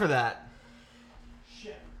shot for that.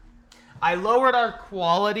 Shit. I lowered our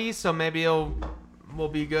quality, so maybe we'll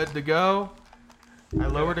be good to go. I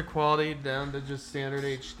lowered the quality down to just standard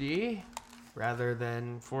HD rather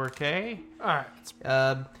than 4K. All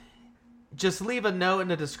right. Just leave a note in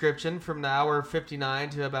the description from the hour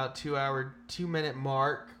 59 to about 2 minute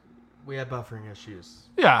mark. We had buffering issues.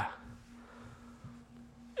 Yeah.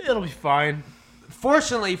 It'll be fine.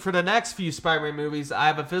 Fortunately, for the next few Spider-Man movies, I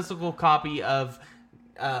have a physical copy of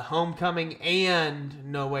Homecoming and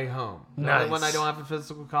No Way Home. The only one I don't have a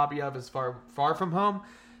physical copy of is Far From Home.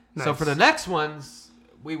 Nice. So for the next ones,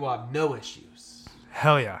 we will have no issues.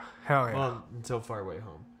 Hell yeah. Well, until Far Way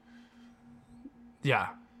Home. Yeah.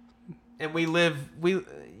 And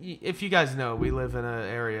if you guys know, we live in an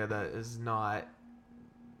area that is not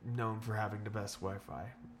known for having the best Wi-Fi.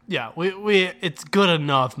 Yeah, it's good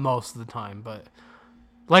enough most of the time, but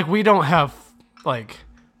like we don't have like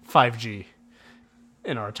 5G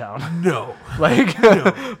in our town. No. Buffering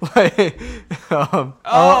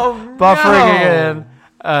again.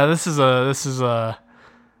 This is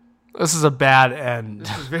a bad end.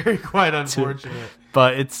 This is very quite unfortunate.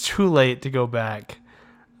 But it's too late to go back.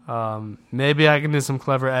 Maybe I can do some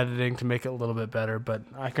clever editing to make it a little bit better, but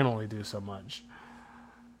I can only do so much.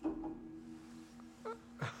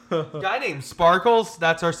 Guy named Sparkles,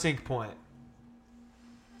 that's our sync point.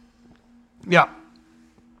 Yeah.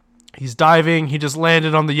 He's diving. He just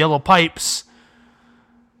landed on the yellow pipes.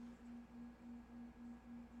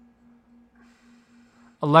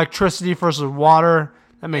 Electricity versus water.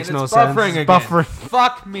 That makes And no it's sense. buffering It's again. buffering.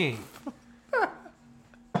 Fuck me.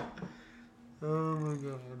 Oh my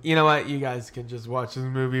god. You know what? You guys can just watch this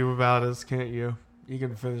movie without us, can't you? You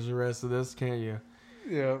can finish the rest of this, can't you?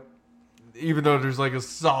 Yeah. Even though there's like a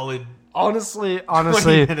solid Honestly,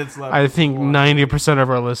 20 minutes left. I think 90% of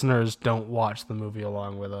our listeners don't watch the movie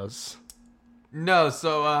along with us. No,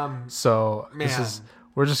 so So man.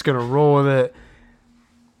 we're just gonna roll with it.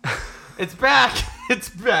 It's back. It's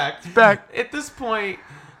back. It's back. At this point,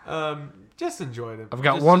 just enjoyed it. I've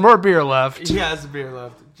got one more beer left. He has a beer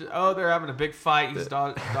left. Oh, they're having a big fight. He's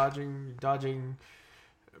dodging.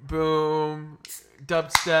 Boom.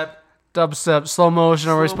 Dubstep. Dubstep, slow motion.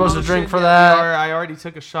 Are we Slow supposed to drink motion. for Yeah, that? we are. I already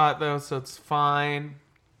took a shot though, so it's fine.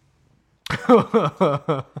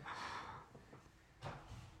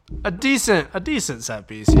 A decent set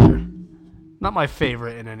piece here. Not my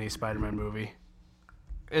favorite in any Spider-Man movie.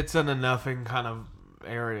 It's in a nothing kind of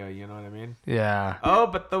area, you know what I mean? Yeah. Oh,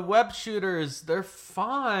 but the web shooters, they're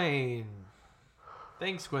fine.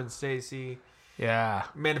 Thanks, Gwen Stacy. Yeah.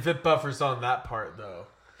 Man, if it buffers on that part though.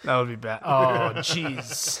 That would be bad. Oh,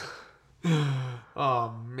 jeez.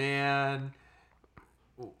 Oh man,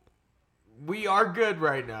 we are good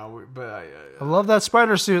right now, but I love that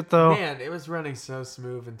spider suit, though. man, it was running so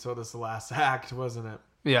smooth until this last act, wasn't it?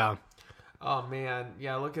 Yeah. Oh man,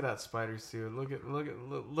 yeah. Look at that spider suit. Look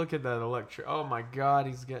at that electric. Oh my god,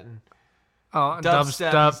 he's getting Oh,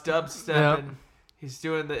 dubstep. He's dubstepping. Yep. He's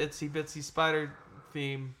doing the itsy bitsy spider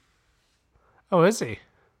theme. Oh, is he?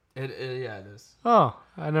 Yeah, it is. Oh,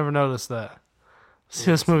 I never noticed that. I've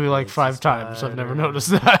seen this Itsy movie like bitsy 5 times. I've never spider.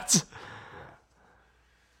 noticed that.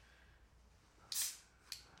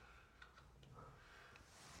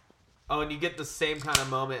 Oh, and you get the same kind of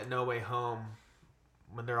moment in No Way Home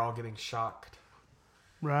when they're all getting shocked.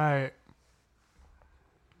 Right.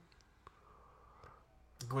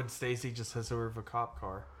 Gwen Stacy just has her with a cop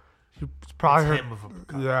car. You probably It's heard. him with a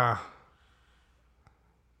cop. Yeah.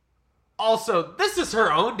 Also, this is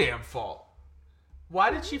her own damn fault.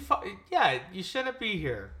 Why did she? Yeah, you shouldn't be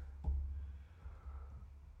here.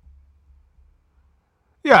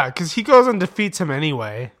 Yeah, because he goes and defeats him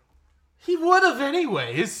anyway. He would have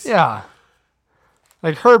anyways. Yeah.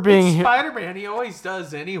 Like her being It's here. Spider-Man. He always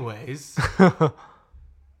does anyways.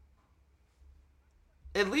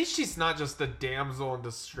 At least she's not just a damsel in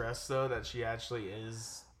distress, though. That she actually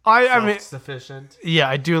is. I mean, sufficient. yeah,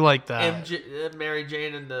 I do like that. Mary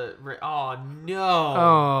Jane and the. Oh no.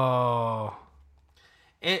 Oh.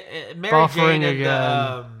 Mary Buffering Jane and again.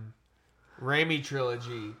 the Raimi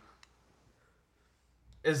trilogy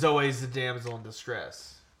is always the damsel in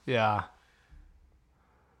distress. Yeah.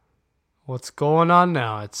 What's going on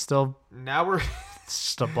now? It's still Now we're it's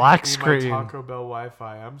just a black Need my screen. Taco Bell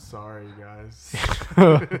Wi-Fi. I'm sorry, guys.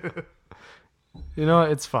 You know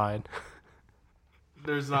what? It's fine.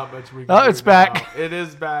 There's not much we can Oh, do it's back. now. It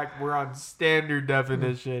is back. We're on standard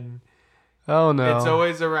definition. Oh no. It's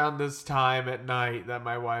always around this time at night that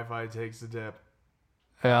my Wi-Fi takes a dip.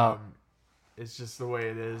 Yeah. It's just the way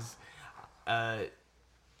it is. Like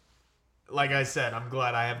I said, I'm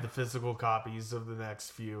glad I have the physical copies of the next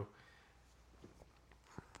few.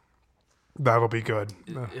 That'll be good.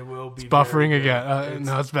 It will be It's buffering very again. good. It's-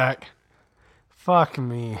 No, it's back. Fuck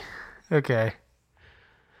me. Okay.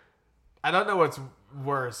 I don't know what's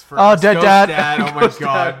worse. For Oh, us. Dead Ghost Dad. Oh my Ghost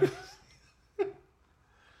god.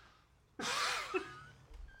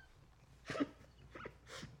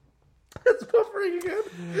 It's buffering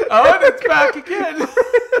again. Oh, and it's back again.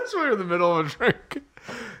 That's we're in the middle of a drink.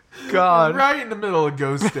 God. Right in the middle of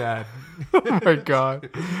Ghost Dad. Oh my god.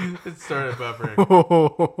 It started buffering.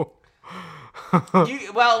 Oh.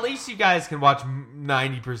 Well, at least you guys can watch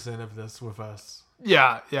 90% of this with us.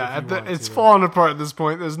 Yeah. If you want It's to. falling apart at this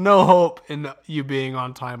point. There's no hope in you being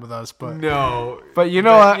on time with us, but No. But you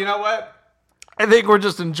know what? You know what? I think we're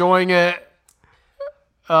just enjoying it.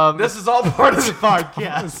 This is all part of the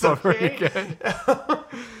podcast. It's buffering Okay? again.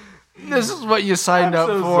 This is what you signed I'm up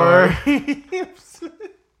so for. sorry.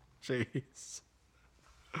 Jeez.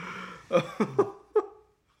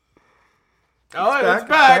 Oh, it's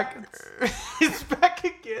back. It's back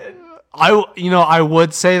again. I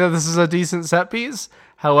would say that this is a decent set piece.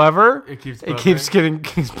 However, It keeps keeps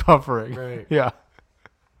buffering. Right. Yeah.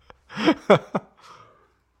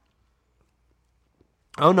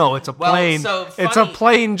 Oh no, it's a Well, plane. so It's a funny-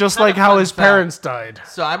 plane, just kind like of how fun his fact. parents died.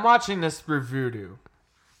 So I'm watching this through Vudu,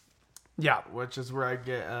 Yeah. which is where I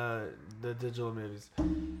get the digital movies.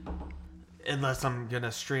 unless I'm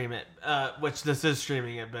gonna stream it, which this is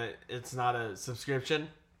streaming it, but it's not a subscription.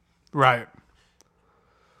 Right.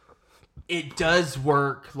 It does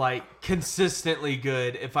work like consistently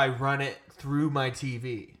good if I run it through my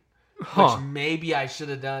TV, which maybe I should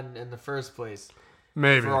have done in the first place.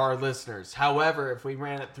 Maybe. For our listeners. However, if we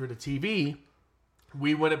ran it through the TV,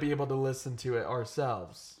 we wouldn't be able to listen to it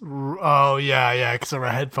ourselves. Oh, yeah, because of our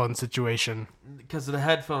headphone situation. Because of the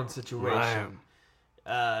headphone situation.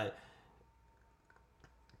 Right.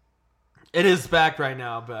 It is back right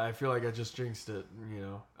now, but I feel like I just jinxed it,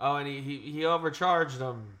 Oh, and he overcharged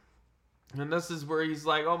him. And this is where he's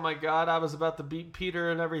like, oh my god, I was about to beat Peter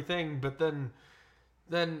and everything, but then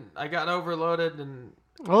I got overloaded and...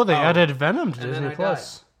 Oh, they added Venom to Disney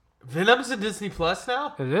Plus. Venom's in Disney Plus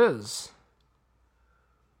now? It is.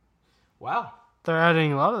 Wow. They're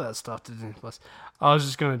adding a lot of that stuff to Disney Plus. I was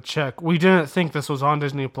just going to check. We didn't think this was on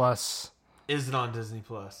Disney Plus. Is it on Disney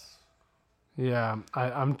Plus? Yeah,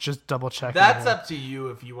 I'm just double checking. That's up to you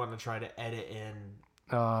if you want to try to edit in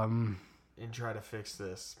and try to fix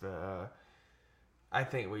this. But I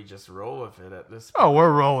think we just roll with it at this point. Oh,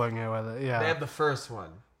 we're rolling it with it, yeah. They have the first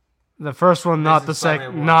one. The first one, not the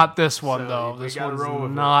second, not this one, so though. This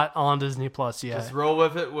one's not on Disney Plus yet. Just roll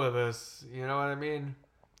with it with us. You know what I mean?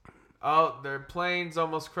 Oh, their planes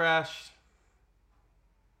almost crashed.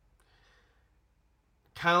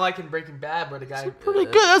 Kind of like in Breaking Bad, where the guy...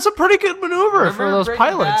 That's a pretty good maneuver for those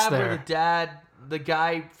pilots there. Where the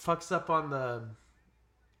guy fucks up on the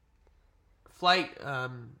flight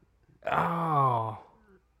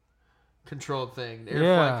control thing.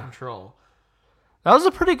 Air flight control. That was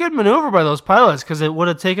a pretty good maneuver by those pilots, because it would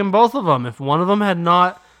have taken both of them. If one of them had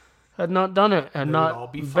not done it, had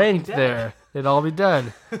not banked there, they'd all be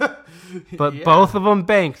dead. But both of them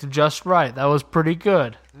banked just right. That was pretty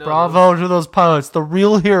good. No, bravo to those pilots, the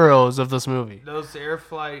real heroes of this movie. The air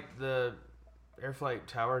flight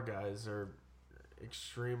tower guys are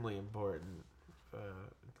extremely important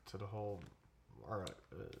to the whole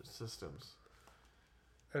systems.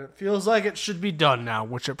 And it feels like it should be done now,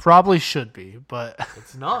 which it probably should be, but...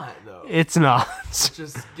 It's not, though. It's not. It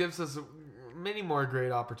just gives us many more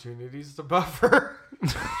great opportunities to buffer.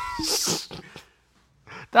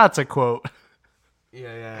 That's a quote.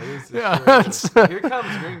 Yeah, it is. Here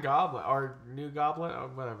comes Green Goblin, or New Goblin, or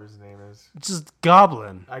whatever his name is. Just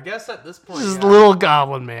Goblin. I guess at this point... Just Little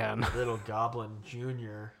Goblin Man. Little Goblin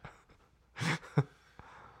Jr.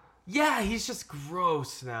 Yeah, he's just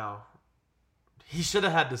gross now. He should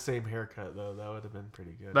have had the same haircut, though. That would have been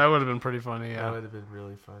pretty good. That would have been pretty funny, yeah. That would have been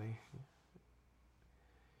really funny.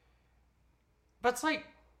 But it's like,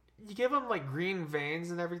 you give him, like, green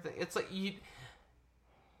veins and everything. It's like, you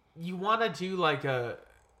want to do, like, a...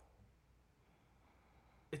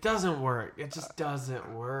 It doesn't work. It just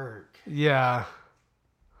doesn't work. Yeah.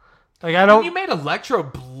 Like, I don't... When you made Electro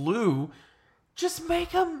blue, just make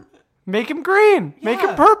him... Make him green. Yeah. Make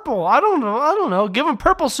him purple. I don't know. Give him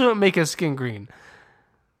purple suit and make his skin green.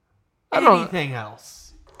 Anything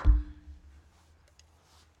else.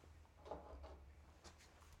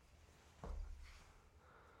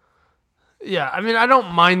 Yeah, I mean, I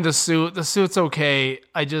don't mind the suit. The suit's okay.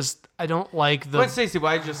 I don't like the... Wait, Stacey,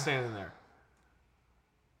 why are you just standing there?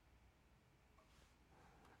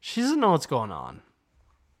 She doesn't know what's going on.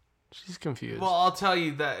 She's confused. Well, I'll tell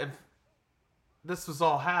you that if this was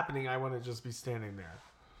all happening, I wouldn't just be standing there.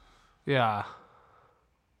 Yeah.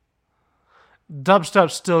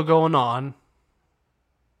 Dubstep's still going on.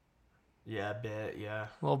 Yeah, a bit, yeah.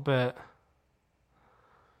 A little bit.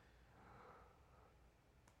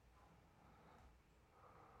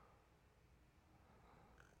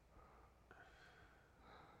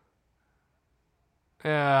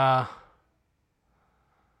 Yeah.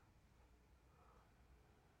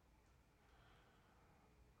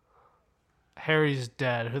 Harry's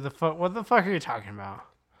dead. What the fuck are you talking about?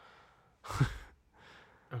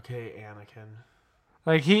 Okay, Anakin.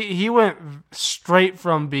 Like, he went straight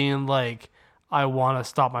from being like, I want to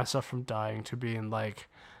stop myself from dying, to being like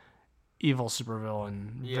evil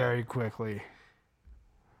supervillain very quickly.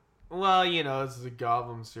 Well, this is a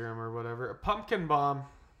goblin serum or whatever. A pumpkin bomb.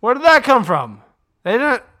 Where did that come from? They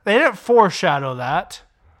didn't foreshadow that.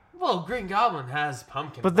 Well, Green Goblin has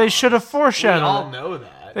pumpkin But they should have foreshadowed. We all know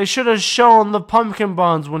that. They should have shown the pumpkin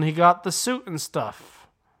bombs when he got the suit and stuff.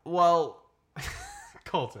 Well,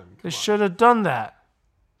 Colton, they should have done that.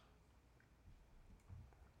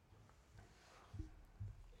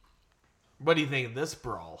 What do you think of this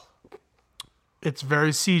brawl? It's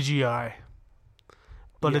very CGI,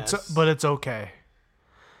 but it's okay.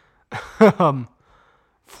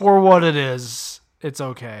 For what it is, it's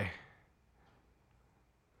okay.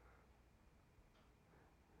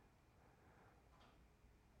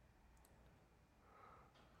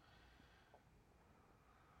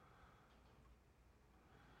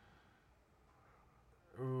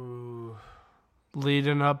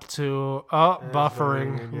 Leading up to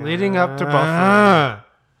buffering. again. Leading up to buffering.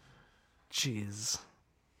 Jeez.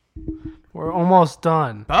 We're almost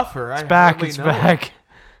done. Buffer. It's back. It's back.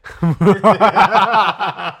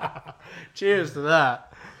 Cheers to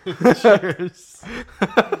that. Cheers.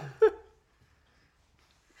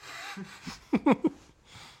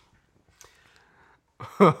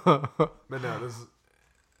 But no, this.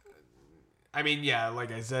 I mean, yeah,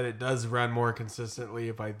 like I said, it does run more consistently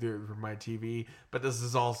if I do it for my TV. But this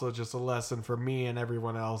is also just a lesson for me and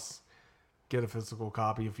everyone else. Get a physical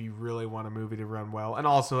copy if you really want a movie to run well, and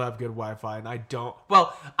also have good Wi-Fi. And I don't.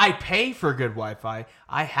 Well, I pay for good Wi-Fi.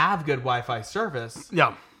 I have good Wi-Fi service.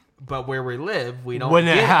 Yeah. But where we live, we don't When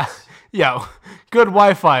get it it. Yeah. Good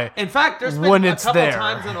Wi-Fi. In fact, there's been when a it's couple there.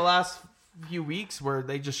 times in the last few weeks where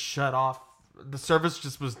they just shut off. The service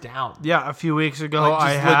just was down. Yeah, a few weeks ago, Like, just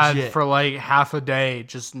I had legit. for like half a day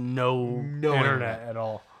just no No internet internet. at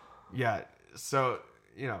all. Yeah. So,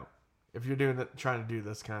 if you're trying to do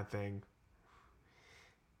this kind of thing.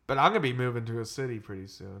 But I'm going to be moving to a city pretty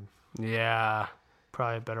soon. Yeah,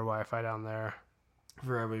 probably better Wi-Fi down there.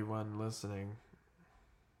 For everyone listening.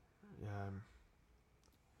 Yeah.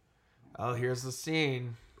 Oh, here's the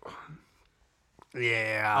scene.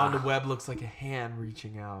 Yeah. On the web looks like a hand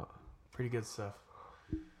reaching out. Pretty good stuff.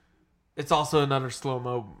 It's also another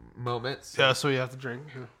slow-mo moment. So Yeah, so you have to drink.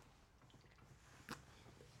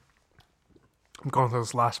 I'm going through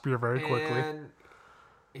this last beer very quickly. And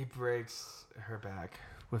he breaks her back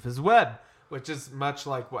with his web, which is much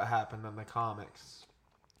like what happened in the comics.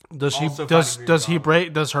 Does she Also does fighting for does your he dog.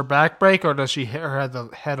 break? Does her back break, or does she hit her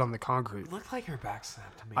head on the concrete? It looked like her back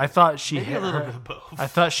snapped to me. I thought she Maybe hit a little her. bit of both. I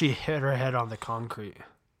thought she hit her head on the concrete.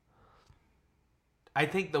 I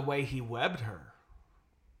think the way he webbed her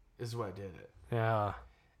is what did it. Yeah.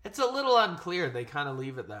 It's a little unclear. They kind of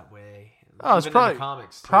leave it that way. Oh, it's Even in probably the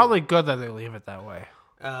comics too. probably good that they leave it that way.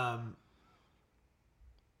 And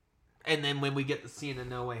then when we get the scene in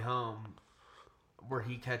No Way Home where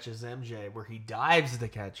he catches MJ, where he dives to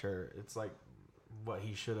catch her, it's like what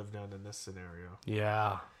he should have done in this scenario.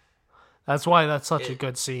 Yeah. That's why that's such a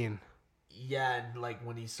good scene. Yeah, and like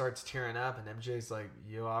when he starts tearing up and MJ's like,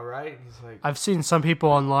 "You all right?" And he's like, I've seen some people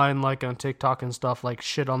online, like on TikTok and stuff, like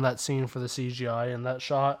shit on that scene for the CGI in that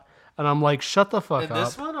shot. And I'm like, shut the fuck in up.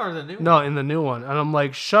 this one or the new one? No, in the new one. And I'm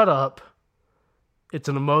like, shut up. It's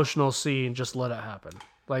an emotional scene. Just let it happen.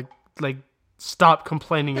 Like stop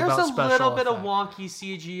complaining There's about a special little bit of effects. wonky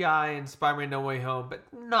CGI in Spider-Man No Way Home, but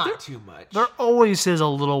not too much. There always is a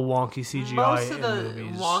little wonky CGI Most of in the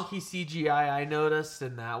movies. wonky CGI I noticed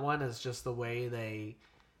in that one is just the way they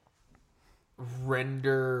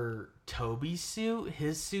render Toby's suit.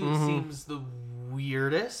 His suit seems the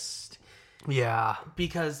weirdest Yeah.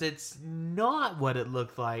 because it's not what it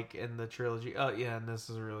looked like in the trilogy. Oh yeah, and this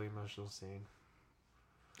is a really emotional scene.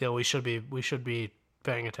 Yeah, we should be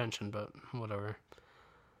paying attention, but whatever.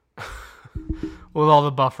 With all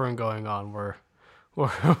the buffering going on, we're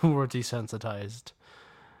desensitized.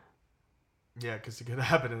 Yeah, because it could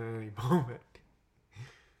happen at any moment.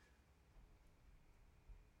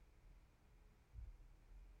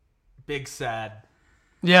 Big sad.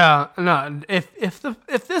 Yeah, no.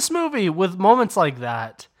 If this movie with moments like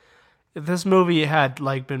that, if this movie had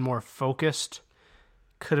like been more focused,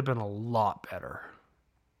 could have been a lot better.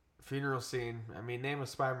 Funeral scene. I mean, name a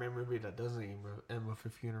Spider-Man movie that doesn't even end with a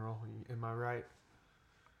funeral. Am I right?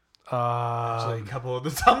 Actually, a couple of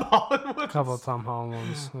the Tom Holland ones. A couple of Tom Holland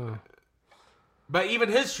ones. But even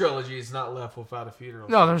his trilogy is not left without a funeral.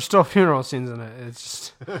 No, there's still funeral scenes in it. It's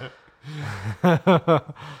just it's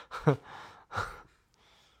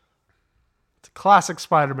a classic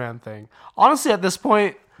Spider-Man thing. Honestly, at this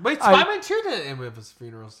point, Wait, Spider-Man 2 didn't end with his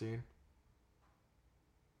funeral scene.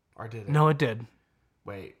 Or did it? no, it did.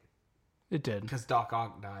 Wait, It did. because Doc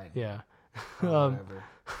Ock died. Yeah. Oh,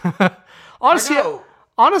 whatever. Honestly, Or no,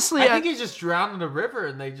 honestly, I think he just drowned in the river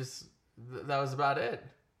and they just... that was about it.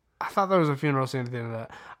 I thought there was a funeral scene at the end of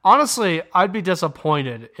that. Honestly, I'd be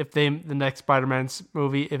disappointed if the next Spider-Man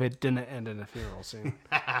movie, if it didn't end in a funeral scene.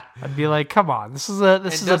 I'd be like, come on, this is a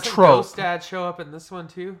doesn't trope. Ghost Dad show up in this one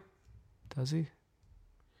too? Does he?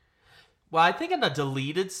 Well, I think in the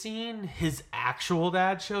deleted scene, his actual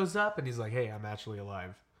dad shows up and he's like, "Hey, I'm actually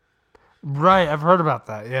alive." Right, I've heard about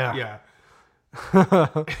that. Yeah.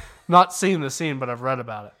 Yeah. Not seen the scene, but I've read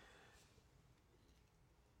about it.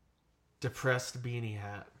 Depressed beanie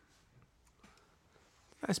hat.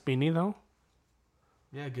 Nice beanie though.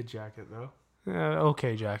 Yeah, good jacket though. Yeah,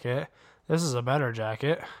 okay jacket. This is a better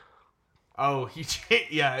jacket. Oh,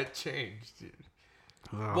 yeah, it changed, dude.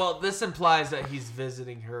 Oh. Well, this implies that he's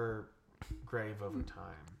visiting her grave over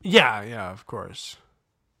time. Yeah, of course.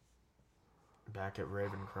 back at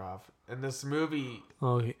Ravencroft. And this movie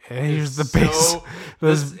Oh, and here's the is base.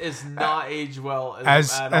 this is not aged well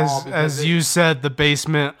at all. As you said, the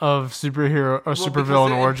basement of superhero or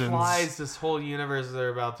supervillain origins. It implies this whole universe they're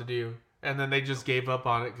about to do, and then they just gave up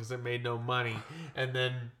on it because it made no money. And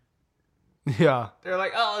then Yeah. they're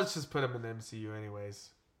like, "Oh, let's just put them in the MCU anyways,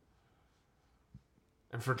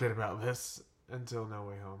 and forget about this until No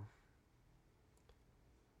Way Home."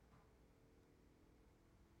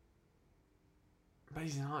 But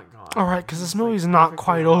he's not gone. All right, because this He's, like, movie's not perfectly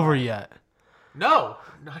quite over alive. yet. No,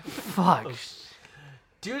 not even Fuck. close.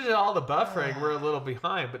 Due to all the buffering, we're a little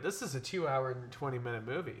behind, but this is a 2-hour and 20-minute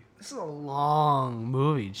movie. This is a long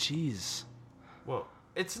movie. Jeez. Well,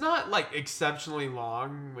 it's not like exceptionally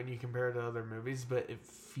long when you compare it to other movies, but it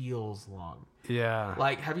feels long. Yeah.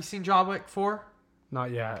 Like, have you seen John Wick 4?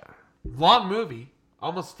 Not yet. Long movie,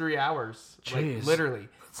 almost 3 hours. Jeez. Like, literally.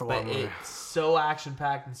 That's a but long movie. it's so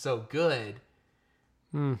action-packed and so good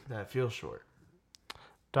that it feels short.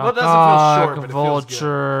 Doc Well, it doesn't feel short, Ock, but it feels good.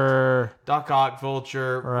 Vulture. Doc Ock,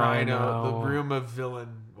 Vulture, Rhino, the Rhino. room of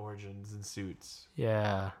villain origins and suits.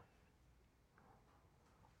 Yeah.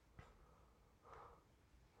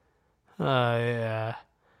 Yeah.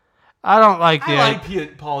 I don't like the. I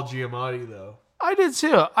like Paul Giamatti, though. I did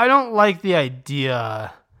too. I don't like the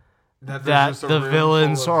idea There's that just a the room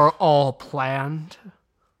villains full of- are all planned.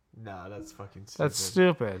 No, that's fucking stupid. That's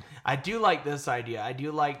stupid. I do like this idea. I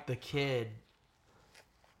do like the kid.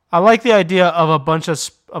 I like the idea of a bunch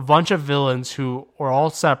of villains who are all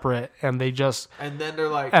separate, and they just And then they're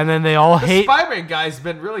like, and then they all the hate. Spider-Man guy's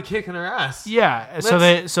been really kicking her ass. Yeah. So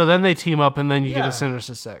then they team up, and then you get Yeah. a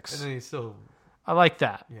Sinister Six. And then he's still, I like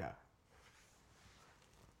that. yeah.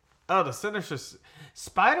 Oh, the Sinister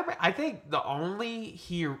Spider-Man. I think the only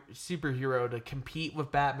superhero to compete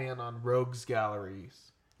with Batman on Rogues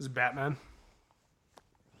Galleries. Is Batman?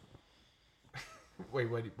 Wait,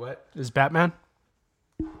 what? Is Batman?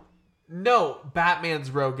 No, Batman's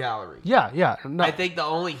Rogue Gallery. Yeah. No. I think the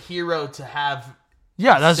only hero to have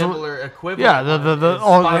Yeah, that's similar equivalent. yeah, the is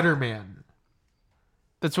all- Spider-Man.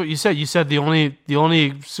 That's what you said. You said the only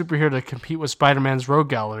superhero to compete with Spider-Man's Rogue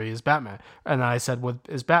Gallery is Batman, and I said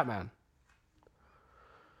is Batman.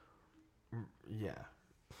 Yeah.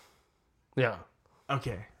 Yeah.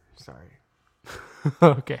 Okay. Sorry.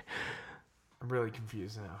 Okay. I'm really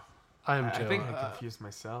confused now. I am I too. think I confused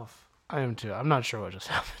myself. I am too. I'm not sure what just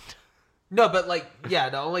happened. No, but like, yeah,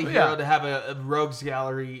 the only Yeah. hero to have a Rogues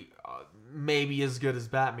Gallery maybe as good as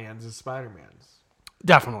Batman's is Spider-Man's.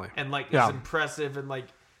 Definitely. And like, Yeah. it's impressive, and like,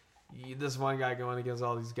 this one guy going against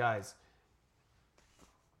all these guys.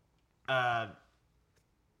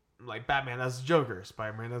 Like, Batman has Joker,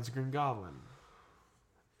 Spider-Man has Green Goblin.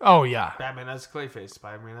 Oh yeah. Batman has Clayface,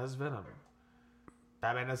 Spider-Man has Venom.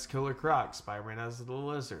 Batman has Killer Croc, Spider-Man has the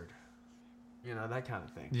Lizard. You know, that kind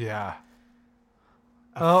of thing. Yeah.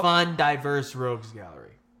 A fun, diverse Rogues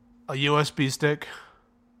Gallery. A USB stick.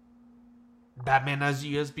 Batman has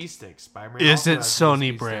USB sticks. Spider-Man Is also it has Sony USB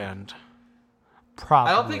stick. brand?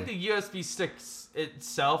 Probably. I don't think the USB stick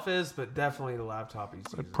itself is, but definitely the laptop is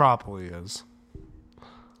using. It probably is.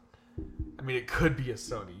 I mean, it could be a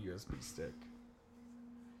Sony USB stick.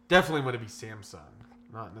 Definitely would it be Samsung,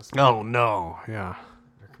 not necessarily Oh no. Yeah.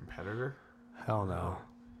 their competitor. Hell no.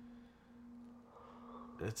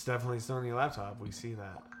 It's definitely a Sony laptop. We see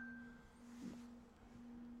that.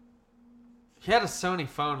 He had a Sony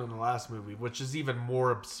phone in the last movie, which is even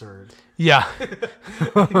more absurd. Yeah.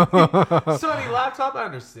 Sony laptop, I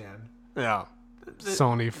understand. Yeah.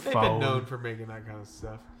 Sony They've phone. been known for making that kind of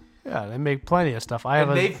stuff. Yeah, they make plenty of stuff.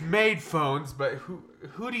 And they've made phones, but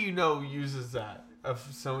who do you know uses that? A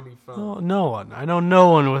Sony phone? Oh, no one. I know no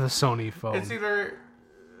one with a Sony phone. It's either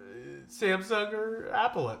Samsung or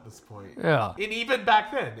Apple at this point. Yeah. And even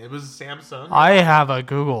back then, it was Samsung. I have a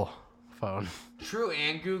Google phone. True,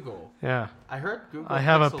 and Google. Yeah. I heard Google. I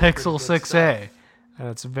have a Pixel's pretty Pixel good 6a, and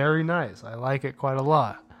it's very nice. I like it quite a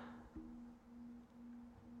lot.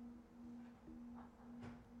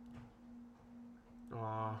 stuff.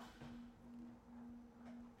 Aw.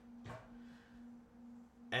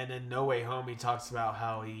 And in No Way Home, he talks about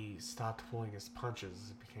how he stopped pulling his punches as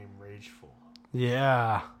he became rageful.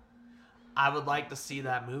 Yeah. I would like to see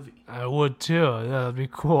that movie. I would too. Yeah, that'd be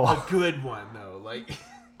cool. A good one, though. Like,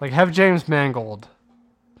 have James Mangold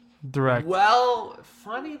direct. Well,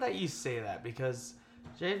 funny that you say that, because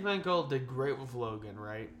James Mangold did great with Logan,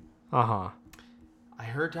 right? Uh-huh. I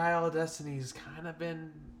heard Dial of Destiny's kind of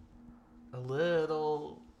been a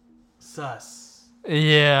little sus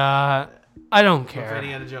Yeah. I don't with care.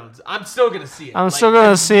 Indiana Jones. I'm still going to see it. I'm still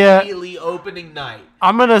gonna see it. Immediately opening night.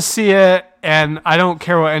 I'm going to see it, and I don't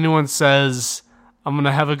care what anyone says. I'm going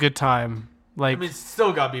to have a good time. Like, I mean, it's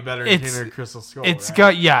still got to be better than it's- Kingdom of Crystal Skull. it's right?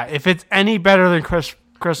 got, yeah, if it's any better than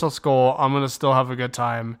Crystal Skull, I'm going to still have a good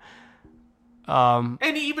time. And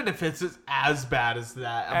even if it's as bad as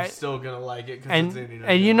that, I'm still gonna like it. And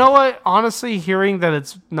you know what? Honestly, hearing that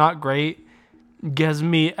it's not great gives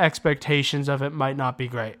me expectations of it might not be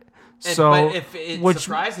great. So, but if it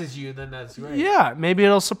surprises you, then that's great. yeah, maybe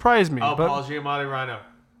it'll surprise me. Oh, but Paul Giamatti Rhino.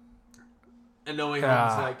 And knowing Yeah.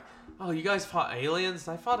 Home's like, oh, you guys fought aliens?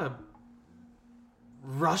 I fought a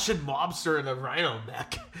Russian mobster in a rhino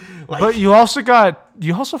mech. Like, but you also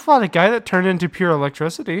fought a guy that turned into pure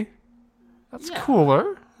electricity. That's Yeah.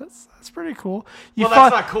 cooler. That's pretty cool. You well, fought,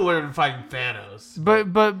 that's not cooler than fighting Thanos.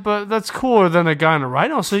 but that's cooler than a guy in a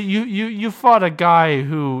rhino. So you fought a guy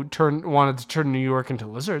who wanted to turn New York into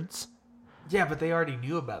lizards. Yeah, but they already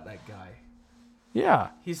knew about that guy. Yeah,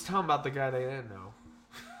 He's talking about the guy they didn't know.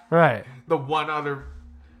 right. The one other.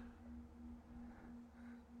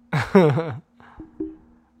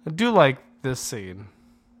 I do like this scene.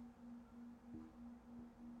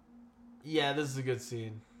 Yeah, this is a good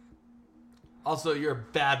scene. Also, you're a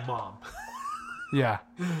bad mom. Yeah.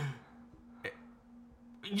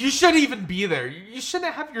 You shouldn't even be there. You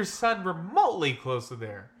shouldn't have your son remotely close to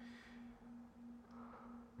there.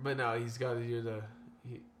 But no, he's got to do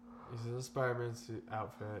he's in the Spider-Man suit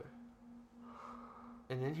outfit.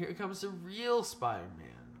 And then here comes the real Spider-Man,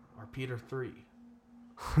 or Peter 3.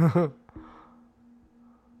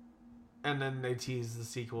 And then they tease the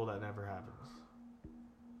sequel that never happens.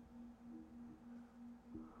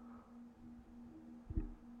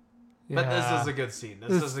 But this is a good scene.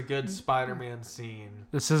 This is a good Spider-Man scene.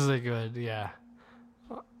 This is a good, yeah.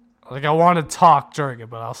 Like, I want to talk during it,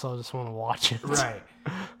 but I also just want to watch it. Right.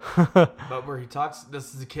 But where he talks,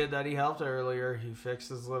 this is a kid that he helped earlier. He fixed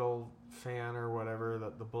his little fan or whatever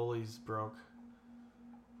that the bullies broke.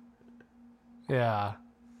 Yeah.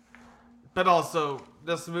 But also,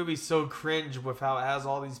 this movie's so cringe with how it has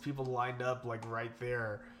all these people lined up, like, right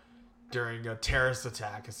there during a terrorist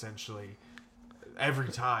attack, essentially. Every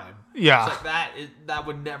time. Yeah. It's like that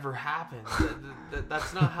would never happen.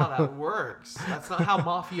 That's not how that works. That's not how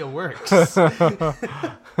Mafia works.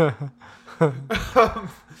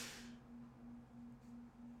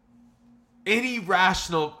 Any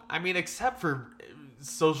rational, I mean, except for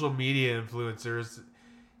social media influencers,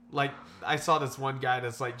 like, I saw this one guy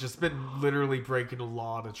that's, like, just been literally breaking the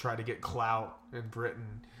law to try to get clout in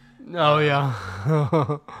Britain. Oh,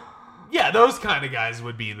 yeah. Yeah, those kind of guys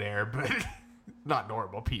would be there, but not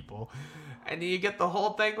normal people. And you get the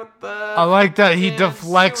whole thing with the... I like that he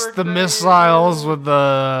deflects sewer the drain. missiles with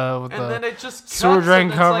the And then it just cuts sewer drain and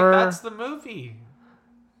it's cover. like, that's the movie.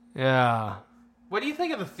 Yeah. What do you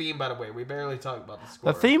think of the theme, by the way? We barely talked about the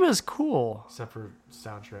score. The theme is cool. Except for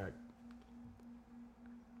soundtrack.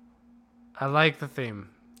 I like the theme.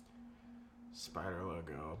 Spider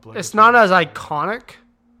logo. It's not as iconic.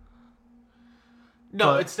 No,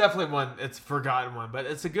 but- it's definitely one. It's a forgotten one, but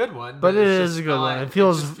it's a good one. But it it's is just a good not- one. It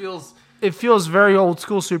feels- just feels... It feels very old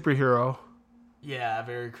school superhero. Yeah,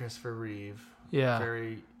 very Christopher Reeve. Yeah.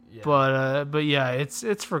 Very... Yeah. But yeah,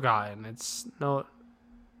 it's forgotten. It's no.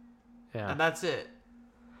 Yeah. And that's it.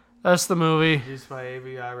 That's the movie. Produced by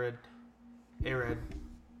Avi Arad,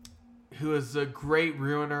 who is a great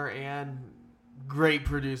ruiner and great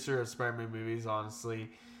producer of Spider-Man movies,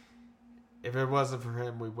 honestly. If it wasn't for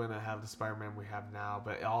him, we wouldn't have the Spider-Man we have now.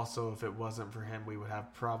 But also, if it wasn't for him, we would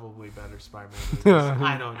have probably better Spider-Man movies.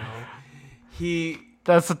 I don't know.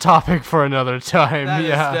 That's a topic for another time. That is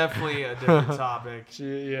yeah. definitely a different topic.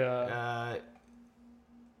 Yeah.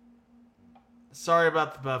 Sorry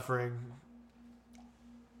about the buffering.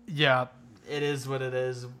 Yeah. It is what it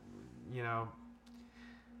is, you know.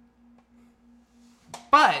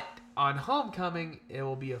 But on Homecoming, it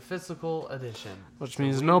will be a physical edition, Which so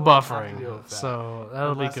means we no won't have to buffering. deal with that. So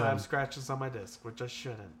that'll Unless be I have good. scratches on my disc, which I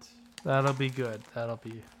shouldn't. That'll be good. That'll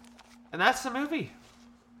be. And that's the movie.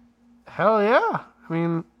 Hell yeah. I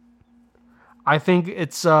mean, I think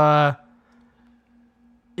it's a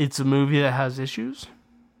movie that has issues.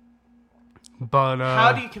 But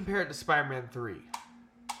How do you compare it to Spider-Man 3?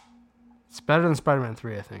 it's better than Spider-Man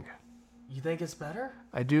 3, I think. You think it's better?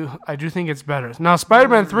 I do think it's better. Now,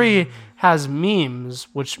 Spider-Man 3 has memes,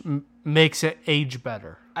 which makes it age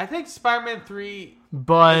better. I think Spider-Man 3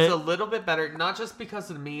 But is a little bit better, not just because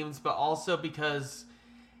of the memes, but also because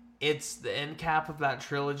it's the end cap of that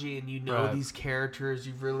trilogy, and you know Right. these characters.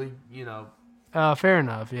 You've really, you know, fair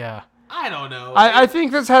enough, yeah. I don't know. I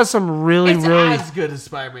think this has some really, It's really... as good as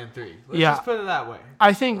Spider-Man 3. Let's Yeah. just put it that way.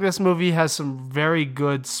 I think this movie has some very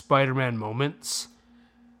good Spider-Man moments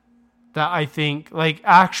that I think, like,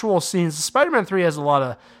 actual scenes. Spider-Man 3 has a lot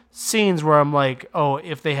of scenes where I'm like, oh,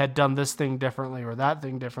 if they had done this thing differently or that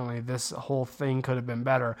thing differently, this whole thing could have been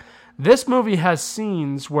better. This movie has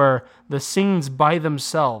scenes where the scenes by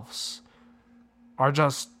themselves are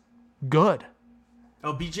just good.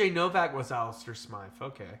 Oh, B.J. Novak was Alistair Smythe.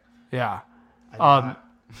 Okay. Yeah. I did not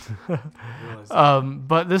realize that.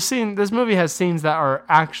 But this movie has scenes that are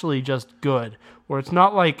actually just good, where it's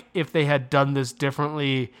not like if they had done this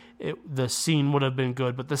differently, the scene would have been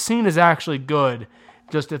good. But the scene is actually good.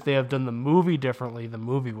 Just if they have done the movie differently, the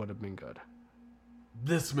movie would have been good.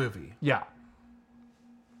 This movie. Yeah.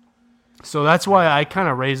 So that's why I kind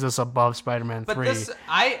of raised this above Spider-Man 3. But this,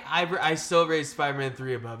 I still raise Spider-Man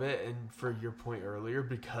 3 above it, and for your point earlier,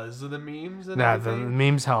 because of the memes and Yeah, the everything,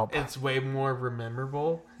 memes help. it's way more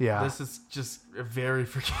memorable. Yeah. This is just a very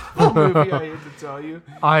forgettable movie, I hate to tell you.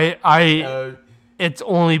 It's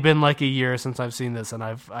only been like a year since I've seen this, and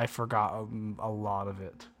I forgot a lot of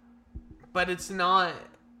it. But it's not...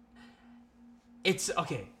 It's...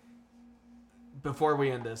 Okay. Before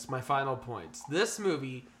we end this, my final points. This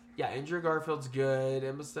movie... Yeah, Andrew Garfield's good.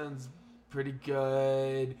 Emma Stone's pretty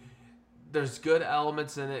good. There's good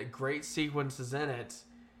elements in it. Great sequences in it.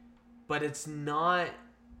 But it's not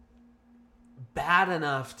bad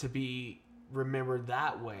enough to be remembered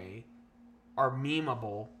that way or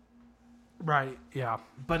memeable. Right, yeah.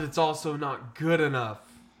 But it's also not good enough.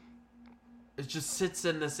 It just sits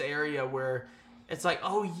in this area where it's like,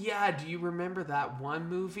 oh yeah, do you remember that one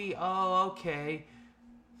movie? Oh, okay.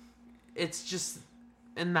 It's just...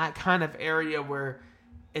 in that kind of area where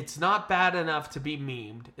it's not bad enough to be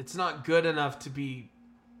memed. It's not good enough to be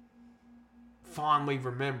fondly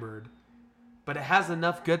remembered. But it has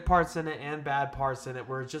enough good parts in it and bad parts in it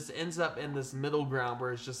where it just ends up in this middle ground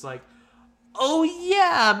where it's just like, oh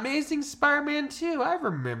yeah, Amazing Spider-Man 2. I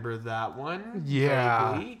remember that one.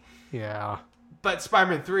 Yeah. Vaguely. Yeah. But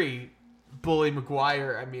Spider-Man 3, Bully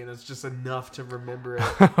Maguire, I mean, it's just enough to remember it,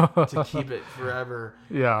 to keep it forever.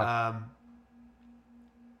 Yeah.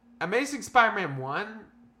 Amazing Spider-Man 1,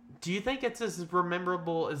 do you think it's as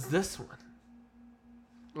memorable as this one?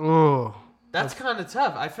 Ooh. That's kind of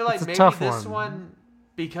tough. I feel like that's a maybe tough this one. one,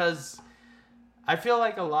 because I feel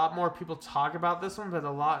like a lot more people talk about this one, but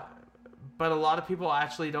a lot of people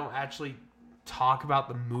actually don't talk about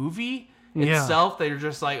the movie itself. They're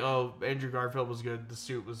just like, oh, Andrew Garfield was good, the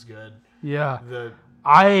suit was good. Yeah. The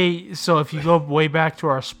So if you go way back to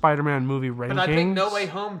our Spider-Man movie rankings... But I think No Way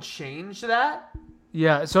Home changed that.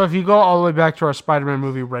 Yeah, so if you go all the way back to our Spider-Man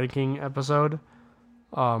movie ranking episode,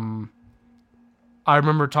 I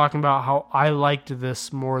remember talking about how I liked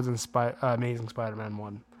this more than Amazing Spider-Man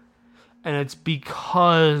 1. And it's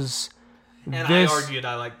because And this... I argued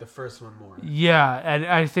I liked the first one more. Yeah, and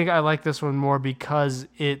I think I like this one more because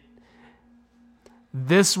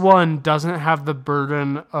this one doesn't have the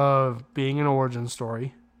burden of being an origin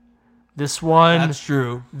story. This one... That's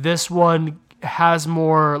true. This one has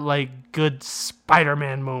more like good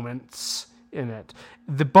Spider-Man moments in it.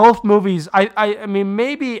 Both movies, I mean,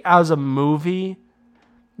 maybe as a movie,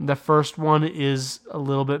 the first one is a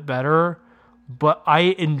little bit better, but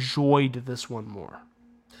I enjoyed this one more.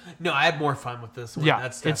 No, I had more fun with this one. Yeah,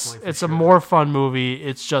 That's definitely it's for a sure. more fun movie.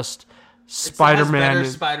 It's just Spider-Man. It has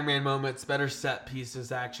better Spider-Man moments, better set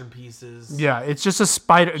pieces, action pieces. Yeah, it's just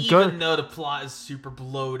a Even though the plot is super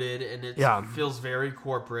bloated and it feels very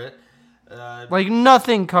corporate. Like,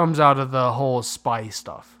 nothing comes out of the whole spy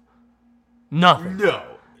stuff. Nothing. No.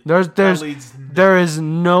 There is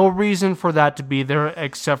no reason for that to be there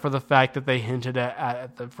except for the fact that they hinted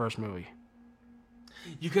at the first movie.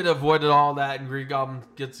 You could have avoided all that and Green Goblin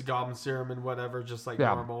gets the Goblin Serum and whatever, just like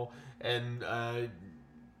normal. And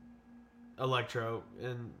Electro.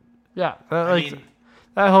 And yeah,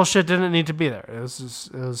 that whole shit didn't need to be there. It was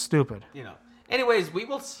stupid. You know. Anyways, we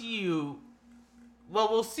will see you... Well,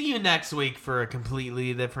 we'll see you next week for a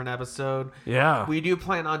completely different episode. Yeah. We do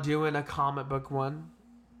plan on doing a comic book one.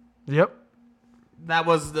 Yep. That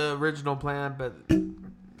was the original plan, but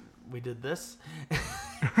we did this.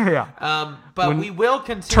 Yeah. But we will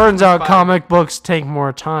continue. Turns out comic books take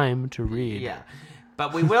more time to read. Yeah.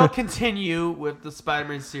 But we will continue with the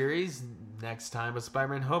Spider-Man series next time with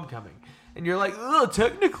Spider-Man Homecoming. And you're like, oh,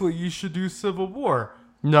 technically you should do Civil War.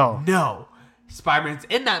 No. Spider-Man's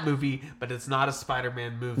in that movie, but it's not a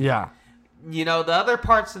Spider-Man movie. Yeah. You know, the other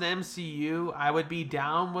parts in the MCU, I would be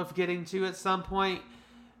down with getting to at some point,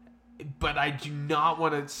 but I do not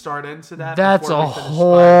want to start into that. That's a before we finish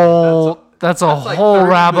whole. Spider-Man. That's a like whole 30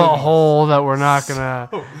 rabbit movies. hole that we're not gonna.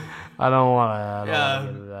 I don't want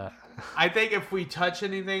to do that. I think if we touch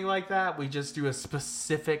anything like that, we just do a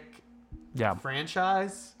specific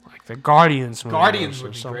franchise. Like the Guardians movies Guardians or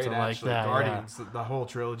would be something great, like actually. that. Guardians, the whole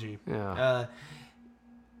trilogy. Yeah.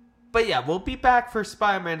 But yeah, we'll be back for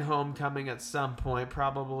Spider-Man Homecoming at some point,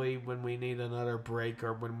 probably when we need another break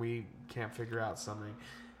or when we can't figure out something.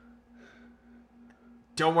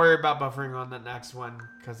 Don't worry about buffering on the next one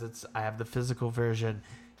because I have the physical version.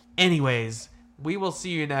 Anyways, we will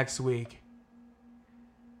see you next week.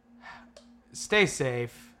 Stay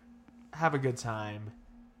safe. Have a good time.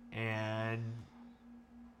 And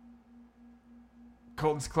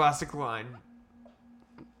Colton's classic line.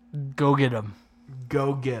 Go get him.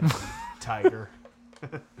 Go get him, Tiger.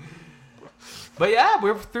 But yeah,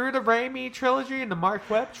 we're through the Raimi trilogy and the Mark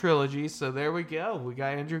Webb trilogy, so there we go. We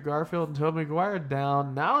got Andrew Garfield and Tobey Maguire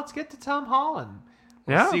down. Now let's get to Tom Holland.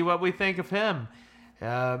 Let's see what we think of him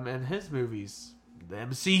and his movies. The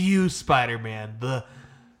MCU Spider-Man,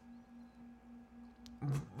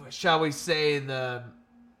 shall we say, the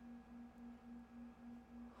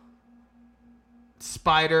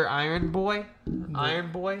Spider Iron Boy?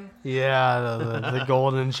 Iron Boy? Yeah, the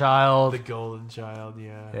Golden Child. The Golden Child,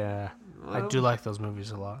 yeah. Yeah. I do like those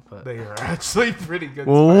movies a lot, but They are actually pretty good.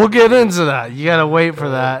 well, we'll get into that. You gotta wait for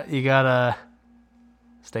that. You gotta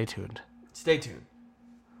stay tuned. Stay tuned.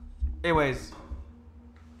 Anyways,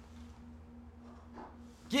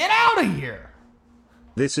 get out of here.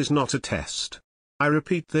 This is not a test. I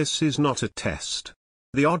repeat, this is not a test.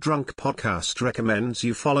 The Odd Drunk Podcast recommends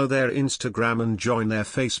you follow their Instagram and join their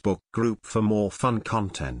Facebook group for more fun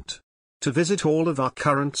content. To visit all of our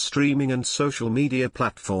current streaming and social media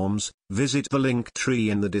platforms, visit the link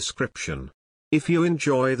tree in the description. If you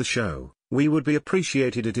enjoy the show, we would be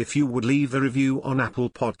appreciated if you would leave a review on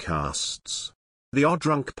Apple Podcasts. The Odd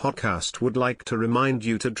Drunk Podcast would like to remind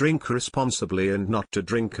you to drink responsibly and not to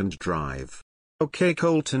drink and drive. Okay,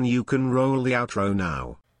 Colton, you can roll the outro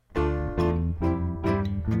now.